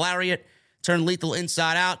responded with a lariat, turned Lethal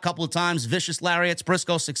inside out a couple of times, vicious lariats.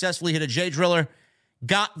 Briscoe successfully hit a J Driller,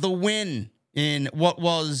 got the win in what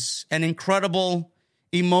was an incredible,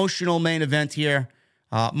 emotional main event here.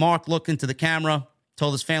 Mark looked into the camera,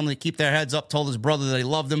 told his family to keep their heads up, told his brother that he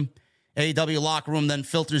loved him. AEW locker room then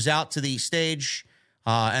filters out to the stage,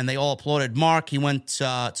 and they all applauded Mark. He went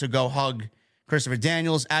to go hug Christopher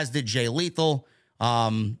Daniels, as did Jay Lethal.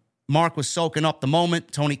 Mark was soaking up the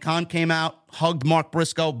moment. Tony Khan came out, hugged Mark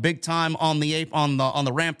Briscoe big time on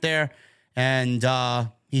the ramp there, and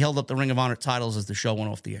he held up the Ring of Honor titles as the show went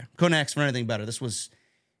off the air. Couldn't ask for anything better. This was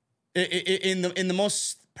in the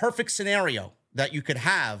most perfect scenario that you could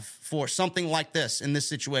have for something like this in this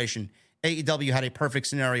situation. AEW had a perfect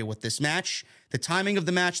scenario with this match, the timing of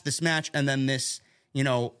the match, this match, and then this,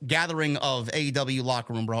 gathering of AEW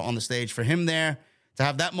locker room, bro, on the stage. For him there to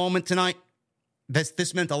have that moment tonight,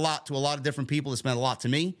 this meant a lot to a lot of different people. This meant a lot to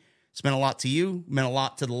me. It's meant a lot to you. It meant a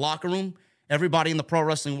lot to the locker room, everybody in the pro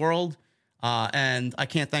wrestling world. And I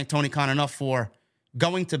can't thank Tony Khan enough for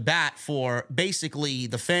going to bat for basically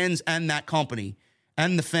the fans and that company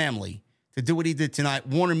and the family to do what he did tonight.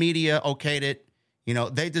 Warner Media okayed it.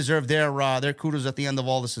 They deserve their kudos at the end of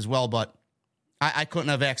all this as well. But I couldn't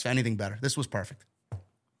have asked for anything better. This was perfect.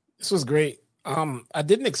 This was great. I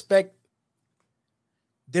didn't expect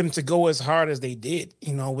them to go as hard as they did,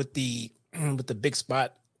 with the big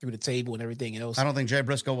spot through the table and everything else. I don't think Jay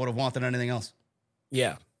Briscoe would have wanted anything else.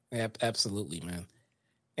 Yeah, absolutely, man.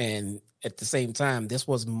 And at the same time, this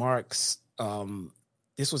was Mark's.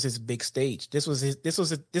 This was his big stage. This was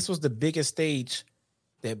the biggest stage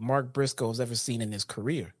that Mark Briscoe has ever seen in his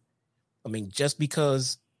career. I mean, just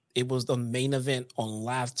because it was the main event on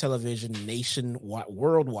live television nationwide,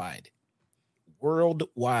 worldwide.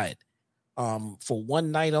 For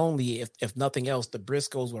one night only, if nothing else, the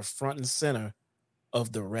Briscoes were front and center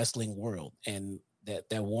of the wrestling world, and that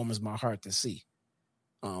warms my heart to see.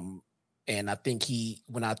 And I think he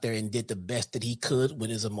went out there and did the best that he could with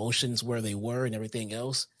his emotions where they were and everything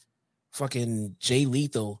else. Fucking Jay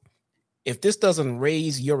Lethal. If this doesn't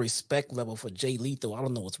raise your respect level for Jay Lethal, I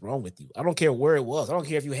don't know what's wrong with you. I don't care where it was. I don't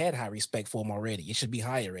care if you had high respect for him already. It should be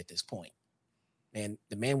higher at this point. And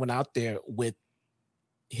the man went out there with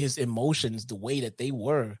his emotions the way that they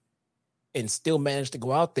were and still managed to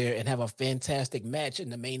go out there and have a fantastic match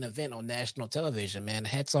in the main event on national television, man.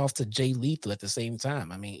 Hats off to Jay Lethal at the same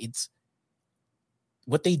time. I mean, it's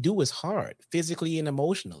what they do is hard physically and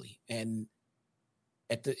emotionally. And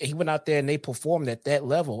he went out there and they performed at that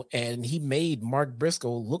level, and he made Mark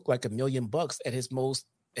Briscoe look like $1 million at his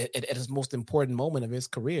most important moment of his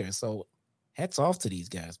career. So hats off to these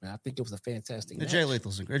guys, man. I think it was a fantastic match. Jay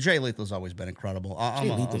Lethal's always been incredible.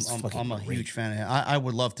 I'm a huge fan of him. I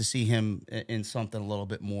would love to see him in something a little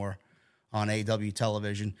bit more on AEW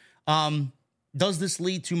television. Does this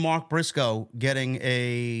lead to Mark Briscoe getting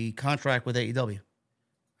a contract with AEW?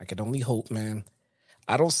 I can only hope, man.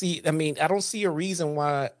 I don't see a reason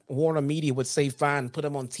why Warner Media would say, fine, put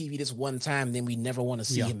him on TV this one time, then we never want to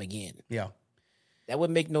see him again. Yeah. That would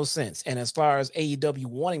make no sense. And as far as AEW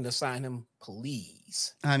wanting to sign him,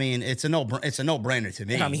 please. I mean, it's a no-brainer to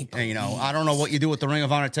me. I mean, I don't know what you do with the Ring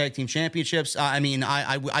of Honor Tag Team Championships. I mean,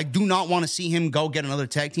 I do not want to see him go get another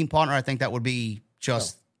tag team partner. I think that would be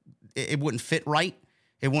it wouldn't fit right.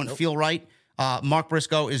 It wouldn't feel right. Mark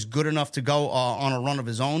Briscoe is good enough to go on a run of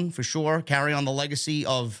his own for sure. Carry on the legacy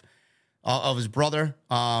of his brother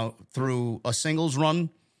through a singles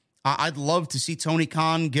run. I'd love to see Tony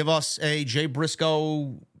Khan give us a Jay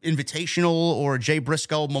Briscoe Invitational or a Jay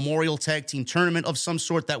Briscoe Memorial Tag Team Tournament of some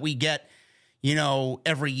sort that we get,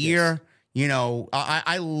 every year. Yes.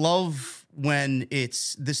 I love when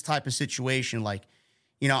it's this type of situation. Like,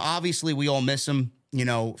 obviously we all miss him.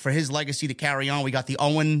 For his legacy to carry on, we got the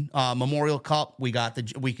Owen Memorial Cup. We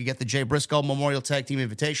could get the Jay Briscoe Memorial Tag Team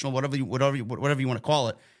Invitational, whatever you want to call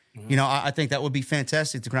it. Mm-hmm. I think that would be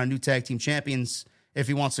fantastic to crown new tag team champions if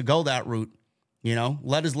he wants to go that route.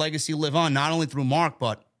 Let his legacy live on, not only through Mark,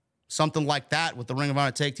 but something like that with the Ring of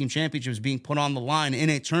Honor Tag Team Championships being put on the line in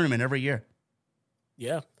a tournament every year.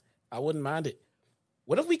 Yeah, I wouldn't mind it.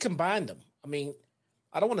 What if we combined them? I mean,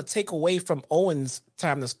 I don't want to take away from Owen's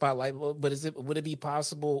time in the spotlight, but would it be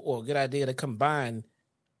possible or a good idea to combine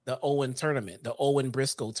the Owen tournament, the Owen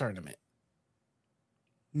Briscoe tournament?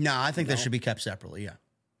 No, I think that should be kept separately. Yeah,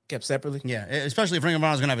 kept separately. Yeah, especially if Ring of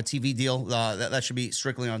Honor is going to have a TV deal, that should be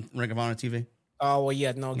strictly on Ring of Honor TV. Oh well,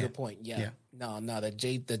 yeah, no, good point. Yeah. No, the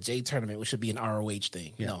J tournament should be an ROH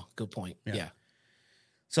thing. Yeah. No, good point. Yeah.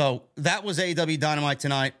 So that was AEW Dynamite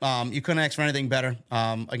tonight. You couldn't ask for anything better.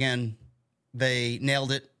 Again, they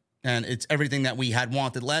nailed it, and it's everything that we had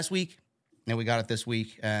wanted last week, and we got it this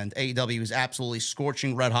week. And AEW is absolutely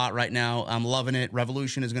scorching red hot right now. I'm loving it.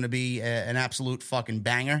 Revolution is going to be an absolute fucking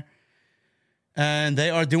banger. And they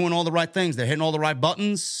are doing all the right things. They're hitting all the right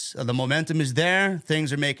buttons. The momentum is there.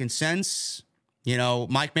 Things are making sense.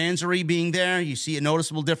 Mike Mansory being there, you see a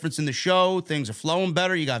noticeable difference in the show. Things are flowing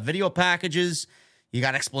better. You got video packages. You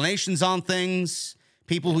got explanations on things.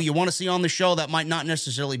 People who you want to see on the show that might not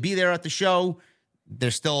necessarily be there at the show. They're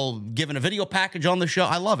still giving a video package on the show.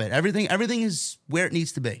 I love it. Everything is where it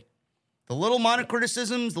needs to be. The little minor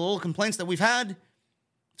criticisms, the little complaints that we've had,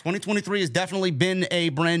 2023 has definitely been a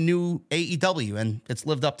brand new AEW, and it's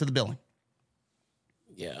lived up to the billing.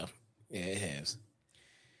 Yeah, it has.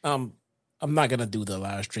 I'm not gonna do the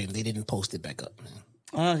live stream. They didn't post it back up,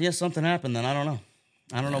 man. Yeah, something happened then. I don't know.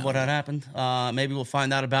 I don't know what had happened. Maybe we'll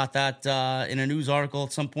find out about that in a news article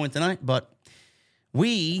at some point tonight. But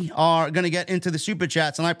we are going to get into the Super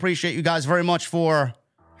Chats, and I appreciate you guys very much for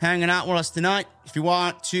hanging out with us tonight. If you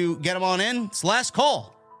want to get them on in, it's last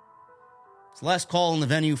call. It's last call in the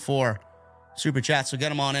venue for Super Chats, so get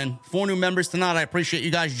them on in. 4 new members tonight. I appreciate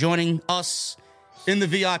you guys joining us in the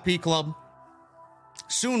VIP club.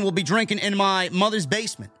 Soon we'll be drinking in my mother's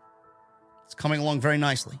basement. It's coming along very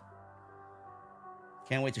nicely.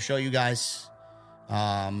 Can't wait to show you guys.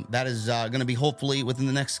 That is going to be hopefully within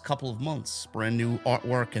the next couple of months. Brand new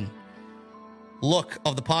artwork and look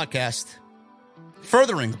of the podcast.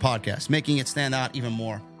 Furthering the podcast, making it stand out even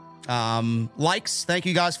more. Likes, thank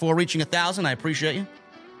you guys for reaching 1,000. I appreciate you.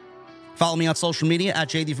 Follow me on social media at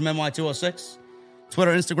JD from NY206.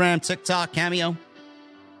 Twitter, Instagram, TikTok, Cameo.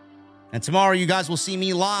 And tomorrow you guys will see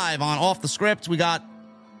me live on Off the Script. We got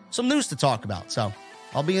some news to talk about. So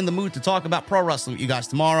I'll be in the mood to talk about pro wrestling with you guys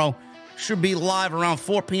tomorrow. Should be live around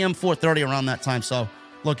 4 p.m., 4:30 around that time. So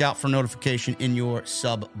look out for notification in your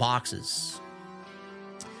sub boxes.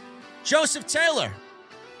 Joseph Taylor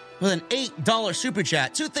with an $8 super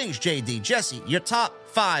chat. 2 things, JD. Jesse, your top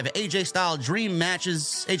 5 AJ Styles dream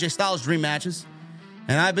matches.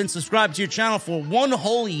 And I've been subscribed to your channel for 1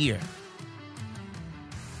 whole year.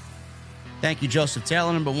 Thank you, Joseph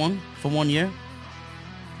Taylor, number 1, for 1 year.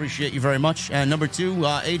 Appreciate you very much. And number 2,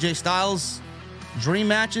 AJ Styles dream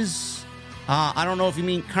matches. I don't know if you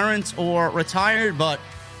mean current or retired, but,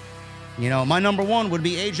 my number 1 would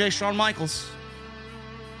be AJ Shawn Michaels.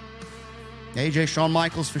 AJ Shawn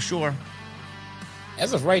Michaels for sure.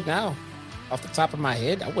 As of right now, off the top of my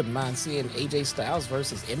head, I wouldn't mind seeing AJ Styles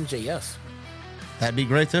versus MJF. That'd be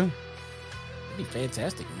great, too. It'd be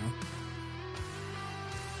fantastic, man.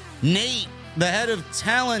 Nate, the head of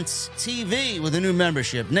Talents TV, with a new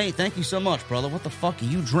membership. Nate, thank you so much, brother. What the fuck are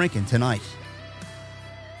you drinking tonight?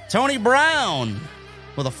 Tony Brown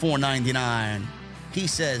with a $4.99. He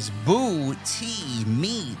says, boo tea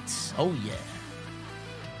meat. Oh, yeah.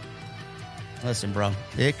 Listen, bro,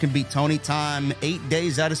 it can be Tony time 8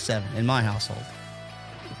 days out of 7 in my household.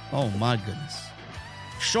 Oh, my goodness.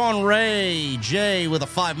 Sean Ray J with a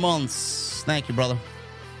 5 months. Thank you, brother.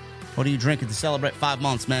 What are you drinking to celebrate 5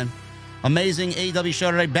 months, man? Amazing AEW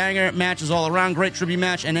show today. Banger matches all around. Great tribute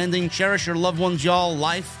match and ending. Cherish your loved ones, y'all.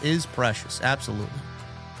 Life is precious. Absolutely.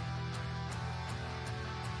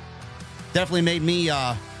 Definitely made me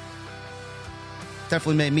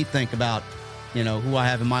think about, who I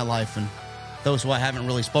have in my life and those who I haven't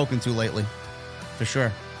really spoken to lately. For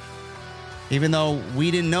sure. Even though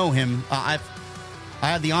we didn't know him, I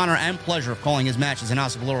had the honor and pleasure of calling his matches in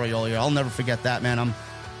House of Glory all year. I'll never forget that, man. I'm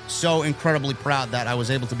so incredibly proud that I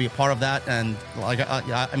was able to be a part of that. And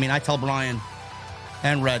I tell Bryan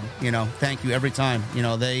and Red, thank you every time.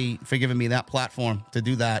 They for giving me that platform to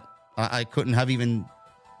do that. I couldn't have even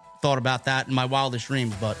thought about that in my wildest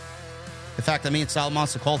dreams. But the fact that me and Solid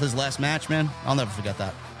Monster called his last match, man, I'll never forget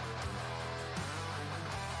that.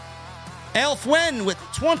 Elf Wen with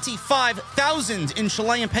 25,000 in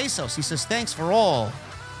Chilean pesos. He says, thanks for all.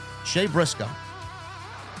 Jay Briscoe.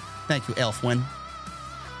 Thank you, Elf Wen.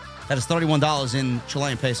 That is $31 in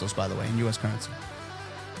Chilean pesos, by the way, in U.S. currency.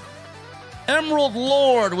 Emerald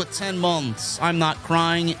Lord with 10 months. I'm not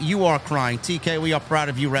crying. You are crying. TK, we are proud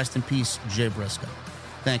of you. Rest in peace, Jay Briscoe.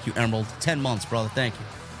 Thank you, Emerald. 10 months, brother. Thank you.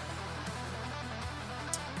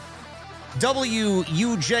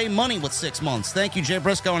 WUJ Money with 6 months. Thank you, Jay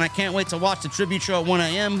Briscoe, and I can't wait to watch the tribute show at 1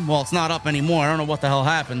 a.m. Well, it's not up anymore. I don't know what the hell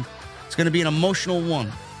happened. It's going to be an emotional one.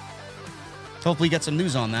 Hopefully get some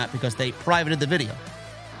news on that because they privated the video.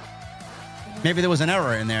 Maybe there was an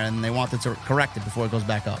error in there and they wanted to correct it before it goes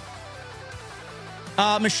back up.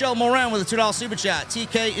 Michelle Moran with a $2 super chat.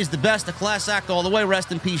 TK is the best, a class act all the way.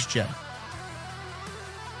 Rest in peace, Jay.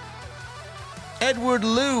 Edward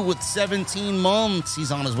Liu with 17 months.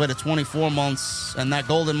 He's on his way to 24 months. And that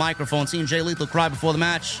golden microphone, seeing Jay Lethal cry before the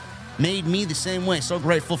match, made me the same way. So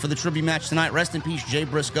grateful for the tribute match tonight. Rest in peace, Jay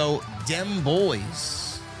Briscoe. Dem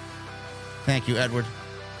Boys. Thank you, Edward.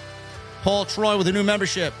 Paul Troy with a new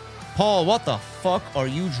membership. Paul, what the fuck are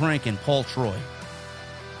you drinking, Paul Troy?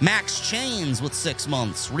 Max Chains with 6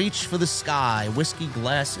 months. Reach for the sky. Whiskey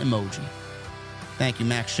glass emoji. Thank you,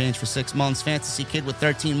 Max Chains, for 6 months. Fantasy Kid with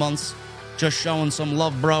 13 months. Just showing some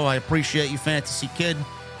love, bro. I appreciate you, Fantasy Kid.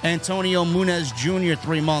 Antonio Munez Jr.,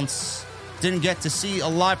 3 months. Didn't get to see a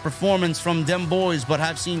live performance from them boys, but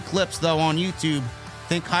have seen clips, though, on YouTube.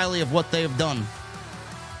 Think highly of what they have done.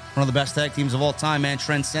 One of the best tag teams of all time, man.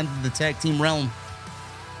 Transcended the tag team realm.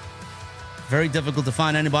 Very difficult to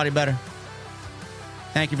find anybody better.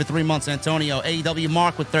 Thank you for 3 months, Antonio. AEW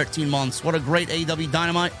Mark with 13 months. What a great AEW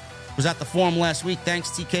Dynamite. Was at the Forum last week. Thanks,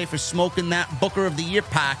 TK, for smoking that Booker of the Year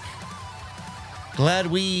pack. Glad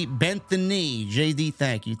we bent the knee. JD,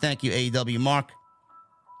 thank you. Thank you, AEW Mark.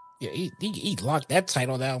 Yeah, he locked that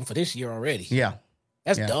title down for this year already. Yeah.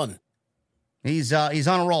 That's done. He's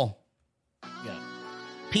on a roll. Yeah.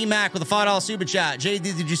 P-Mac with a $5 super chat. JD,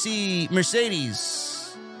 did you see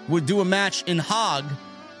Mercedes would do a match in Hague?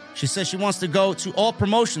 She says she wants to go to all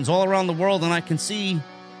promotions all around the world, and I can see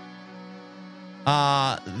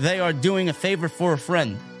they are doing a favor for a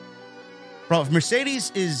friend. Bro, if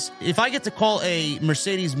Mercedes is... If I get to call a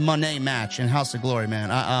Mercedes Monet match in House of Glory,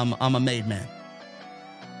 man, I'm a made man.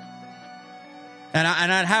 And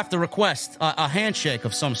I'd have to request a handshake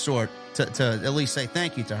of some sort to at least say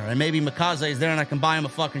thank you to her. And maybe Mikaze is there and I can buy him a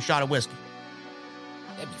fucking shot of whiskey.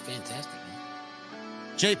 That'd be fantastic, man.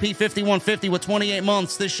 JP5150 with 28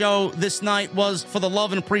 months. This show this night was for the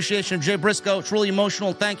love and appreciation of Jay Briscoe. Truly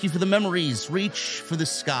emotional. Thank you for the memories. Reach for the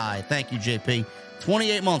sky. Thank you, JP.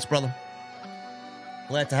 28 months, brother.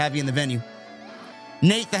 Glad to have you in the venue.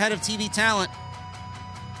 Nate, the head of TV Talent.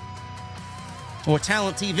 Or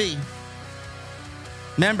Talent TV.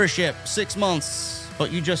 Membership, 6 months.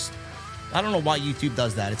 But you just... I don't know why YouTube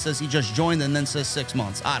does that. It says he just joined and then says 6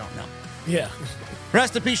 months. I don't know. Yeah.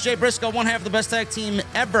 Rest in peace, Jay Briscoe, one half of the best tag team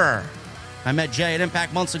ever. I met Jay at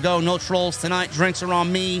Impact months ago. No trolls tonight. Drinks are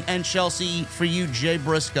on me and Chelsea for you, Jay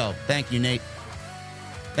Briscoe. Thank you, Nate.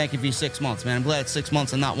 Thank you for your 6 months, man. I'm glad it's 6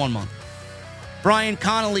 months and not 1 month. Brian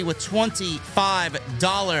Connolly with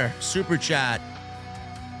 $25 super chat.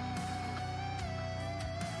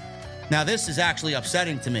 Now, this is actually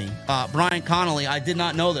upsetting to me. Brian Connolly, I did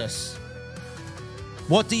not know this.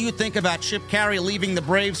 What do you think about Chip Carey leaving the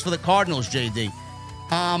Braves for the Cardinals, JD?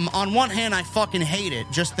 On one hand, I fucking hate it.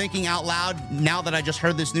 Just thinking out loud now that I just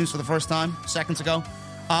heard this news for the first time, seconds ago.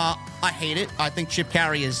 I hate it. I think Chip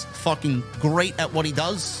Carey is fucking great at what he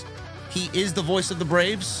does. He is the voice of the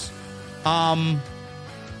Braves. I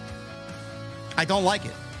don't like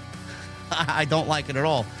it. I don't like it at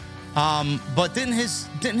all. But didn't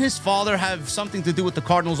his father have something to do with the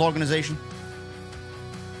Cardinals organization?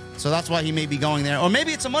 So that's why he may be going there. Or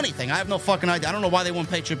maybe it's a money thing. I have no fucking idea. I don't know why they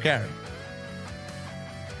won't pay Chip Carey.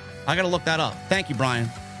 I got to look that up. Thank you, Brian,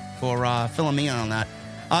 for filling me in on that.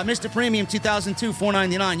 Mr. Premium 2002,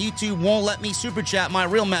 $4.99. YouTube won't let me super chat my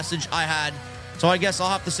real message I had. So I guess I'll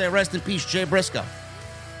have to say rest in peace, Jay Briscoe.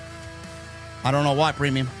 I don't know why,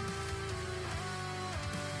 Premium.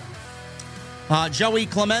 Joey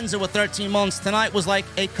Clemenza with 13 months. Tonight was like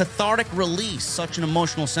a cathartic release. Such an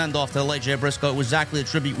emotional send-off to the late Jay Briscoe. It was exactly the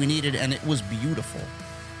tribute we needed, and it was beautiful.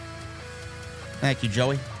 Thank you,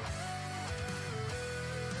 Joey.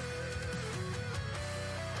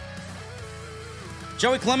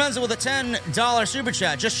 Joey Clemenza with a $10 super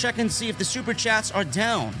chat. Just checking to see if the super chats are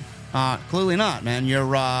down. Clearly not, man. Your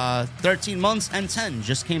 13 months and 10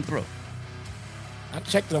 just came through. I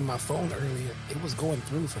checked it on my phone earlier. It was going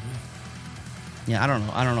through for me. Yeah, I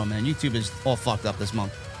don't know, man. YouTube is all fucked up this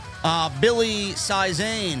month. Billy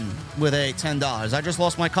Sizane with a $10. I just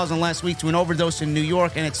lost my cousin last week to an overdose in New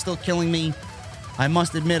York, and it's still killing me. I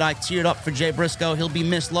must admit, I teared up for Jay Briscoe. He'll be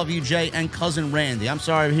missed. Love you, Jay, and cousin Randy. I'm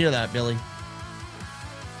sorry to hear that, Billy.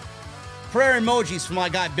 Prayer emojis for my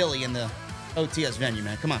guy Billy in the OTS venue,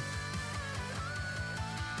 man. Come on.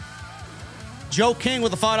 Joe King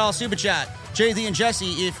with a $5 super chat. JD and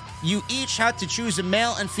Jesse, if you each had to choose a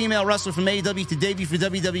male and female wrestler from AEW to debut for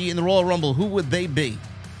WWE in the Royal Rumble, who would they be?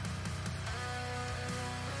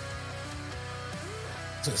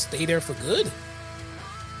 To stay there for good?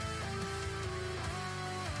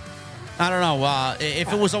 I don't know.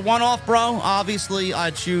 If it was a one-off, bro, obviously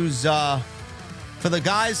I'd choose... for the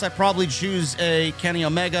guys, I'd probably choose a Kenny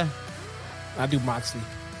Omega. I do Moxley.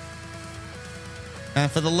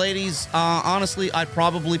 And for the ladies, honestly, I'd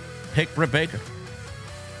probably pick Britt Baker.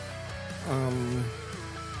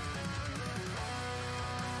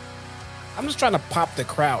 I'm just trying to pop the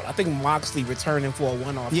crowd. I think Moxley returning for a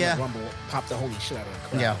one-off in the Rumble popped the holy shit out of the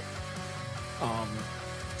crowd. Yeah.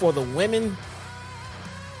 For the women,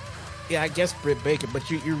 yeah, I guess Britt Baker. But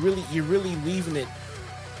you're really leaving it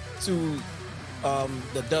to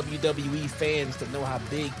the WWE fans to know how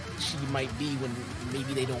big she might be when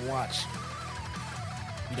maybe they don't watch.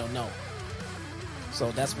 You don't know.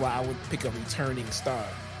 So that's why I would pick a returning star.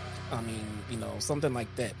 I mean, something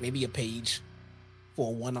like that. Maybe a Paige for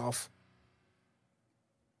a one-off.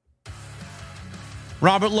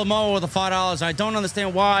 Robert Lamoe with the $5. I don't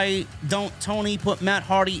understand why don't Tony put Matt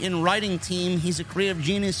Hardy in writing team. He's a creative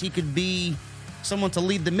genius. He could be someone to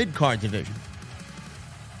lead the mid-card division.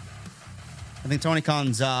 I think Tony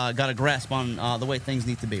Khan's got a grasp on the way things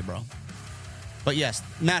need to be, bro. But yes,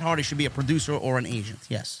 Matt Hardy should be a producer or an agent.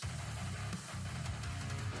 Yes.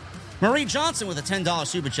 Marie Johnson with a $10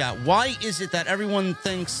 super chat. Why is it that everyone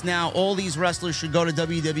thinks now all these wrestlers should go to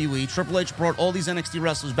WWE? Triple H brought all these NXT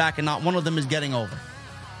wrestlers back and not one of them is getting over.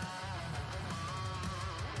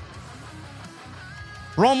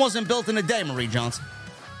 Rome wasn't built in a day, Marie Johnson.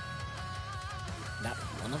 Not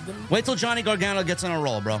one of them? Wait till Johnny Gargano gets on a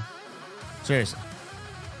roll, bro. Seriously.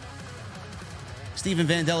 Stephen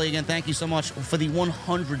Vandelli again, thank you so much for the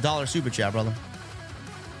 $100 super chat, brother.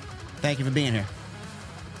 Thank you for being here.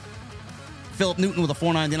 Philip Newton with a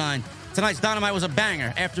 $4.99. Tonight's Dynamite was a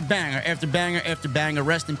banger after banger after banger after banger.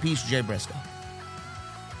 Rest in peace, Jay Briscoe.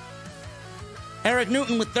 Eric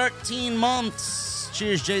Newton with 13 months.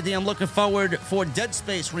 Cheers, JD. I'm looking forward for Dead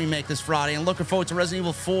Space remake this Friday and looking forward to Resident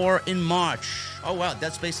Evil 4 in March. Oh, wow.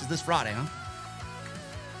 Dead Space is this Friday, huh?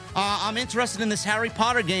 I'm interested in this Harry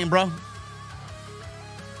Potter game, bro.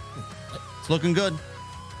 It's looking good.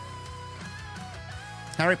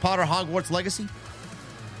 Harry Potter Hogwarts Legacy.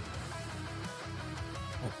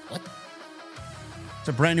 What? It's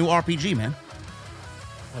a brand new RPG, man.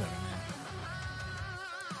 Whatever, man.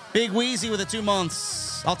 Big Wheezy with the 2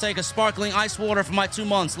 months. I'll take a sparkling ice water for my 2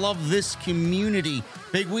 months. Love this community.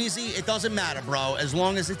 Big Wheezy, it doesn't matter, bro, as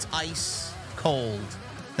long as it's ice cold.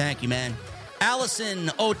 Thank you, man.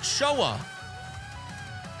 Allison Ochoa.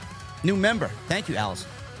 New member. Thank you, Allison.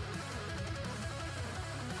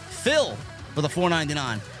 Phil with a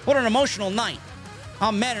 $4.99. What an emotional night.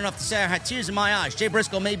 I'm mad enough to say I had tears in my eyes. Jay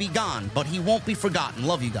Briscoe may be gone, but he won't be forgotten.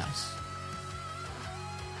 Love you guys.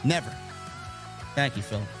 Never. Thank you,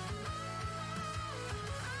 Phil.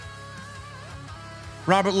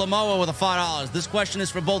 Robert Lamoa with a $5. This question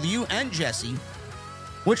is for both you and Jesse.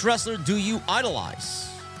 Which wrestler do you idolize?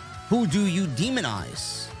 Who do you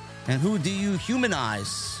demonize? And who do you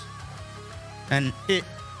humanize? And it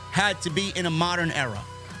had to be in a modern era.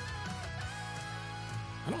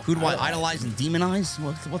 Who do I idolize and demonize?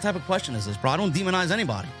 What type of question is this, bro? I don't demonize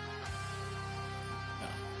anybody.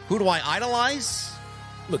 Who do I idolize?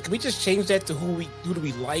 Look, can we just change that to who do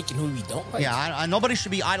we like and who we don't like? Yeah, nobody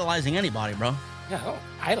should be idolizing anybody, bro. Yeah,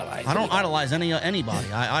 I don't idolize. I don't idolize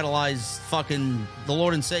anybody. I idolize fucking the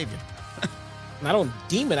Lord and Savior. And I don't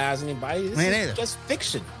demonize anybody. This is just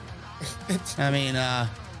fiction. I mean,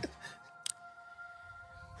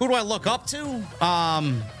 who do I look up to?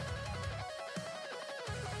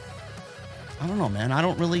 I don't know, man. I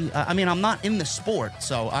don't really... I mean, I'm not in the sport,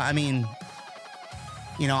 so, I mean...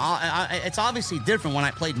 You know, it's obviously different when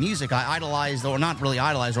I played music. I idolized, or not really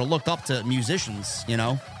idolized, or looked up to musicians, you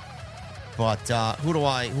know? But who do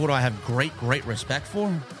I have great respect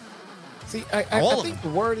for? See, I think the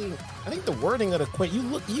wording of the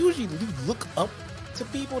question, you look up to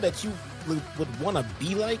people that you would want to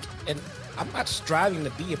be like, and I'm not striving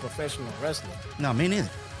to be a professional wrestler. No, me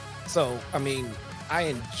neither. So, I mean... I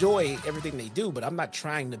enjoy everything they do, but I'm not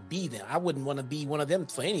trying to be them. I wouldn't want to be one of them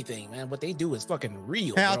for anything, man. What they do is fucking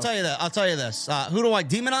real. Hey, bro. I'll tell you this. Who do I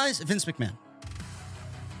demonize? Vince McMahon.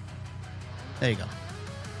 There you go.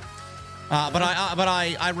 But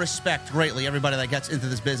I respect greatly everybody that gets into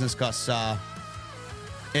this business because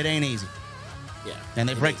it ain't easy. Yeah. And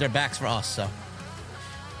they break their backs for us. So,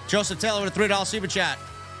 Joseph Taylor with a $3 super chat.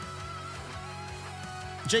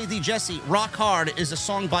 JD Jesse, Rock Hard is a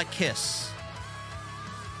song by Kiss.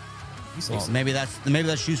 Well, maybe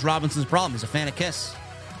that's Juice Robinson's problem. He's a fan of Kiss.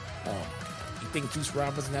 You think Juice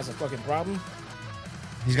Robinson has a fucking problem?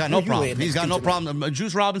 He's got no problem. He's got no problem.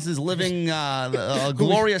 Juice Robinson's living a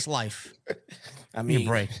glorious life. I mean,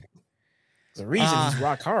 break. There's a reason he's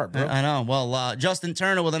rock hard, bro. I know. Well, Justin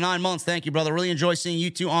Turner with a 9 months. Thank you, brother. Really enjoy seeing you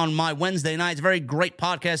two on my Wednesday nights. Very great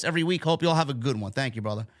podcast every week. Hope you all have a good one. Thank you,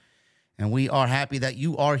 brother. And we are happy that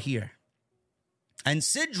you are here. And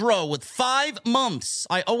Sidro with 5 months.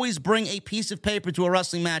 I always bring a piece of paper to a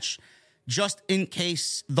wrestling match just in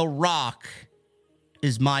case The Rock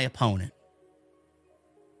is my opponent.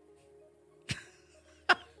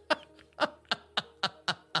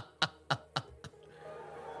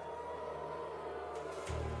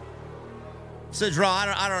 Sidro,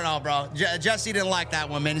 I don't know, bro. Jesse didn't like that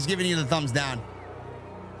one, man. He's giving you the thumbs down.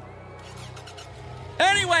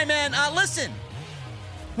 Anyway, man, listen.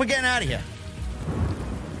 We're getting out of here.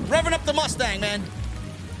 Revving up the Mustang, man.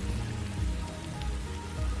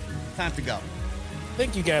 Time to go.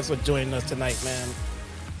 Thank you guys for joining us tonight, man.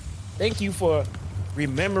 Thank you for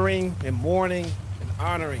remembering and mourning and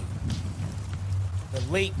honoring the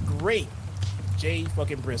late, great Jay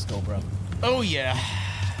fucking Briscoe, bro. Oh, yeah.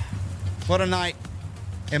 What a night.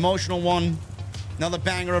 Emotional one. Another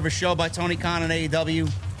banger of a show by Tony Khan and AEW.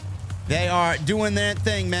 They are doing their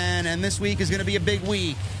thing, man, and this week is going to be a big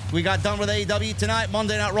week. We got done with AEW tonight.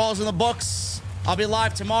 Monday Night Raw's in the books. I'll be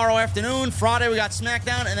live tomorrow afternoon. Friday, we got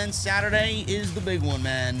SmackDown, and then Saturday is the big one,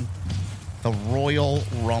 man. The Royal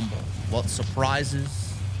Rumble. What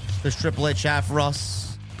surprises does Triple H have for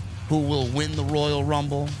us? Who will win the Royal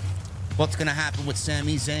Rumble? What's going to happen with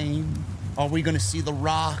Sami Zayn? Are we going to see The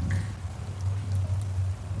Rock?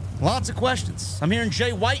 Lots of questions. I'm hearing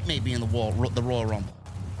Jay White may be in the Royal Rumble.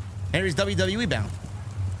 Harry's WWE bound.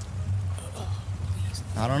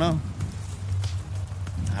 I don't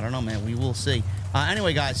know, man. We will see.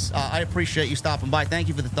 Anyway, guys, I appreciate you stopping by. Thank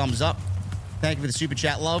you for the thumbs up. Thank you for the super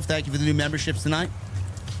chat love. Thank you for the new memberships tonight.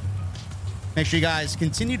 Make sure you guys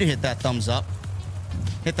continue to hit that thumbs up.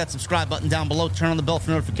 Hit that subscribe button down below. Turn on the bell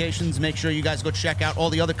for notifications. Make sure you guys go check out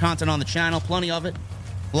all the other content on the channel. Plenty of it.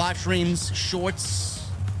 Live streams, shorts,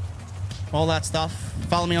 all that stuff.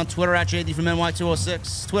 Follow me on Twitter at JD from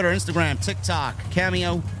NY206. Twitter, Instagram, TikTok,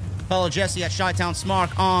 Cameo. Follow Jesse at Chi-Town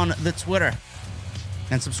Smark on the Twitter.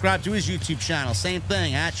 And subscribe to his YouTube channel. Same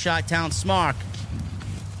thing, at Chi-Town Smark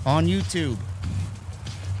on YouTube.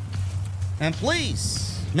 And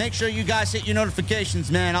please, make sure you guys hit your notifications,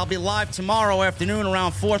 man. I'll be live tomorrow afternoon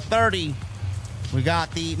around 4:30. We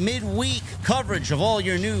got the midweek coverage of all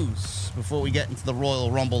your news before we get into the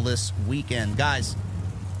Royal Rumble this weekend. Guys,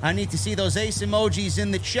 I need to see those ace emojis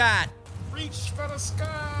in the chat. Reach for the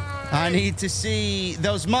sky. I need to see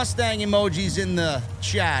those Mustang emojis in the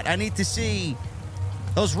chat. I need to see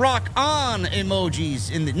those rock on emojis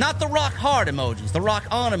in the, not the rock hard emojis, the rock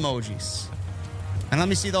on emojis. And let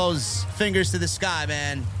me see those fingers to the sky,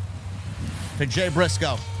 man, for Jay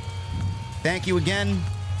Briscoe. Thank you again.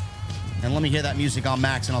 And let me hear that music on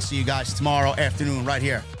Max, and I'll see you guys tomorrow afternoon right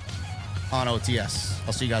here on OTS.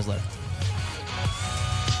 I'll see you guys later.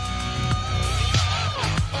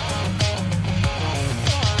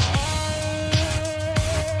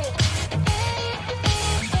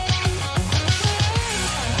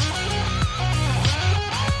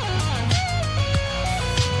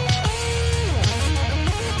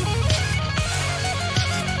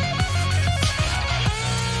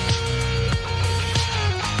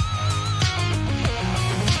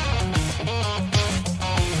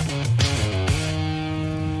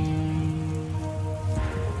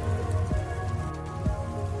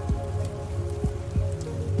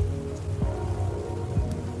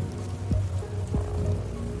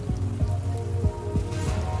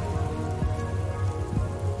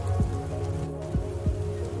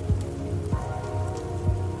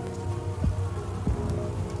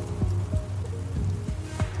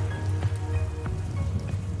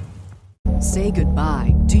 Say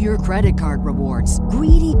goodbye to your credit card rewards.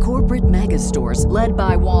 Greedy corporate mega stores, led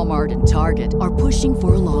by Walmart and Target, are pushing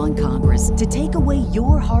for a law in Congress to take away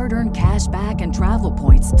your hard-earned cash back and travel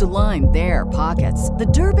points to line their pockets. The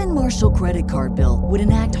Durbin-Marshall credit card bill would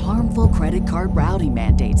enact harmful credit card routing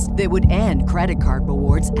mandates that would end credit card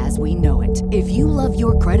rewards as we know it. If you love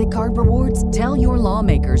your credit card rewards, tell your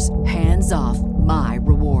lawmakers, hands off my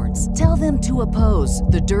rewards. Tell them to oppose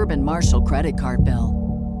the Durbin-Marshall credit card bill.